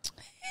on.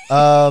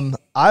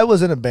 I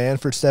was in a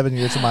band for 7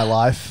 years of my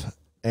life,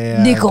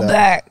 and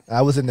Nickelback.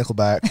 I was in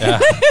Nickelback,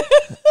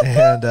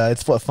 and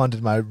it's what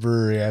funded my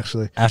brewery.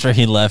 Actually, After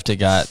he left, it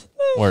got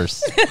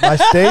worse. my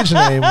stage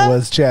name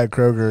was Chad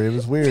Kroger. It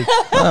was weird.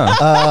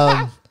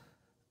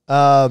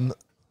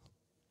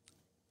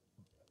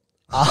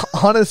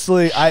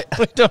 Honestly,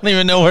 We don't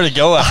even know where to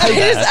go after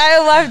that.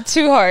 I laughed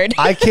too hard.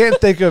 I can't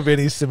think of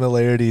any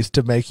similarities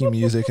to making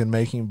music and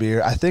making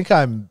beer. I think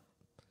I'm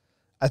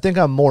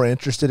more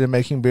interested in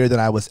making beer than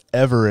I was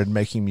ever in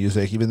making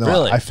music, even though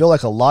Really? I feel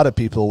like a lot of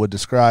people would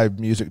describe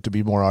music to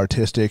be more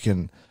artistic.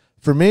 And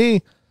for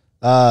me,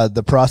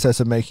 the process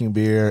of making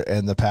beer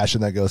and the passion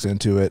that goes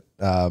into it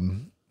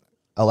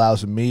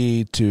allows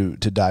me to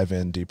dive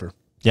in deeper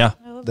Yeah.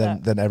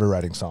 than ever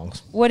writing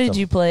songs. What did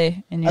you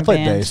play in your I played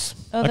band? bass.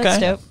 Oh, that's Okay.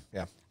 dope.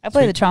 Yeah. I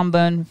played the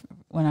trombone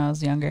when I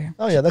was younger.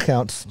 Oh yeah, that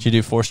counts. Did you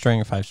do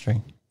 4-string or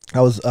 5-string?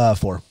 I was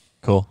 4.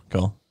 Cool.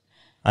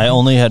 I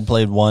only had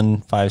played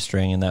one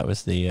 5-string, and that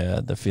was the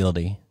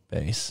Fieldy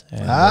bass.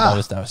 And that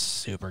was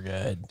super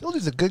good.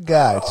 Billy's a good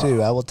guy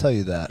too. I will tell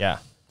you that. Yeah.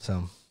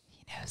 So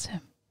He knows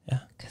him. Yeah.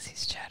 Because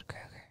he's Chad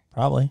Kroger.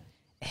 Probably.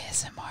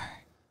 ASMR.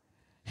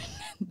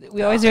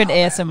 We always do an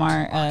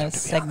ASMR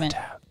segment.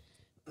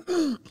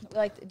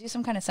 Like, do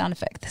some kind of sound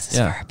effect. This is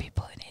Yeah. for our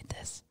people who need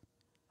this.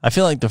 I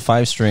feel like the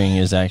 5-string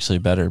is actually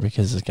better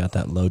because it's got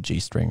that low G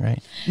string,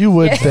 right? you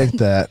would think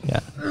that. Yeah.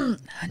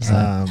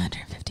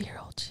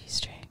 150-year-old G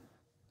string.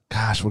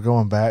 Gosh, we're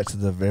going back to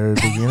the very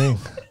beginning.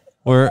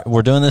 We're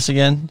doing this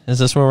again? Is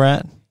this where we're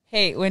at?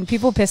 Hey, when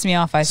people piss me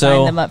off, I So-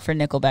 sign them up for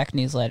Nickelback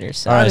newsletters.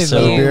 So All right, be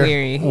so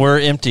weary. we're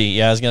empty.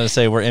 Yeah, I was going to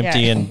say we're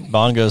empty Yeah. and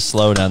Bongo's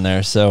slow down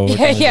there. So we're Yeah,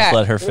 going to yeah. just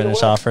let her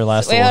finish off her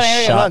last Wait, little hold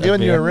on, shot. I'm not of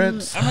giving you a beer.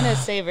 rinse. I'm going to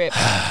savor it.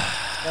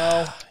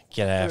 No.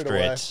 Get after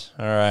away. it.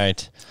 All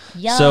right.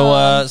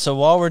 Yum. So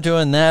while we're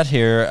doing that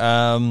here,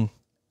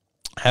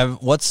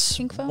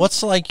 Pink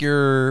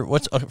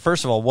phone?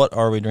 first of all, what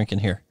are we drinking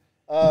here?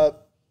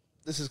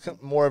 This is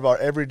more of our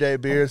everyday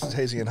beer. This is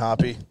hazy and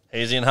hoppy.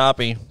 Hazy and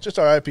hoppy. Just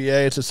our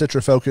IPA. It's a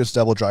Citra focused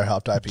double dry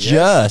hopped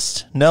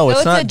IPA. No, it's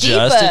it's not a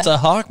just. Deepa. It's a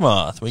hawk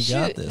moth. We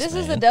got Shoot, this. this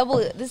is man. a double.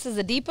 This is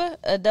a Deepa,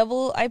 a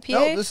double IPA.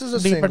 No, this is a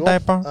Deeper single.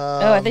 diaper.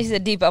 Oh, I think he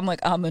said Deepa. I'm like,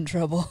 I'm in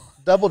trouble.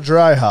 Double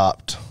dry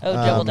hopped. Oh,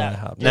 double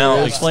down. Now,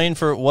 Yeah. explain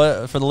for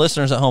the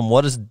listeners at home.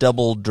 What is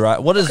double dry?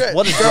 What is Okay,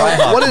 what is so dry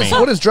hop what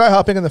mean? is dry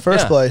hopping in the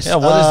first Yeah. place? Yeah,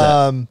 what is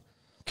that?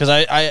 Because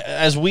I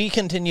as we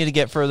continue to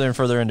get further and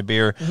further into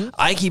beer,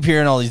 I keep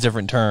hearing all these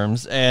different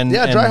terms. And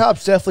Yeah, and- dry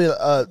hop's definitely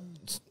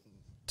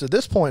to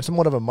this point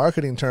somewhat of a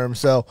marketing term.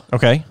 So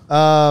Okay.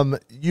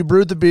 you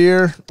brewed the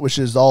beer, which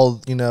is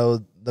all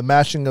the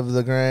mashing of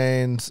the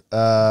grains.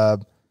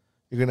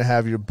 You're gonna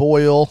have your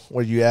boil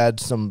where you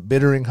add some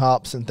bittering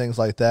hops and things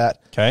like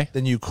that. Okay.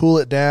 Then you cool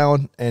it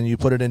down and you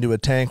put it into a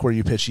tank where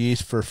you pitch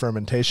yeast for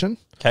fermentation.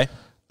 Okay.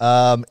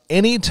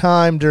 Any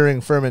time during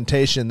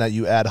fermentation that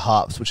you add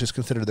hops, which is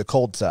considered the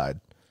cold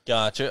side.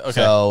 Gotcha. Okay.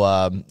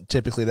 So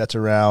typically that's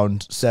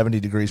around 70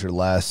 degrees or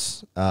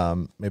less,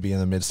 maybe in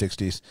the mid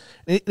 60s.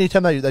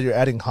 Anytime that you're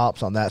adding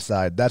hops on that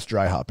side, that's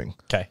dry hopping.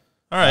 Okay.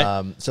 All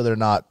right. So they're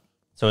not.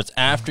 So it's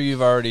after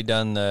you've already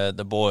done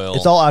the boil.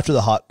 It's all after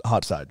the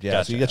hot side. Yeah.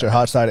 Gotcha. So you get your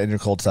hot side and your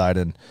cold side,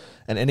 and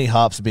any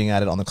hops being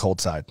added on the cold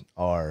side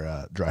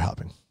are dry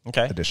hopping.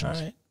 okay. additions.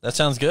 All right. That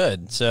sounds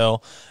good.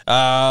 So,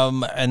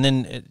 and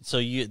then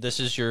this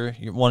is your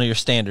one of your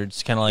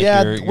standards, kind of like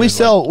your we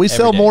sell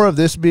everyday. more of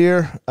this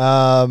beer.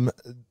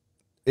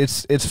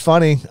 It's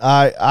funny.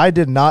 I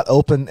did not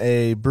open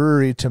a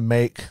brewery to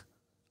make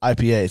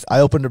IPAs. I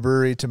opened a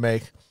brewery to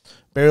make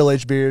barrel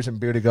aged beers and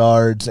beer to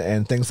guards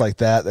and things like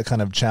that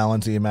kind of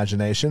challenge the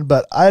imagination.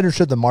 But I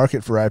understood the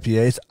market for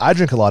IPAs. I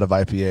drink a lot of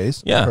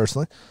IPAs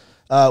personally.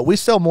 We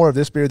sell more of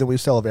this beer than we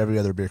sell of every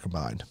other beer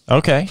combined.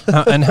 Okay.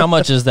 And how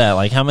much is that?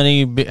 Like how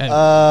many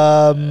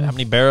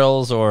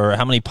barrels or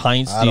how many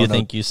pints do you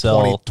think you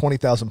sell?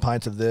 20,000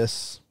 pints of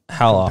this.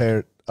 How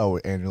often?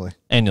 Annually.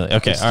 Annually.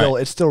 Okay. All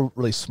right. It's still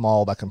really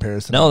small by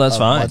comparison. No, that's of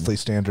fine. Monthly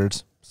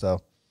standards.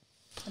 So,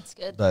 That's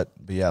good. but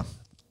yeah,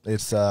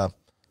 it's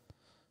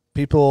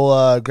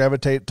people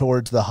gravitate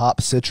towards the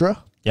hop Citra.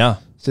 Yeah.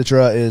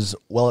 Citra is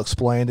well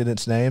explained in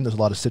its name. There's a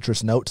lot of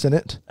citrus notes in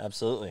it.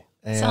 Absolutely.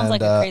 And, Sounds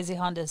like a crazy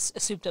a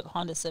souped-up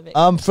Honda Civic.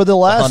 For the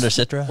last Honda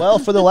Citra? Well,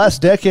 for the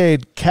last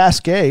decade,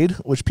 Cascade,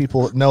 which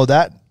people know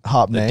that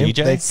hop name,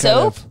 DJ? they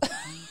Soap?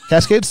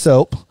 Cascade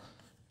Soap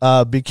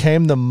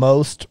became the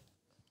most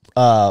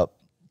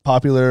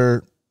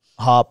popular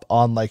hop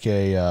on like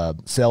a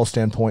sales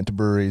standpoint to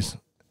breweries,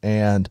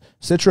 and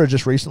Citra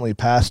just recently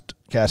passed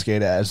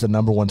Cascade as the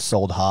 #1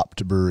 sold hop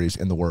to breweries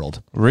in the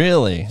world.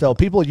 Really? So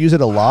people use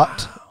it a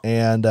lot,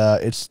 and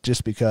it's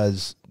just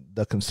because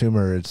the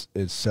consumer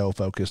is so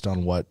focused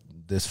on what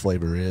this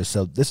flavor is.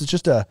 So this is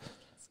a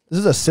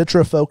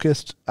Citra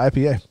focused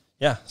IPA.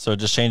 Yeah. So it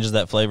just changes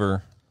that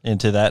flavor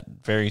into that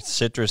very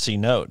citrusy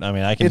note. I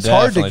mean, I can. It's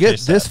hard to definitely get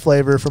taste this that.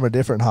 flavor from a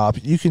different hop.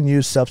 You can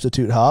use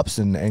substitute hops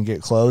and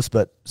get close,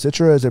 but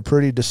Citra is a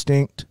pretty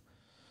distinct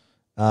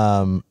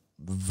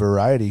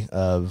variety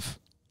of,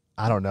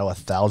 I don't know,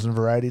 1,000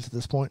 varieties at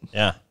this point.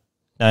 Yeah.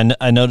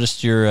 I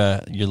noticed your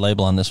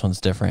label on this one's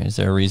different. Is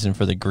there a reason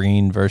for the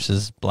green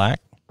versus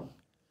black?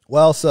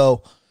 Well,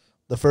 so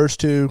the first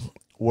two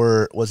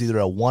was either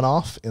a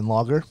one-off in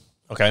lager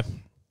Okay.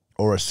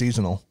 or a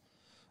seasonal.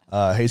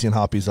 Hazy and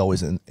hoppy is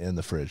always in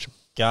the fridge.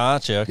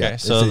 Gotcha. Okay. Yeah,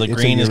 So it's a the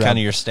green is year-round- kind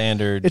of your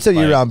standard. It's a like-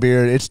 year-round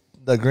beer.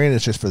 The green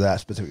is just for that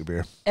specific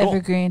beer.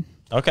 Evergreen.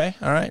 Okay.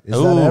 All right. Is that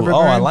Ooh, evergreen? oh,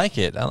 I like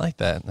it. I like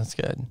that. That's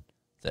good.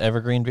 It's an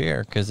evergreen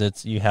beer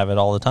because you have it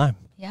all the time.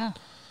 Yeah.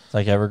 It's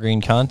like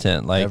evergreen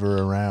content, like Ever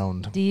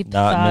around. Deep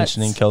not thoughts.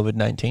 mentioning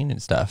COVID-19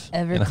 and stuff.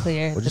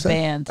 Everclear, What'd the you say?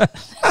 band.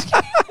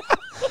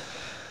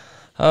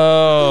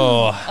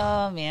 Oh.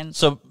 Oh man.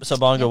 So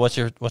Bongo, what's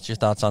your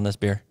thoughts on this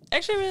beer?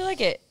 Actually, I really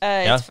like it.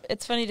 Yeah?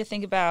 It's funny to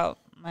think about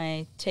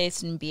my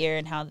taste in beer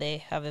and how they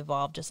have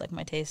evolved, just like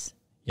my taste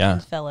Yeah. in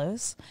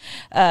fellows.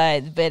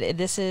 But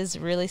this is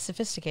really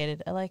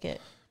sophisticated. I like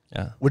it.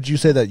 Yeah. Would you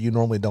say that you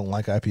normally don't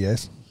like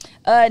IPAs?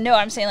 No,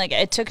 I'm saying like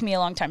it took me a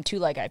long time to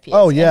like IPAs.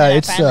 Oh, yeah, and then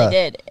it's, I finally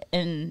did.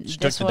 And She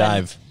took this the one,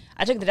 dive.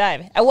 I took the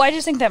dive. Well, I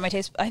just think that my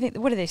taste. I think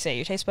what do they say?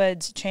 Your taste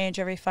buds change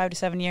every 5 to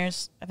 7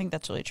 years. I think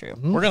that's really true.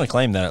 We're gonna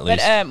claim that at But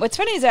least. what's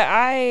funny is that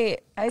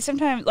I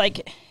sometimes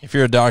like. If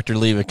you're a doctor,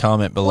 leave a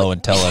comment below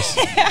and tell us.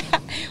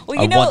 Well,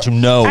 I want to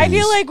know. I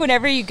feel like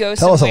whenever you go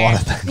Tell us a somewhere,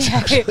 lot of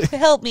things,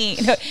 help me.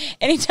 No,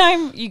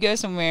 anytime you go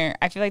somewhere,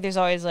 I feel like there's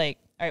always like,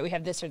 all right, we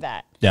have this or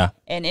that. Yeah.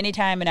 And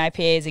anytime an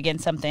IPA is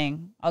against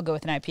something, I'll go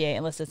with an IPA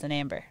unless it's an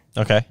amber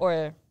Okay.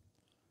 or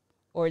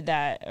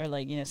that or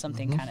like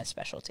something Mm-hmm. kind of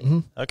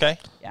specialty. Okay.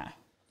 Yeah.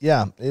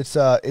 Yeah, it's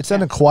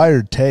an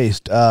acquired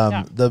taste.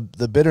 Yeah.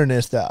 The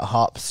bitterness that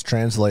hops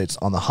translates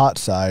on the hot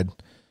side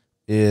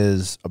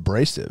is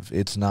abrasive.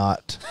 It's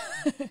not.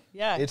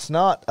 Yeah. It's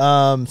not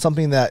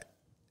something that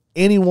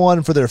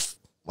anyone for their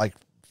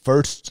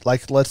first,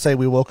 like, let's say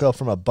we woke up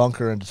from a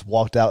bunker and just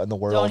walked out in the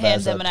world Don't hand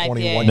as a them an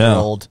IPA.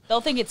 21-year-old.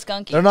 They'll think it's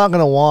skunky. They're not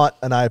going to want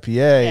an IPA.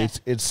 Yeah.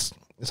 It's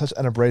such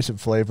an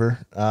abrasive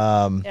flavor.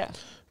 Yeah.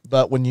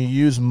 But when you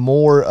use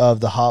more of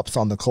the hops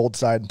on the cold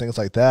side and things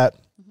like that,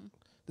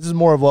 this is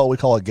more of what we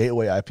call a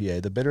gateway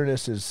IPA. The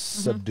bitterness is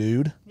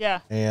subdued, Yeah.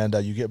 and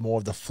you get more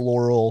of the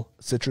floral,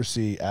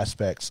 citrusy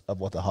aspects of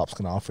what the hops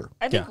can offer.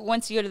 I think Yeah.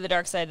 once you go to the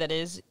dark side, that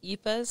is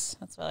IPAs.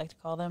 That's what I like to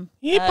call them.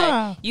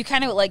 IPA. You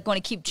kind of like want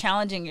to keep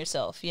challenging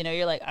yourself.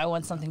 You're like, I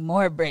want something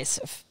more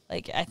abrasive.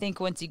 Like, I think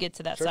once you get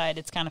to that side,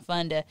 it's kind of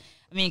fun to.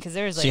 I mean, because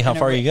there's like See how an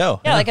far array- you go.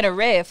 Yeah, Yeah. like an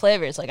array of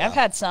flavors. Like I've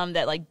had some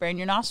that like burn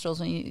your nostrils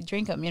when you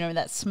drink them.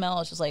 That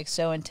smell is just like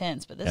so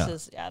intense. But this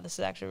is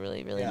actually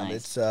really really Yeah,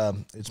 nice.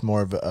 it's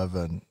more of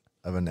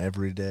an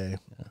everyday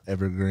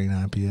evergreen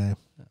IPA.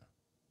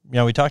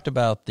 Yeah, we talked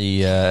about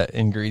the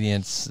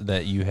ingredients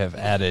that you have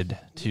added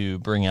to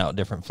bring out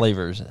different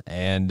flavors.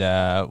 And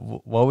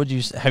what would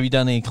you have you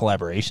done any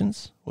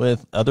collaborations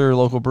with other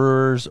local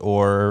brewers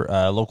or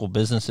local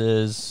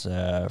businesses?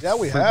 Yeah,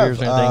 we fruit have.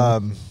 beers or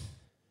anything?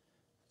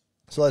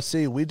 So let's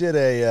see. We did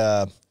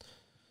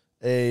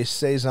a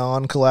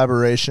saison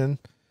collaboration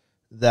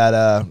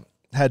that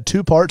had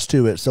two parts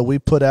to it. So we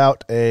put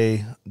out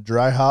a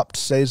dry hopped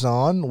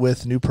saison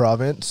with New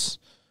Province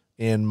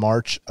in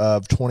March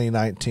of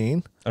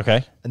 2019,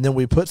 Okay. and then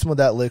we put some of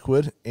that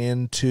liquid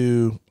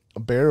into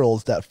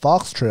barrels that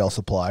Fox Trail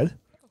supplied.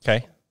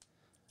 Okay.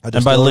 I And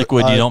just by don't-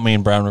 liquid, you don't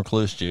mean brown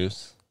recluse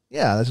juice.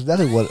 Yeah, that's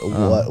exactly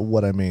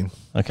what I mean.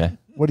 Okay.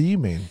 What do you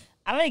mean?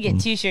 I'm gonna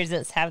get T-shirts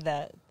that have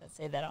that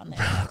say that on there.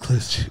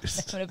 Recluse juice.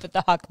 I'm gonna put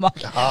the Hawk Mock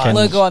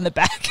logo on the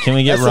back. Can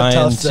we get That's a Ryan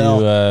tough sell.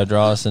 to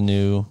draw us a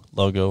new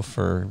logo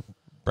for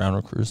brown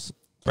recluse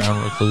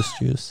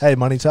juice? Hey,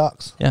 money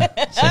talks. Yeah.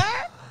 So,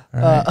 all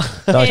right.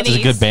 That's a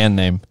Pennies. good band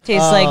name.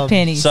 Tastes like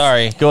pennies.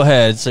 Sorry. Go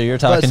ahead. So you're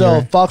But talking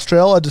so to Fox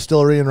Trail, a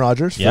distillery in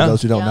Rogers, for Yeah.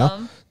 those who don't know.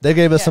 Yum. They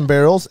gave us Yeah. some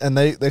barrels, and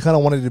they kind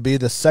of wanted to be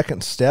the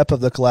second step of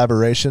the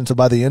collaboration. So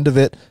by the end of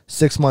it,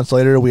 6 months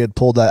later, we had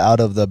pulled that out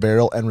of the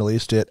barrel and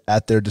released it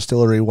at their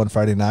distillery one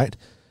Friday night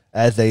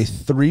as a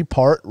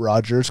 3-part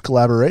Rogers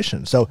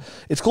collaboration. So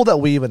it's cool that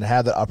we even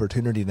have that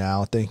opportunity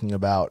now, thinking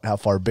about how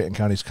far Benton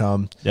County's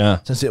come Yeah.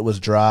 since it was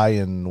dry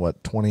in,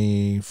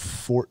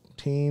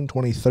 2014,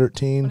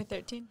 2013?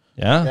 2013.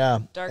 Yeah. Yeah.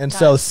 Dark And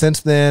so times. since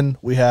then,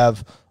 we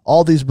have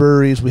all these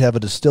breweries. We have a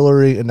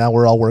distillery, and now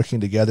we're all working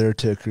together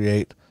to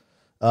create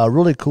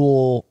really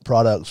cool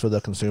products for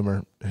the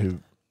consumer who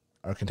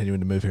are continuing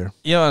to move here.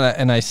 You know,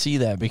 and I see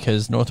that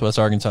because Northwest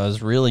Arkansas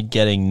is really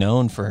getting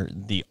known for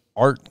the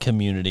art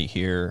community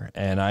here,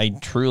 and I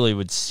truly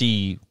would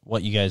see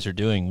what you guys are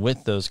doing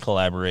with those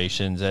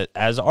collaborations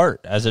as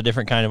art, as a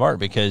different kind of art,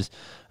 because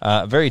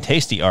very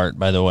tasty art,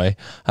 by the way.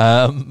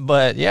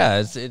 But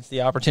yeah, it's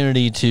the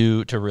opportunity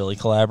to really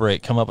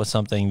collaborate, come up with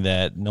something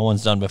that no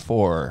one's done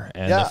before,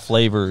 and the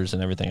flavors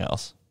and everything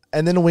else.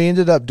 And then we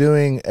ended up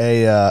doing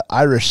a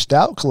Irish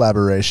Stout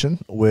collaboration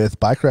with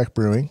Bike Rack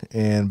Brewing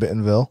in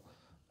Bentonville.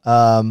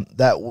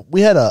 That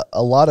we had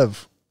a lot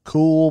of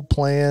cool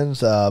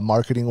plans,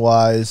 marketing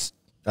wise.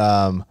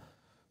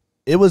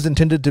 It was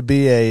intended to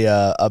be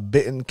a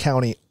Benton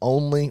County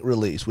only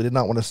release. We did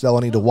not want to sell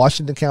any to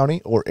Washington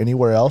County or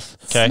anywhere else.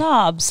 Okay.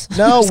 Snobs.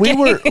 No, we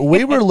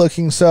were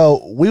looking.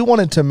 So we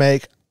wanted to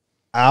make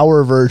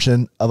our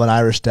version of an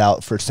Irish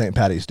Stout for St.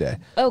 Patty's Day.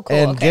 Oh, cool.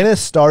 And Okay.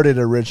 Guinness started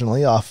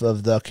originally off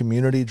of the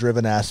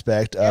community-driven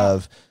aspect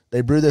of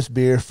they brew this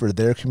beer for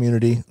their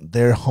community,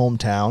 their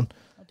hometown,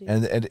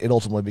 and it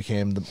ultimately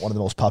became one of the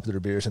most popular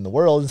beers in the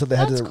world. And so they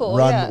had That's to cool,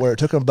 run yeah. where it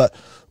took them. But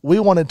we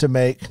wanted to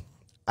make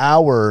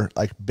our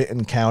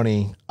Benton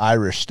County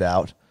Irish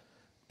Stout,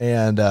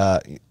 and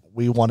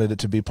we wanted it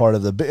to be part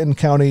of the Benton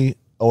County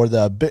or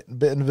the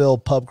Bentonville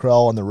pub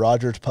crawl and the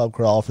Rogers pub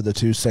crawl for the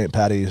two St.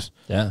 Patty's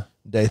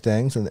Day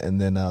things, and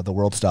then the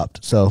world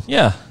stopped. So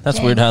Yeah, that's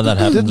weird how that it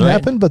happens, didn't right?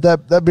 happen, but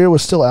that beer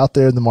was still out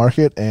there in the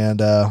market,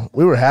 and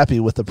we were happy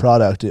with the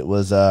product. It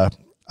was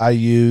I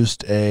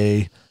used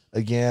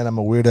again, I'm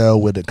a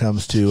weirdo when it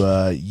comes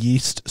to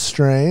yeast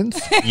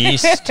strains.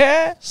 Yeast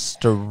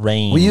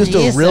strain. We used a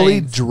Yeast really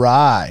strains.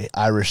 dry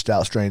Irish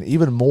Stout strain,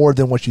 even more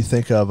than what you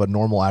think of a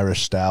normal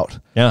Irish Stout,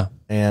 Yeah.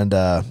 and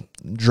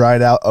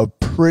dried out a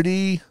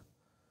pretty,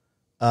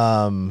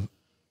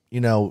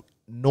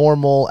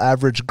 normal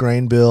average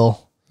grain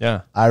bill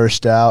Yeah. Irish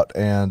Stout,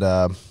 and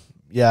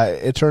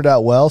it turned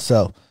out well.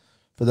 So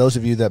for those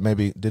of you that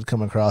maybe did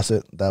come across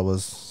it, that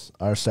was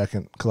our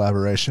second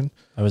collaboration.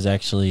 I was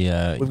actually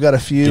We've got a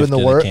few in the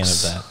gifted a works.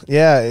 can of that.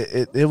 Yeah,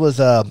 it was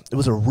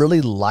a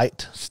really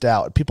light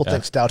stout. People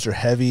think stouts are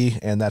heavy,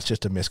 and that's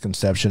just a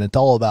misconception. It's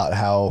all about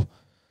how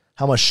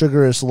much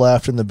sugar is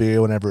left in the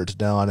beer whenever it's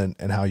done,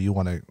 and how you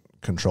want to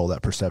control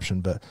that perception.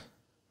 But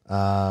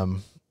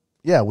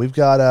we've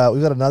got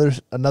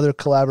another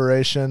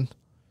collaboration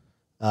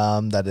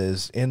that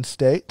is in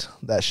state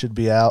that should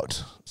be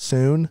out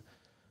soon.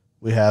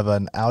 We have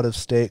an out of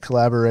state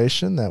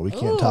collaboration that we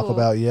can't talk Ooh.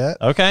 about yet.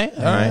 Okay.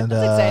 All right. And,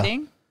 That's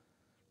exciting.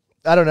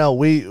 I don't know.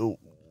 We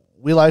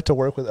like to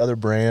work with other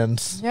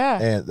brands. Yeah.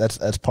 And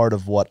that's part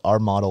of what our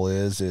model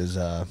is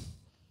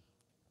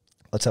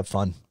let's have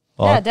fun.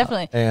 Well, Yeah,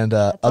 definitely. And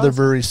other awesome.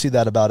 breweries see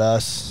that about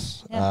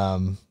us. Yeah.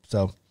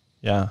 So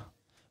Yeah.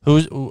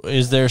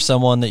 Is there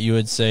someone that you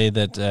would say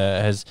that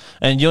has,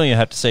 and you don't even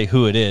have to say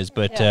who it is,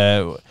 but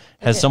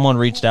has someone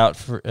reached out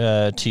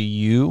to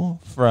you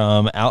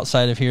from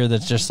outside of here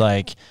that's just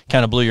like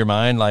kind of blew your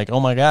mind? Like, oh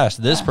my gosh,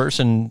 this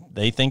person,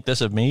 they think this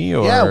of me?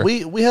 Or yeah,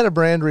 we had a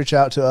brand reach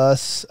out to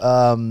us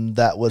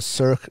that was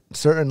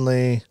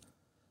certainly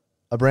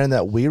a brand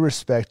that we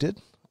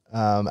respected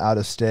out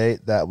of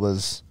state. That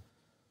was,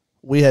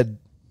 we had,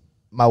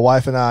 my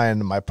wife and I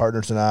and my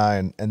partners and I,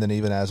 and then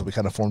even as we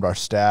kind of formed our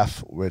staff,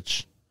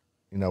 which,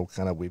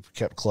 we've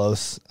kept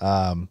close.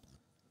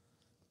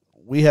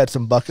 We had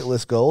some bucket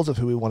list goals of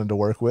who we wanted to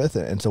work with,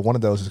 and so one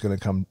of those is going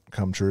to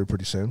come true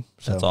pretty soon.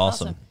 So, That's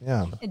awesome.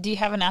 yeah. Do you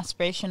have an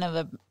aspiration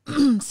of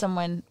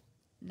someone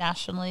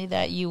nationally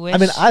that you wish? I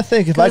mean, I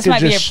think if 'cause I this could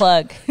might be your just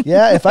plug.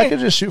 yeah, if I could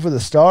just shoot for the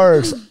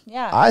stars,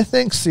 Yeah. I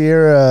think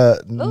Sierra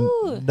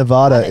Ooh,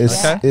 Nevada love it,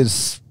 is yeah.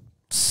 is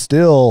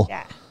still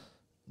Yeah.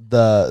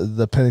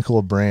 the pinnacle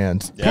of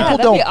brands. Yeah.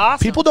 that'd be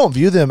awesome. People don't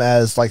view them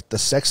as like the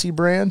sexy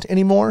brand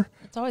anymore.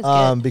 It's always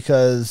good.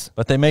 Because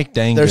But they make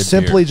dang they're good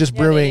simply beer. just Yeah,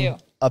 they brewing do.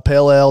 a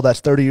pale ale that's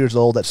 30 years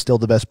old. That's still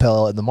the best pale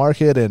ale in the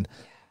market, and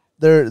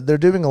they're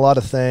doing a lot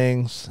of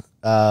things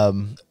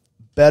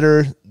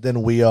better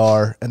than we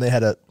are. And they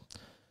had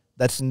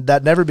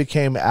that never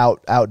became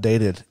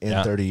outdated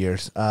in 30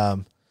 years.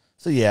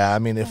 So yeah, I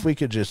mean, if we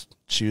could just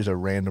choose a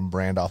random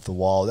brand off the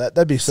wall,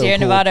 that'd be so Sierra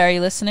cool. Nevada, are you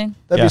listening?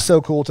 That'd Yeah. be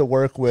so cool to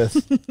work with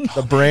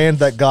the brand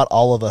that got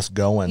all of us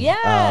going.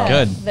 Yeah.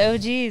 Good. The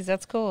OGs.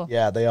 That's cool.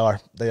 Yeah, they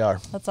are. They are.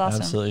 That's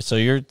awesome. Absolutely.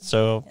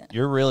 So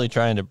you're really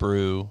trying to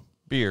brew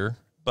beer,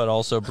 but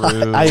also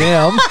brew I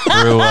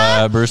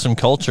am. brew some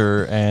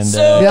culture and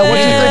Yeah, what do you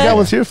think I Yeah.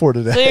 was here for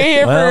So today? you're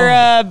here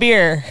Well- for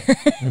beer.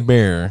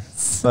 beer.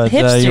 But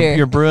Hipster.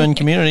 you're brewing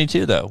community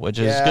too, though, which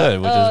is Yeah.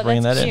 good. Which Oh, is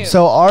bringing that's that in. cute.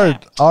 So our you.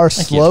 Thank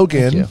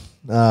slogan, you.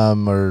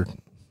 or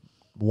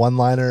one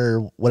liner,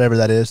 or whatever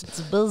that is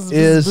buzz,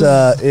 is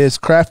buzz.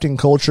 crafting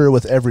culture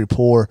with every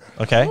pour.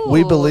 Okay.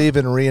 We Ooh. believe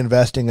in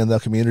reinvesting in the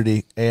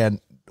community, and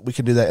we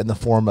can do that in the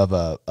form of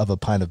a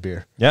pint of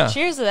beer. Yeah.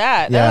 Cheers to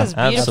that. Yeah, That was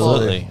beautiful.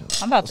 Absolutely.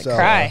 I'm about to So,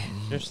 cry.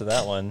 Cheers to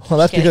that one. Well,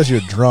 that's Kidding. because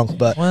you're drunk,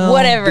 but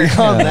Whatever.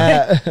 beyond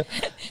that,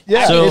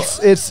 yeah, So-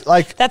 it's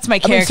like That's my I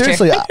mean, character.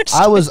 seriously,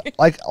 I was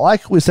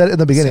like we said in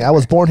the beginning, I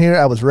was born here,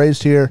 I was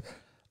raised here.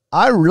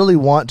 I really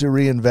want to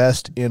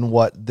reinvest in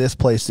what this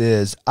place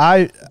is.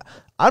 I'm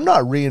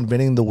not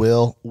reinventing the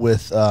wheel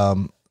with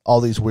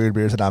all these weird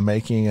beers that I'm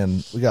making,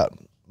 and we got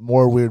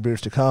more weird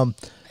beers to come.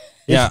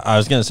 Yeah, I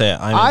was going to say,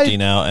 I'm empty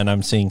now, and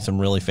I'm seeing some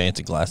really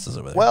fancy glasses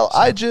over there. Well,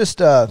 I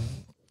just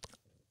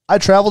I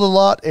traveled a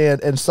lot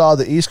and saw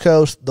the East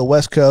Coast, the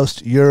West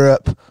Coast,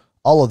 Europe,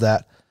 all of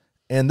that,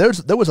 and there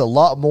was a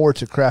lot more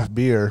to craft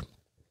beer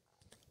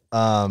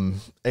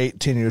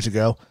 8-10 years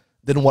ago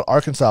than what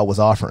Arkansas was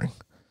offering.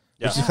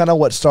 Which is kind of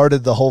what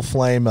started the whole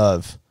flame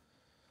of,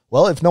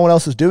 well, if no one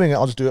else is doing it,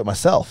 I'll just do it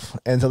myself.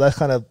 And so that's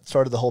kind of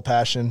started the whole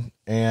passion.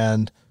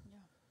 And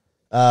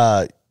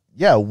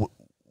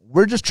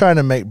we're just trying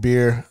to make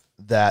beer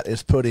that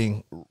is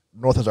putting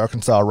Northwest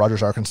Arkansas,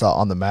 Rogers, Arkansas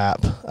on the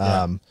map.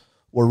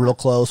 We're real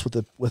close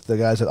with the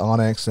guys at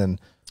Onyx, and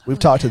we've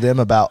talked to them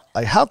about,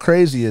 like, how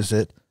crazy is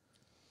it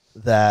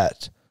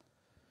that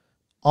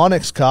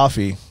Onyx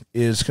Coffee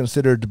is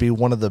considered to be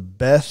one of the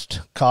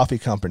best coffee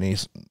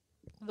companies in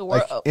the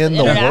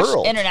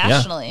world.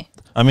 Internationally.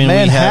 I mean,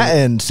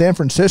 Manhattan, San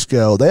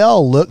Francisco, they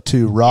all look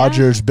to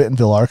Rogers,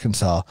 Bentonville,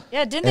 Arkansas.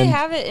 Yeah, didn't they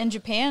have it in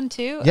Japan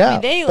too? Yeah,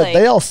 I mean, but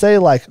they all say,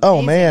 like, oh,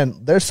 amazing.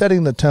 man, they're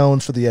setting the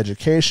tones for the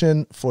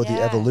education, for the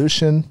Yeah.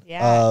 evolution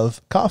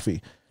of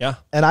coffee. Yeah.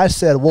 And I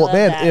said, well, love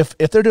man, that.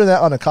 if they're doing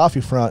that on a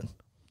coffee front,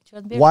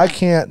 Beer why front.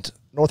 can't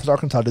Northwest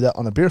Arkansas do that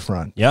on a beer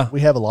front? Yeah.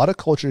 We have a lot of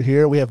culture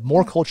here. We have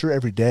more culture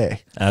every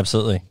day.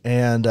 Absolutely.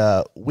 And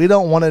we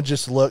don't want to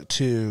just look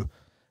to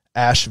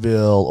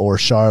Asheville or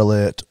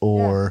Charlotte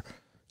or,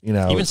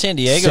 Even San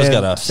Diego's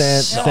got a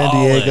San solid-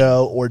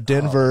 Diego or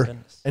Denver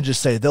goodness. and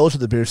just say those are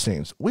the beer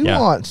scenes. We Yeah.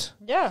 want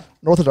Yeah.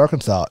 Northwest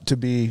Arkansas to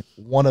be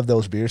one of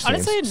those beer scenes.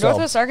 Honestly, So,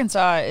 Northwest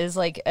Arkansas is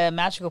like a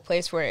magical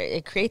place where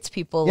it creates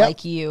people Yep.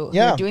 like you who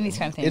Yeah. are doing these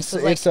kind of things. It's So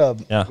like,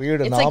 a Yeah.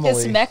 weird it's anomaly.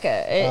 like this mecca,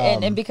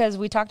 and because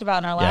we talked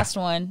about in our last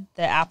one,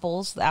 the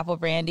apples, the apple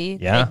brandy,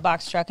 Yeah. big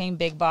box trucking,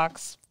 big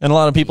box, And a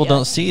lot of people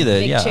don't see that.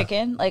 big Yeah.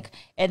 chicken, like,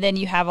 and then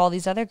you have all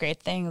these other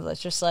great things.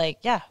 It's just like,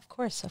 yeah, of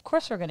course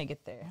we're gonna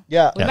get there.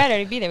 Yeah. We might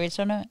already be there. We just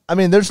don't know it. I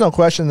mean, there's no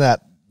question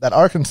that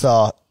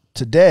Arkansas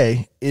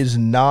today is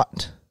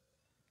not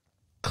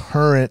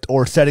current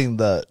or setting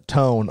the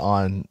tone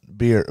on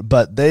beer,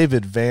 but they've We're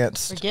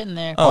advanced getting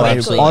there. Oh, quickly.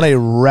 absolutely. on a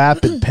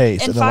rapid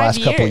pace In in the 5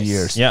 last couple of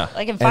years. years. Yeah.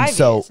 Like in And 5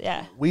 so years.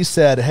 Yeah. we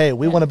said, hey,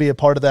 we want to be a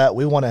part of that.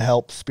 We want to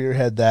help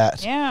spearhead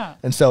that. Yeah.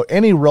 And so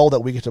any role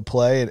that we get to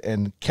play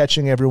in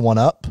catching everyone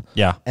up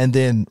Yeah. and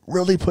then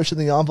really pushing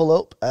the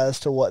envelope as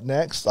to what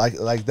next,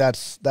 like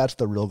that's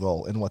the real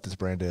goal in what this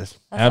brand is.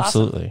 That's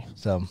awesome. Absolutely.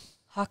 So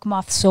Hawk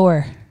Moth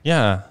Soar.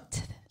 Yeah.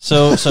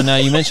 So now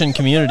you mentioned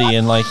community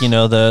and, like,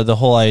 the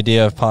whole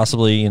idea of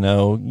possibly,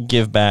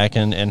 give back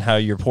and how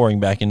you're pouring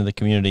back into the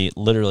community,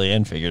 literally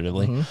and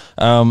figuratively.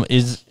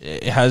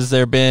 Has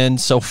there been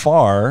so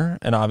far,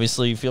 and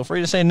obviously feel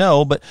free to say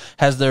no, but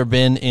has there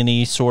been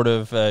any sort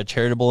of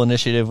charitable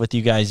initiative with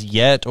you guys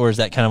yet, or is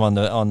that kind of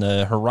on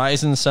the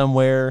horizon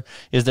somewhere?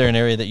 Is there an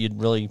area that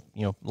you'd really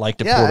like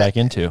to pour back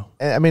into?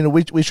 I mean,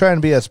 we try and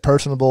be as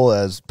personable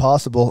as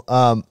possible.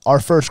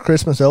 Our first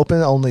Christmas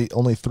open, only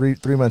 3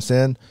 months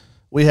in,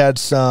 we had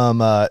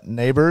some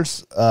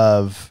neighbors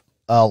of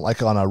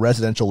like on a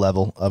residential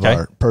level of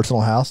our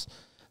personal house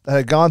that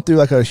had gone through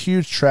like a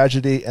huge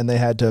tragedy, and they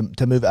had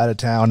to move out of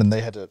town, and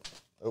they had to.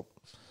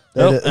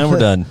 And we're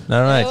done.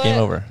 All right, know game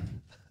what? over.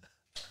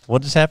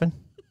 What just happened?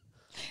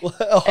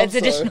 It's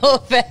additional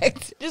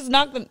effect. Just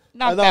knock that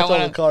I one knocked all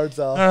the out. cards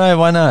off. All right,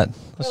 why not?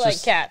 We're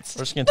like cats.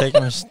 We're just gonna take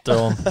them and just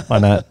throw them. Why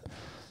not?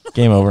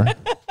 Game over.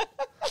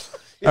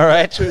 All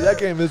right. True, that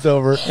game is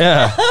over.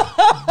 Yeah.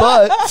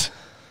 But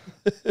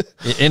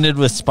It ended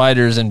with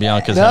spiders in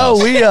Bianca's no,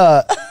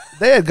 house.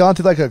 they had gone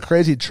through like a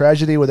crazy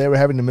tragedy where they were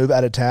having to move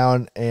out of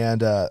town,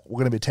 and we're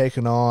going to be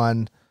taking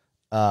on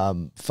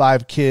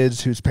 5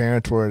 kids whose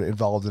parents were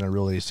involved in a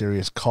really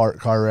serious car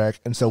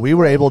wreck, and so we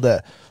were able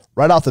to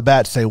right off the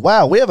bat say,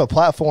 "Wow, we have a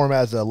platform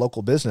as a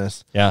local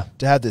business Yeah.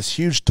 to have this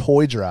huge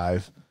toy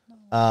drive."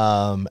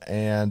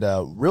 And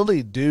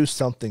really do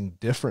something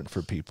different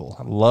for people.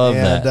 I love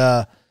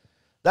that.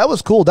 That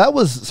was cool. That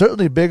was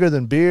certainly bigger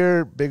than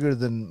beer, bigger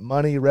than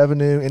money,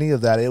 revenue, any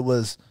of that. It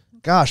was,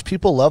 gosh,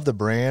 people love the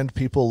brand.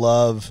 People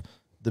love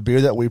the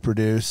beer that we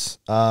produce.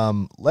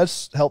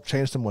 Let's help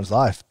change someone's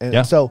life.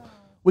 And so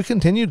we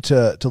continue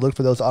to look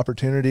for those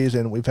opportunities,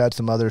 and we've had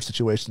some other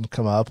situations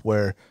come up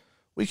where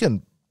we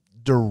can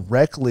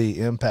directly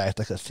impact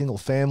like a single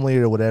family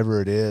or whatever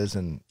it is.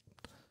 And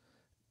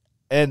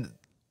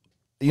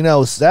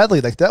sadly,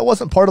 like that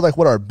wasn't part of like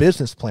what our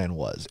business plan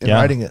was in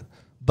writing it.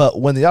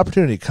 But when the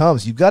opportunity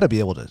comes, you've got to be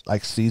able to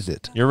like seize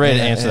it. You're ready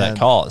to answer that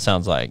call, it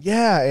sounds like.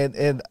 Yeah,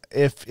 and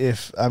if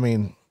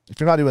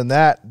you're not doing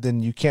that,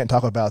 then you can't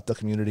talk about the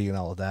community and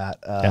all of that.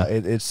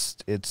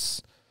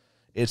 It's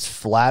it's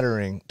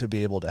flattering to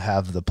be able to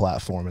have the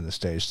platform and the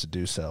stage to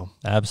do so.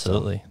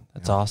 Absolutely.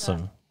 That's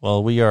awesome.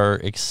 Well, we are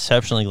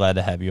exceptionally glad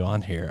to have you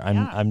on here.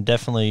 I'm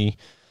definitely,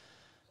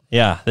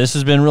 this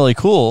has been really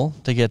cool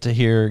to get to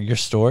hear your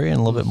story and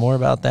a little bit more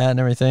about that and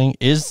everything.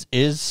 Is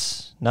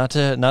not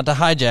to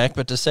hijack,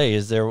 but to say,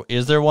 is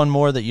there one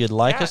more that you'd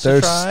like us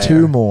to try? There's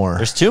two more.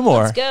 There's two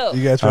more. Let's go.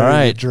 You guys All ready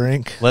right. to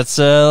drink? Let's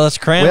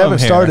cram We them haven't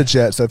here. started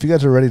yet, so if you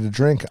guys are ready to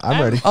drink,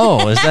 I'm ready.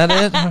 Oh, is that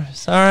it?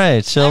 All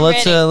right. So I'm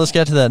let's ready.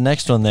 get to that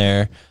next one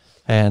there.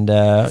 And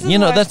you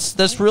know,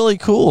 that's really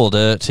cool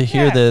to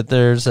hear Yeah. that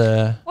there's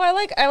a Well,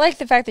 I like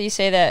the fact that you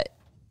say that,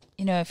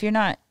 you know, if you're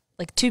not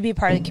like to be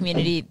part of the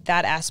community,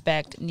 that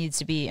aspect needs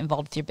to be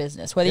involved with your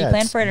business, whether you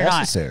plan it's for it or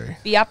necessary.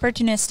 not. Be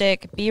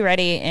opportunistic, be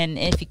ready, and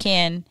if you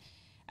can,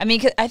 I mean,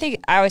 'cause I think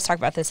I always talk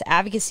about this.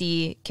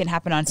 Advocacy can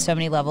happen on so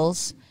many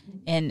levels,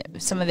 and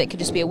some of it could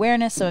just be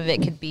awareness, some of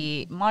it could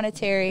be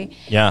monetary.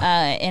 Yeah.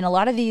 And a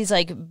lot of these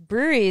like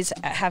breweries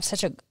have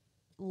such a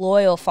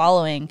loyal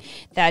following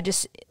that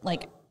just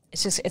like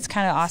it's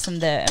kind of awesome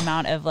the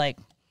amount of like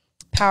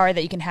power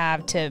that you can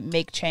have to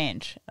make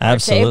change. Or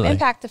Absolutely. to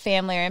impact the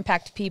family or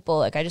impact people.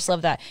 Like, I just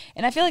love that.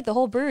 And I feel like the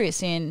whole brewery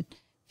scene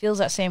feels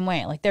that same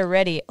way. Like, they're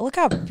ready. Look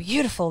how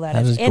beautiful that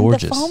That is. is And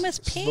gorgeous. the foam is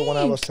This pink. is the one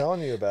I was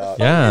telling you about.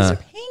 Yeah.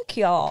 It's pink,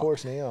 y'all. Of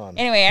course, neon.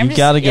 Anyway, I'm You just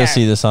got to go yeah.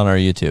 see this on our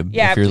YouTube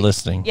if you're please.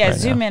 listening. Yeah, right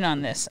zoom now. in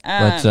on this.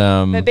 But,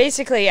 But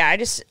basically, yeah,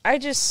 I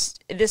just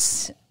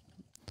this.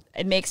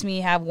 It makes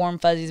me have warm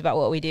fuzzies about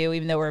what we do,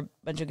 even though we're a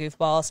bunch of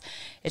goofballs.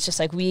 It's just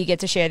like we get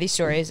to share these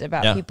stories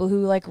about people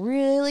who like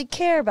really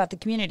care about the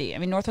community. I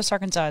mean, Northwest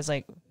Arkansas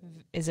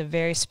is a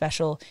very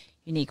special,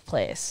 unique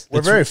place.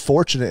 We're very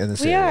fortunate in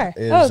this We area.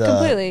 are.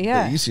 Completely,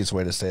 yeah. The easiest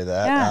way to say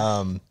that.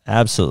 Yeah.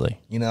 Absolutely.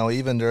 You know,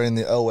 even during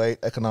the 2008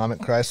 economic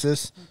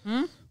crisis,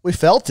 we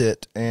felt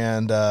it.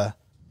 And a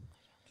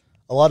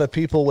lot of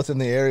people within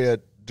the area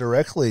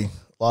directly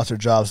lost their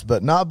jobs,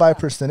 but not by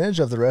percentage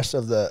of the rest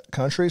of the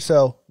country.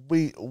 So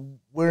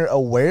we're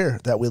aware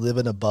that we live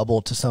in a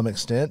bubble to some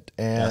extent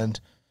and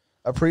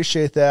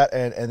appreciate that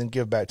and then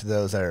give back to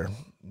those that are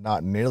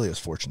not nearly as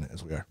fortunate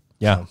as we are.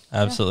 Yeah,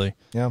 absolutely.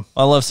 Yeah.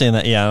 I love seeing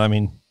that. Yeah, I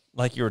mean,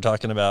 like you were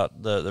talking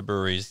about the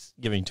breweries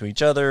giving to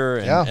each other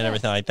and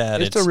everything like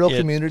that. It's a real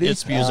community. It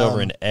spews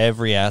over in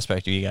every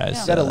aspect of you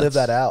guys. You got to live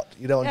that out.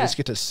 You don't Yeah. just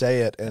get to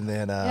say it and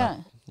then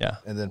Yeah.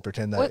 and then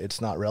pretend that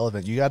it's not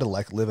relevant. You got to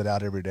like live it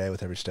out every day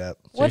with every step.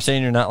 So you're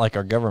saying you're not like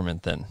our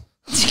government then?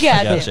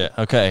 Yeah, Gotcha.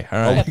 Okay. All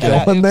right.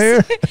 Going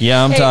there?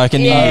 Yeah, I'm talking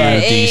to you,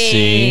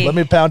 DC. Let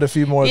me pound a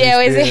few more of yeah.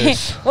 these Wait,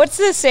 beers. what's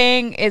the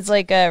saying? It's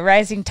like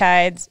rising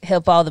tides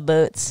help all the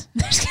boats.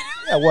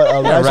 Yeah,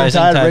 what? Rising rising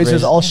tide tide raises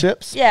raises- all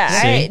ships?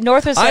 Yeah,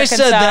 Northwest I Arkansas.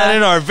 said that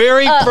in our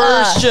very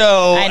first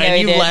show, I know and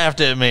he you did.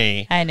 laughed at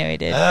me. I know he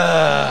did.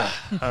 All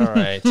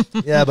right.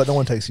 Yeah, but no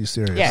one takes you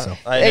serious. yeah, So.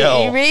 I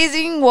know.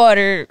 Raising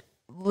water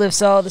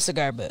lifts all the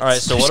cigar boats. All right,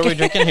 so what are we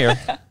drinking here?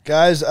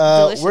 Guys, we're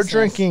Deliciousness.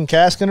 drinking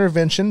Cask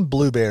Intervention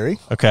Blueberry.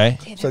 Okay.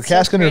 So It's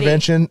Cask pretty.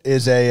 Intervention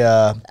is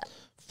a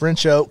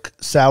French Oak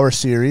sour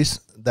series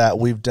that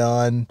we've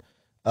done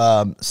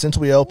since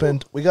we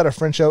opened. We got a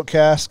French Oak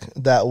cask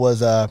that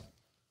was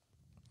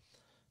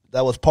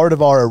part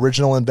of our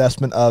original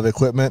investment of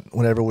equipment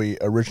whenever we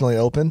originally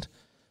opened.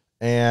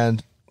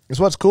 And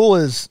what's cool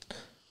is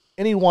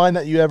any wine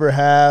that you ever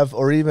have,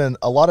 or even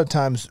a lot of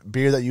times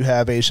beer that you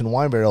have aged in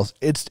wine barrels,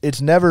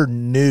 it's never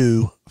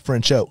new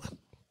French Oak.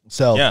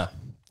 So Yeah.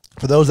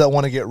 for those that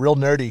want to get real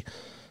nerdy,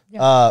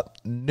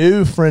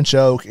 new French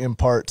Oak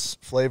imparts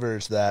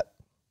flavors that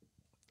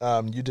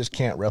you just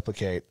can't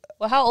replicate.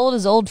 Well, how old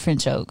is old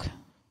French Oak?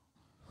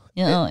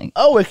 You know, like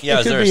Oh, it Yeah,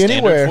 is could there a be standard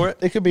anywhere. for it?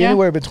 It could be Yeah.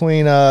 anywhere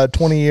between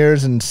 20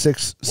 years and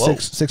six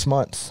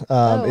months. It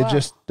wow.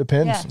 just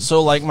depends. Yeah.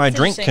 So, like, my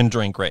drink interesting. can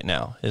drink right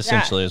now,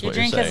 essentially, is your what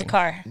you're drink saying. has a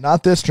car.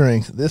 Not this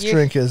drink. This You're-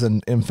 drink is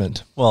an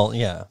infant. Well,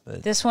 yeah.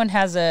 But, This one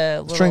has a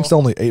little. This drink's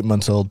only 8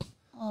 months old.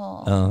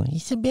 oh,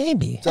 he's a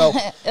baby. So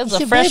It's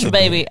a fresh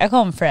baby. I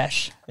call him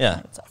fresh. Yeah.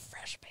 It's a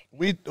fresh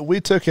baby. we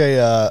took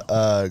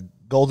a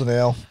golden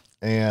ale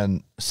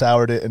and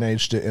soured it and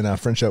aged it in a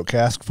French Oak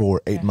cask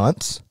for 8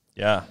 months,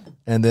 Yeah.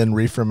 and then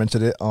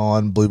re-fermented it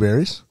on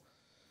blueberries.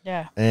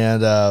 Yeah.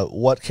 And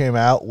what came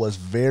out was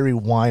very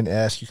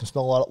wine-esque. You can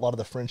smell a lot of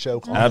the French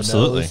oak on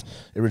Absolutely. the nose.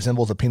 It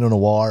resembles a Pinot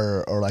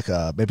Noir or like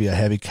maybe a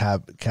heavy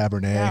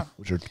Cabernet, Yeah.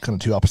 which are kind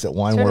of two opposite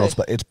wine Totally. worlds.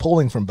 But it's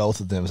pulling from both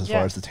of them as Yeah.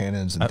 far as the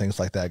tannins and things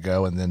like that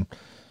go. And then,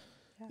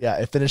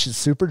 it finishes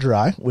super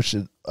dry, which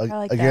is,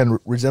 like again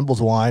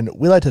resembles wine.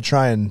 We like to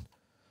try and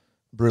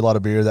brew a lot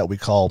of beer that we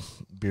call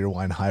beer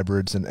wine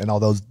hybrids, and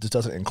although this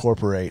doesn't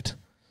incorporate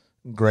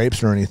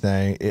grapes or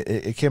anything,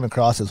 it came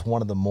across as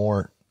one of the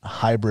more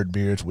hybrid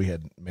beers we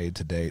had made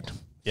to date.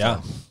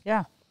 Yeah.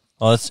 Yeah.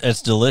 Well,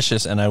 it's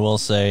delicious, and I will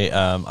say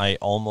I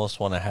almost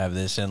want to have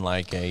this in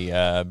like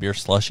a beer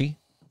slushy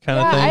kind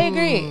of Yeah, thing. I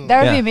agree. That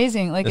would Yeah. be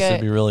amazing. Like This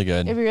would be really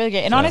good. It'd be really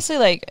good. And honestly,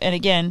 like, and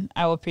again,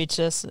 I will preach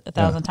this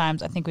 1,000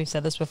 times. I think we've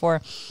said this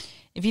before.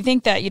 If you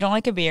think that you don't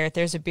like a beer,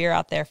 there's a beer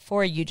out there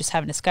for you, just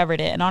haven't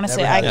discovered it. And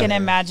honestly, Never I had can it.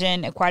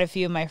 imagine quite a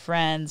few of my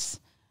friends,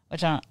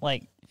 which I don't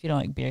like. If you don't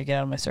like beer, get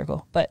out of my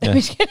circle. But I'm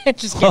just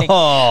kidding.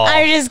 Oh.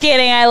 I'm just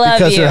kidding. I love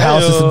Because you. your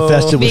house is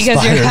infested with Because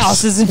spiders. your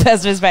house is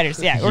infested with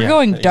spiders. Yeah, we're Yeah,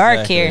 going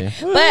dark exactly. here.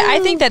 But I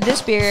think that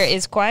this beer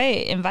is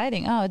quite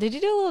inviting. Oh, did you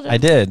do a little? I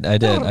did. I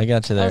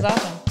got you there. That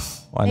was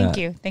awesome. Why Thank not?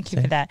 you. Thank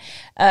you for that.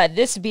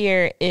 This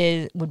beer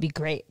would be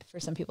great for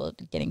some people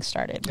getting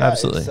started. Yeah,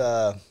 Absolutely.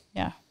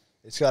 Yeah.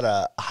 It's got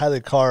a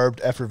highly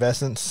carbed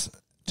effervescence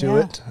to Yeah.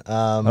 it.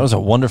 That was a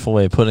wonderful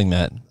way of putting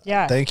that.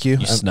 Yeah. Thank you.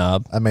 You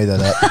snob. I made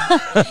that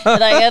up.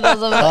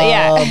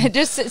 Yeah.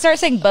 Just start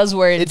saying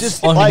buzzwords. It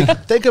just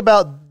like think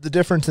about the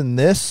difference in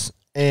this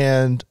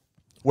and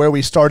where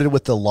we started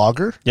with the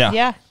lager, Yeah.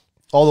 yeah.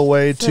 all the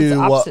way So it's to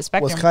opposite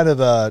what was spectrum. kind of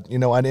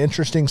an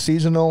interesting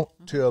seasonal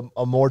to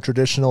a more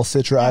traditional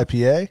Citra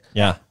IPA,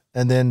 Yeah.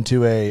 and then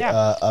to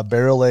Yeah. a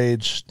barrel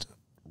aged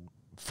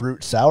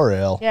fruit sour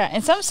ale. Yeah,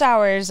 and some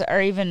sours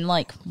are even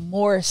like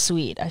more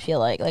sweet. I feel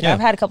like Yeah. I've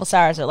had a couple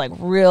sours that are like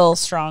real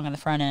strong on the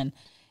front end.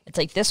 It's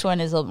like this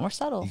one is a little more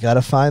subtle. You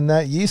gotta find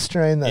that yeast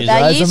strain that That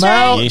dries yeast them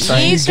out. strain? Yeast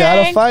strain. You Yeast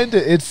gotta strain? find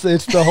it.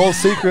 It's the whole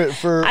secret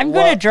for. I'm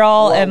going to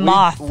draw what a we-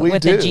 moth we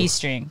with do. a G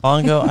string.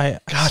 Bongo, I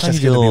Gosh, saw that's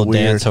you do a gonna be little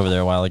weird. dance over there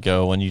a while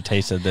ago when you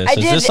tasted this. I Is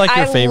did. this like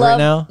your I favorite love,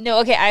 now? No,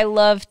 okay. I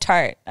love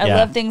tart. I Yeah.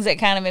 love things that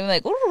kind of make me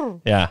like,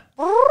 ooh. Yeah.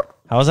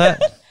 How was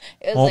that?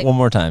 It was like One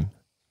more time.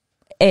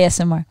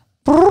 ASMR.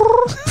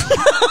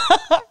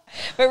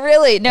 But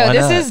really, no, Why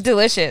this not? is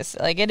delicious.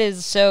 Like it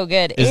is so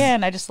good, Is-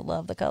 and I just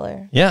love the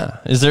color. Yeah.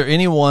 Is there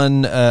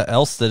anyone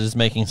else that is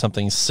making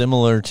something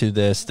similar to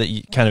this that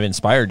kind of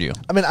inspired you?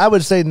 I mean, I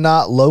would say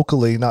not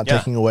locally, not Yeah.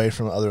 taking away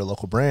from other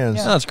local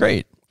brands. No, that's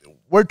great.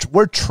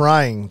 We're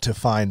trying to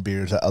find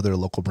beers that other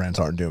local brands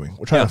aren't doing.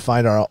 We're trying Yeah. to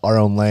find our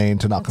own lane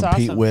to not That's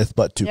compete awesome. with,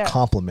 but to Yeah.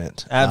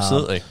 complement.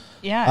 Absolutely.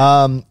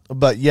 Yeah,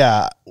 But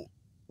yeah,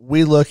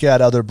 we look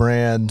at other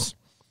brands,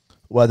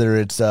 whether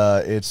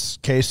it's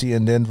Casey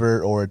in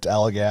Denver or it's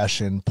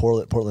Allagash in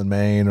Portland,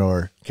 Maine,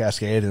 or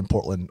Cascade in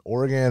Portland,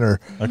 Oregon, or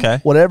Okay.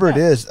 whatever it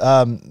is.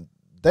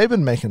 They've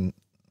been making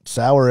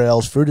sour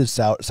ales, fruited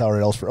sour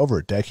ales for over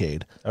a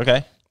decade,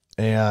 Okay.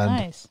 and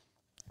nice.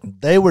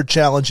 they were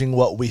challenging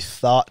what we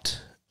thought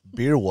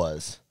beer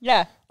was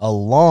Yeah, a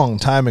long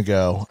time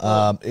ago.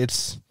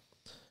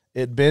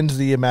 It bends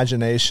the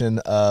imagination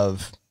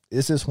of,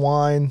 is this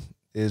wine?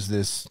 Is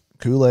this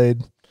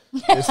Kool-Aid?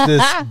 Is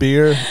this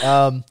beer?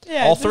 yeah.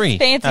 All this is three.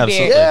 fancy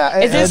Absolutely. beer. Yeah,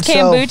 Is this and so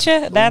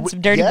kombucha? That's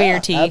dirty yeah, beer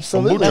tea.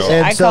 absolutely. That's-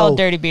 And I call so it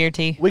dirty beer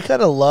tea. we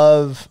kind of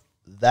love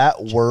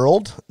that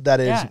world that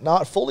is Yeah.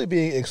 not fully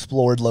being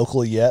explored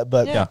locally yet,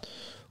 but Yeah.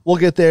 we'll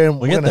get there, and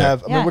we're get gonna there.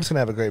 have. I mean, Yeah. we're just gonna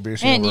have a great beer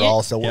scene And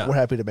overall. So yeah. we're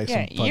happy to make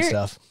some fun you're,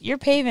 stuff. You're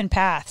paving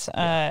paths.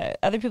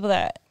 Other people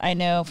that I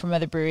know from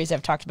other breweries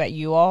have talked about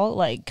you all,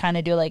 like kind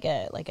of do like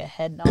a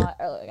head nod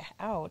or like,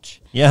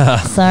 ouch. Yeah.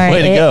 Sorry,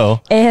 Way to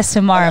go.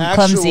 ASMR. I'm An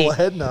clumsy. actual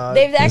head nod.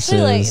 They've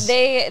actually like is-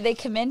 they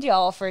commend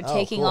y'all for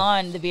taking cool.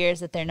 on the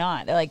beers that they're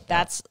not. They're like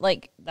that's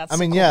I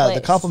mean, a cool yeah, the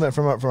place. compliment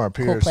from our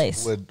peers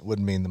place. would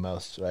mean the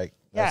most. Like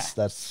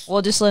that's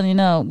Well, just letting you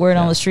know, word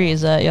on the street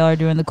is that y'all are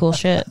doing the cool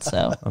shit.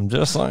 So I'm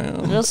just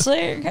saying. just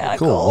saying, kind of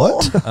cool. cool.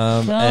 What?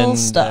 Cool And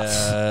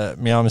stuff.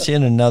 yeah, I'm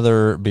seeing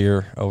another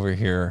beer over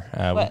here.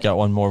 We've What? got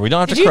one more. We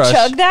don't have Did to you crush.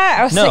 chug that?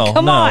 I was No, like,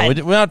 come no, on. we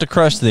don't have to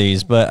crush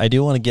these, but I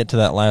do want to get to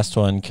that last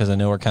one because I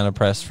know we're kind of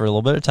pressed for a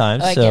little bit of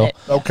time. Oh, I so, get it.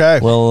 Okay.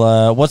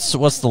 well, what's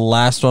the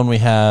last one we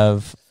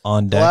have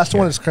on The deck? last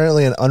one here? is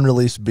currently an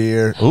unreleased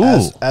beer.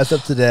 Ooh. As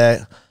of today,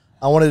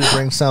 I wanted to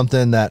bring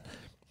something that,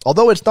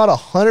 although it's not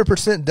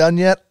 100% done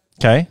yet,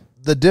 Okay.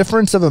 the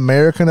difference of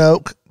American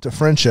oak to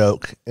French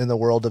oak in the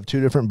world of two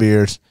different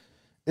beers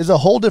is a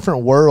whole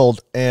different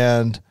world.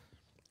 And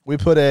we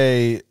put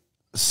a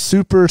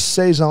super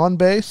saison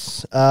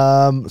base.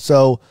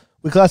 So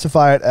we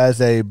classify it as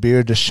a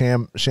beer de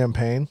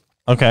champagne.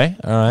 Okay.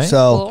 All right.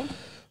 So Cool.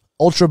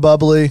 ultra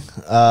bubbly.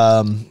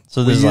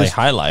 So this we is like use-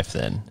 high life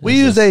then. We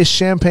This use is- a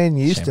champagne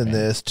yeast in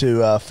this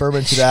to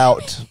ferment it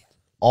out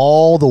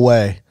all the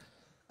way.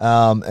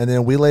 And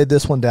then we laid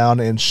this one down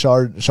in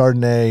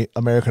Chardonnay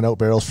American oak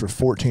barrels for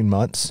 14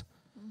 months.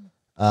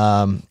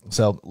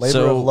 So labor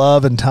So- of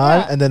love and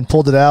time, Yeah. and then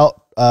pulled it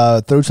out,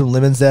 threw some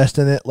lemon zest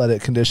in it, let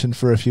it condition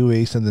for a few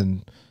weeks, and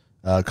then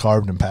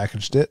carved and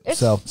packaged it. It's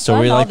So So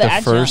fun, we all like the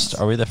adjuncts. first.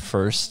 Are we the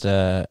first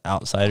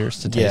outsiders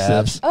to taste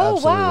yeah, this? Oh,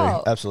 absolutely,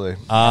 wow. absolutely.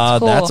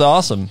 cool. That's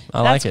awesome.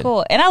 I That's like it.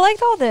 cool. And I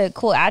liked all the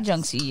cool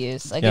adjuncts you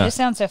use. Like Yeah. it just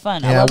sounds so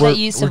fun. I Yeah, love we're- that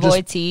you use we're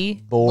Savoy just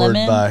tea, Bored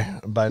lemon,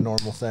 by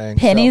normal things.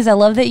 pennies. I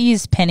love that you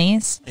use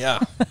pennies. Yeah.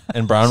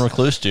 And brown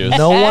recluse juice. So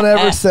no one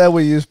ever said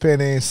we use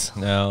pennies.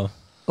 No.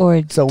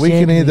 Or So we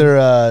can did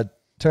either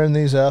turn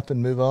these up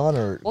and move on,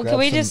 or Well, grab can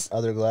we some just-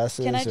 other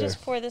glasses. Can I or-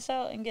 just pour this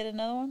out and get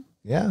another one?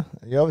 Yeah,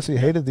 you obviously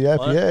hated the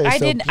IPA. I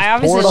so didn't. just I pour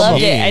obviously it on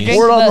loved the, it. I Jeez. drank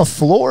Pour it on the most.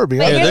 floor. Be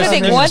But honest. here's the there's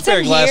thing, there's once a spare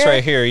I'm glass here-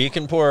 right here. You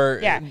can pour.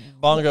 Yeah.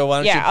 Bongo, why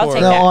don't Yeah, you I'll pour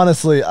take it? No, that.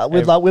 honestly,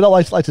 we don't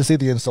like to see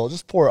the insult.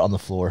 Just pour it on the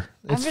floor.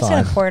 I'm It's just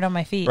fine. gonna pour it on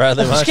my feet.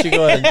 Bradley, why don't you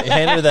go ahead and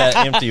hand her that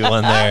empty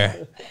one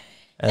there?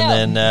 And No.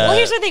 then, well,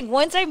 here's the thing.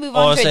 Once I move I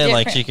on was to a saying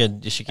different, like she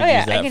could Oh, yeah,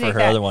 use I that can for take her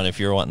that. other one if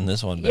you're wanting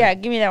this one. But yeah,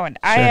 give me that one.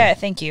 I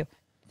thank you.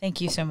 Thank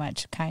you so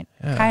much.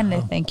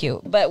 Kindly, thank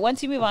you. But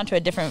once you move on to a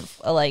different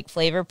like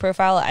flavor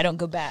profile, I don't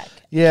go back.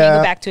 Yeah. Can't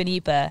go back to an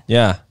IPA.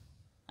 Yeah,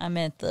 I'm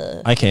at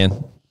the. I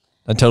can.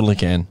 I totally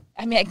can.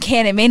 I mean, I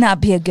can. It may not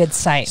be a good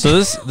site. So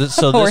this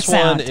Or one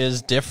sound.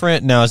 is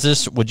different. Now, is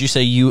this? Would you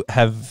say you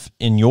have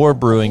in your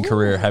brewing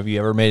career? Have you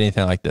ever made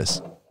anything like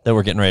this that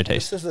we're getting ready to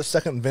taste? This is the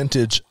second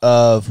vintage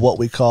of what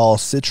we call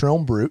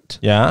Citron Brut.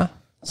 Yeah,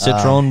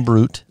 Citron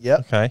Brut. Yep.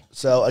 Okay.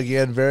 So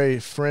again, very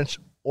French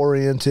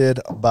oriented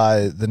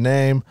by the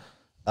name,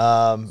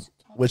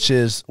 which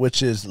is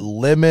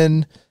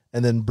lemon,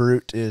 and then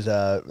Brut is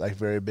like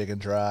very big and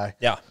dry.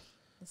 Yeah.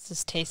 This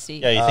is tasty.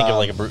 Yeah, you think of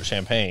like a Brut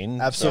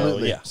champagne.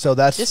 Absolutely. So, yeah. So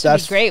that's This would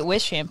be great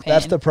with champagne.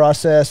 That's the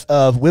process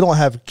of, we don't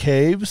have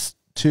caves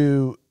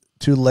to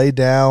lay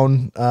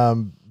down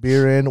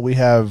beer in. We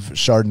have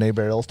Chardonnay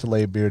barrels to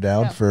lay beer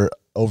down for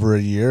over a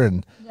year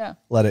and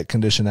let it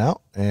condition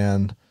out.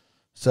 And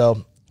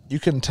so you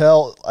can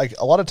tell, like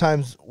a lot of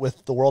times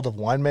with the world of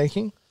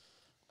winemaking,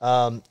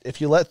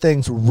 if you let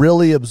things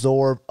really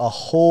absorb a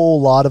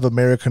whole lot of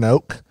American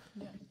oak,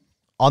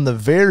 on the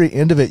very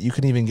end of it, you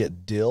can even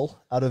get dill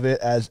out of it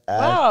as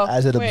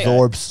it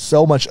absorbs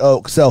so much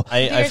oak. So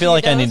I feel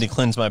like I need to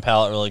cleanse my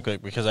palate really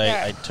quick because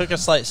I took a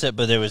slight sip,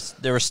 but there was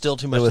still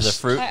too much of the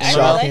fruit in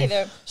my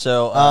mouth.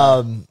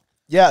 So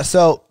yeah,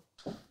 so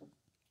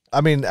I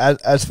mean,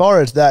 as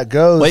far as that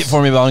goes, wait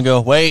for me,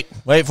 Bongo. Wait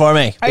for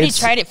me. I already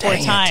tried it 4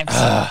 times.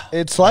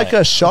 It's like a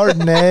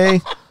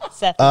Chardonnay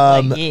Seth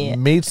is like, yeah.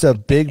 meets a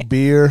big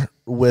beer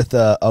with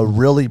a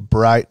really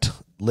bright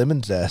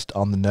lemon zest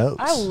on the nose.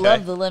 I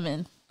love the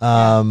lemon.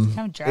 It's kind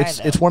of dry,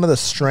 it's one of the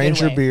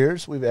stranger way.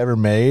 beers we've ever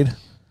made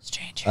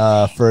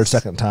for a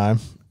second time.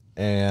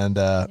 And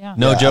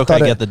No joke, I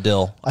thought get the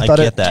dill. I thought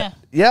get that.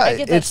 Yeah, I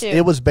get that too.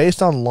 it was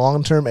based on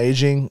long-term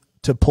aging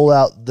to pull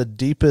out the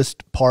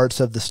deepest parts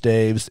of the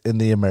staves in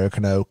the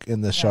American oak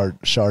in the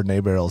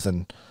Chardonnay barrels,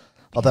 and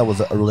I thought that was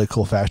a really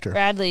cool factor.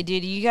 Bradley,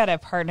 dude, you got to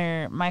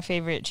partner. My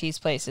favorite cheese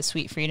place is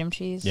Sweet Freedom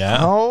Cheese. Yeah.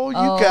 Oh, you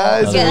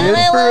guys Yeah, are in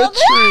I for a love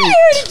that. treat. You're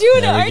already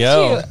doing There it, we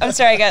aren't go. you? I'm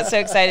sorry, I got so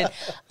excited.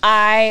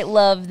 I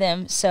love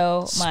them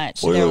so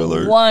much. They're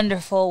alert.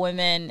 wonderful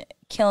women,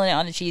 killing it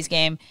on the cheese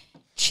game.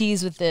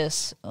 Cheese with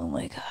this. Oh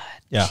my god.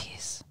 Yeah.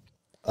 Cheese.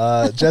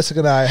 Jessica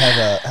and I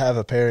have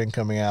a pairing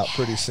coming out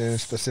pretty soon,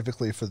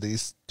 specifically for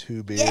these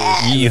two beers.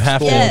 You have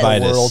to Yes.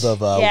 invite The us. world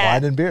of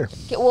wine and beer.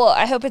 Okay, well,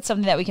 I hope it's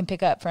something that we can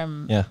pick up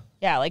from. Yeah.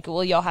 Yeah, like,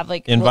 will y'all have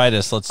like Invite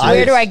us. Let's do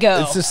Where it. do I go?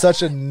 This is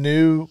such a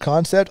new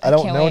concept. I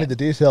don't can't know any wait. of the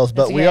details,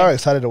 but That's we okay. are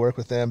excited to work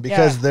with them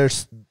because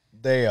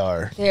they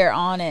are. They're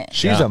on it.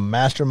 She's a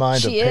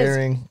mastermind She of is.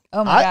 pairing.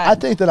 Oh my God. I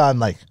think that I'm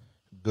like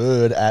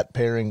good at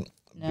pairing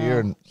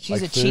beer and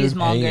She's like, a food.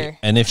 cheesemonger. Hey,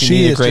 and if you She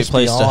need a is great just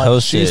place to beyond-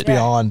 host she's it,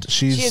 beyond.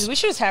 She is. She's We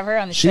should just have her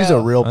on the show. she's a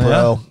real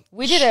pro.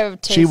 We did a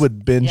taste. She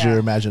would bend your yeah.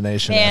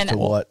 imagination Man, as to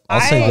what.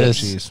 I'll say this.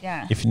 She's.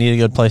 Yeah. if you need a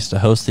good place to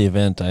host the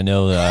event, I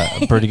know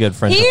a pretty good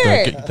friend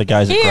Here. with the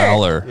guys at Here.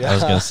 Growler. I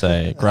was going to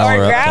say Growler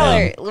Or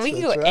Uptown. growler. We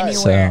can go That's right.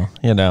 anywhere.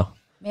 So, you know.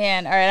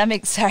 Man, all right, I'm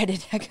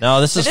excited. No,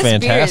 this is Beer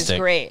fantastic. is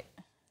great.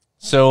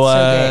 So,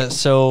 great.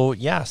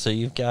 so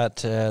you've got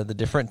the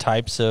different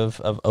types of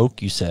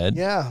oak, you said.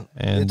 Yeah,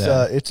 And,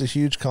 it's a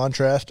huge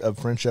contrast of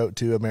French oak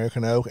to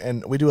American oak,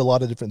 and we do a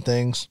lot of different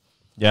things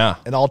Yeah.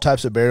 in all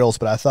types of barrels.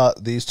 But I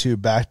thought these two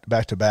back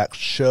to back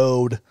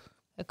showed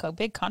A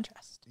big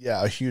contrast.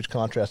 a huge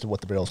contrast of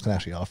what the barrels can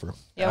actually offer.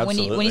 Yeah, when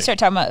Absolutely. you start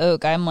talking about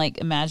oak, I'm like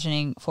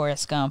imagining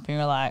Forrest Gump, and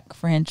you're like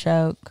French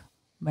oak,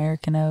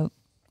 American oak,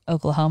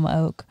 Oklahoma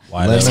oak,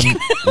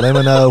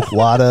 Lemon oak,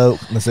 white oak,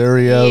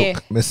 Missouri oak, Yeah.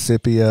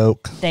 Mississippi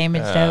oak,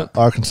 damaged oak,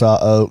 Arkansas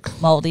oak,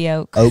 moldy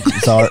oak. oak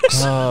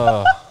zarks.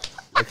 Oh,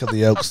 Look at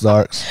the oak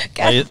zarks.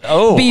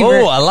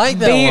 Beaver. I like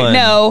that one.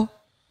 No,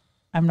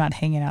 I'm not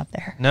hanging out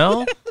there.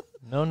 No,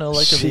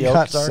 like She the oak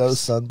got so zarks.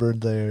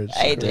 sunburned there. It's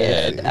I so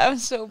did. crazy. I'm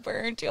so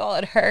burnt, y'all.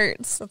 It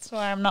hurts. That's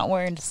why I'm not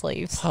wearing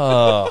sleeves.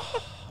 Oh,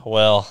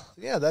 well,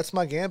 Yeah, that's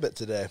my gambit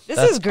today. This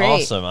that's is great.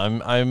 awesome.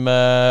 I'm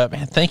man,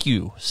 thank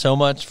you so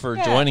much for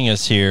joining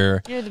us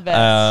here. You're the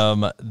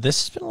best.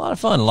 This has been a lot of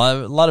fun, a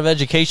lot of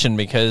education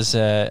because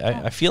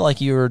I feel like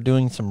you are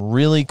doing some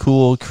really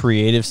cool,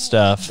 creative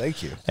stuff.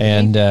 Thank you.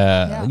 And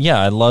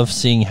I love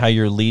seeing how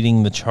you're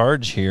leading the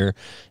charge here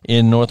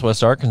in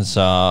Northwest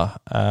Arkansas,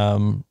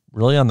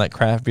 really on that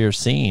craft beer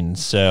scene.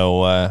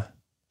 So,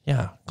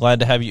 glad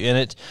to have you in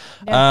it.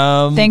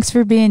 Thanks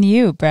for being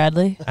you,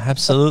 Bradley.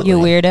 Absolutely. You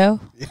weirdo.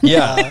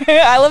 Yeah.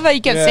 I love how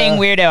you kept saying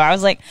weirdo. I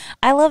was like,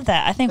 I love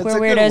that. I think That's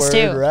we're a good weirdos word,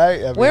 too. right?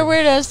 I mean- We're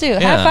weirdos too.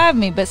 Yeah. High five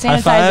me, but High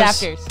sanitize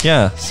fives? after.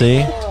 Yeah,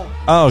 see?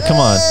 Oh, come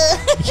on.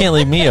 You can't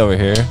leave me over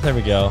here. There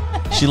we go.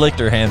 She licked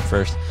her hand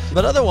first.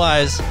 But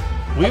otherwise,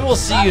 we will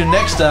see you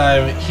next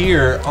time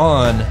here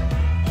on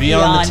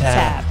Beyond the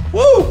Tap.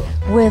 Woo!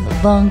 With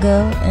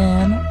Bongo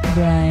and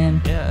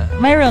Brian. Yeah.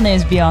 My real name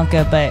is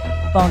Bianca, but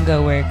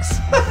Bongo works.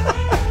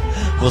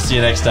 We'll see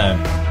you next time.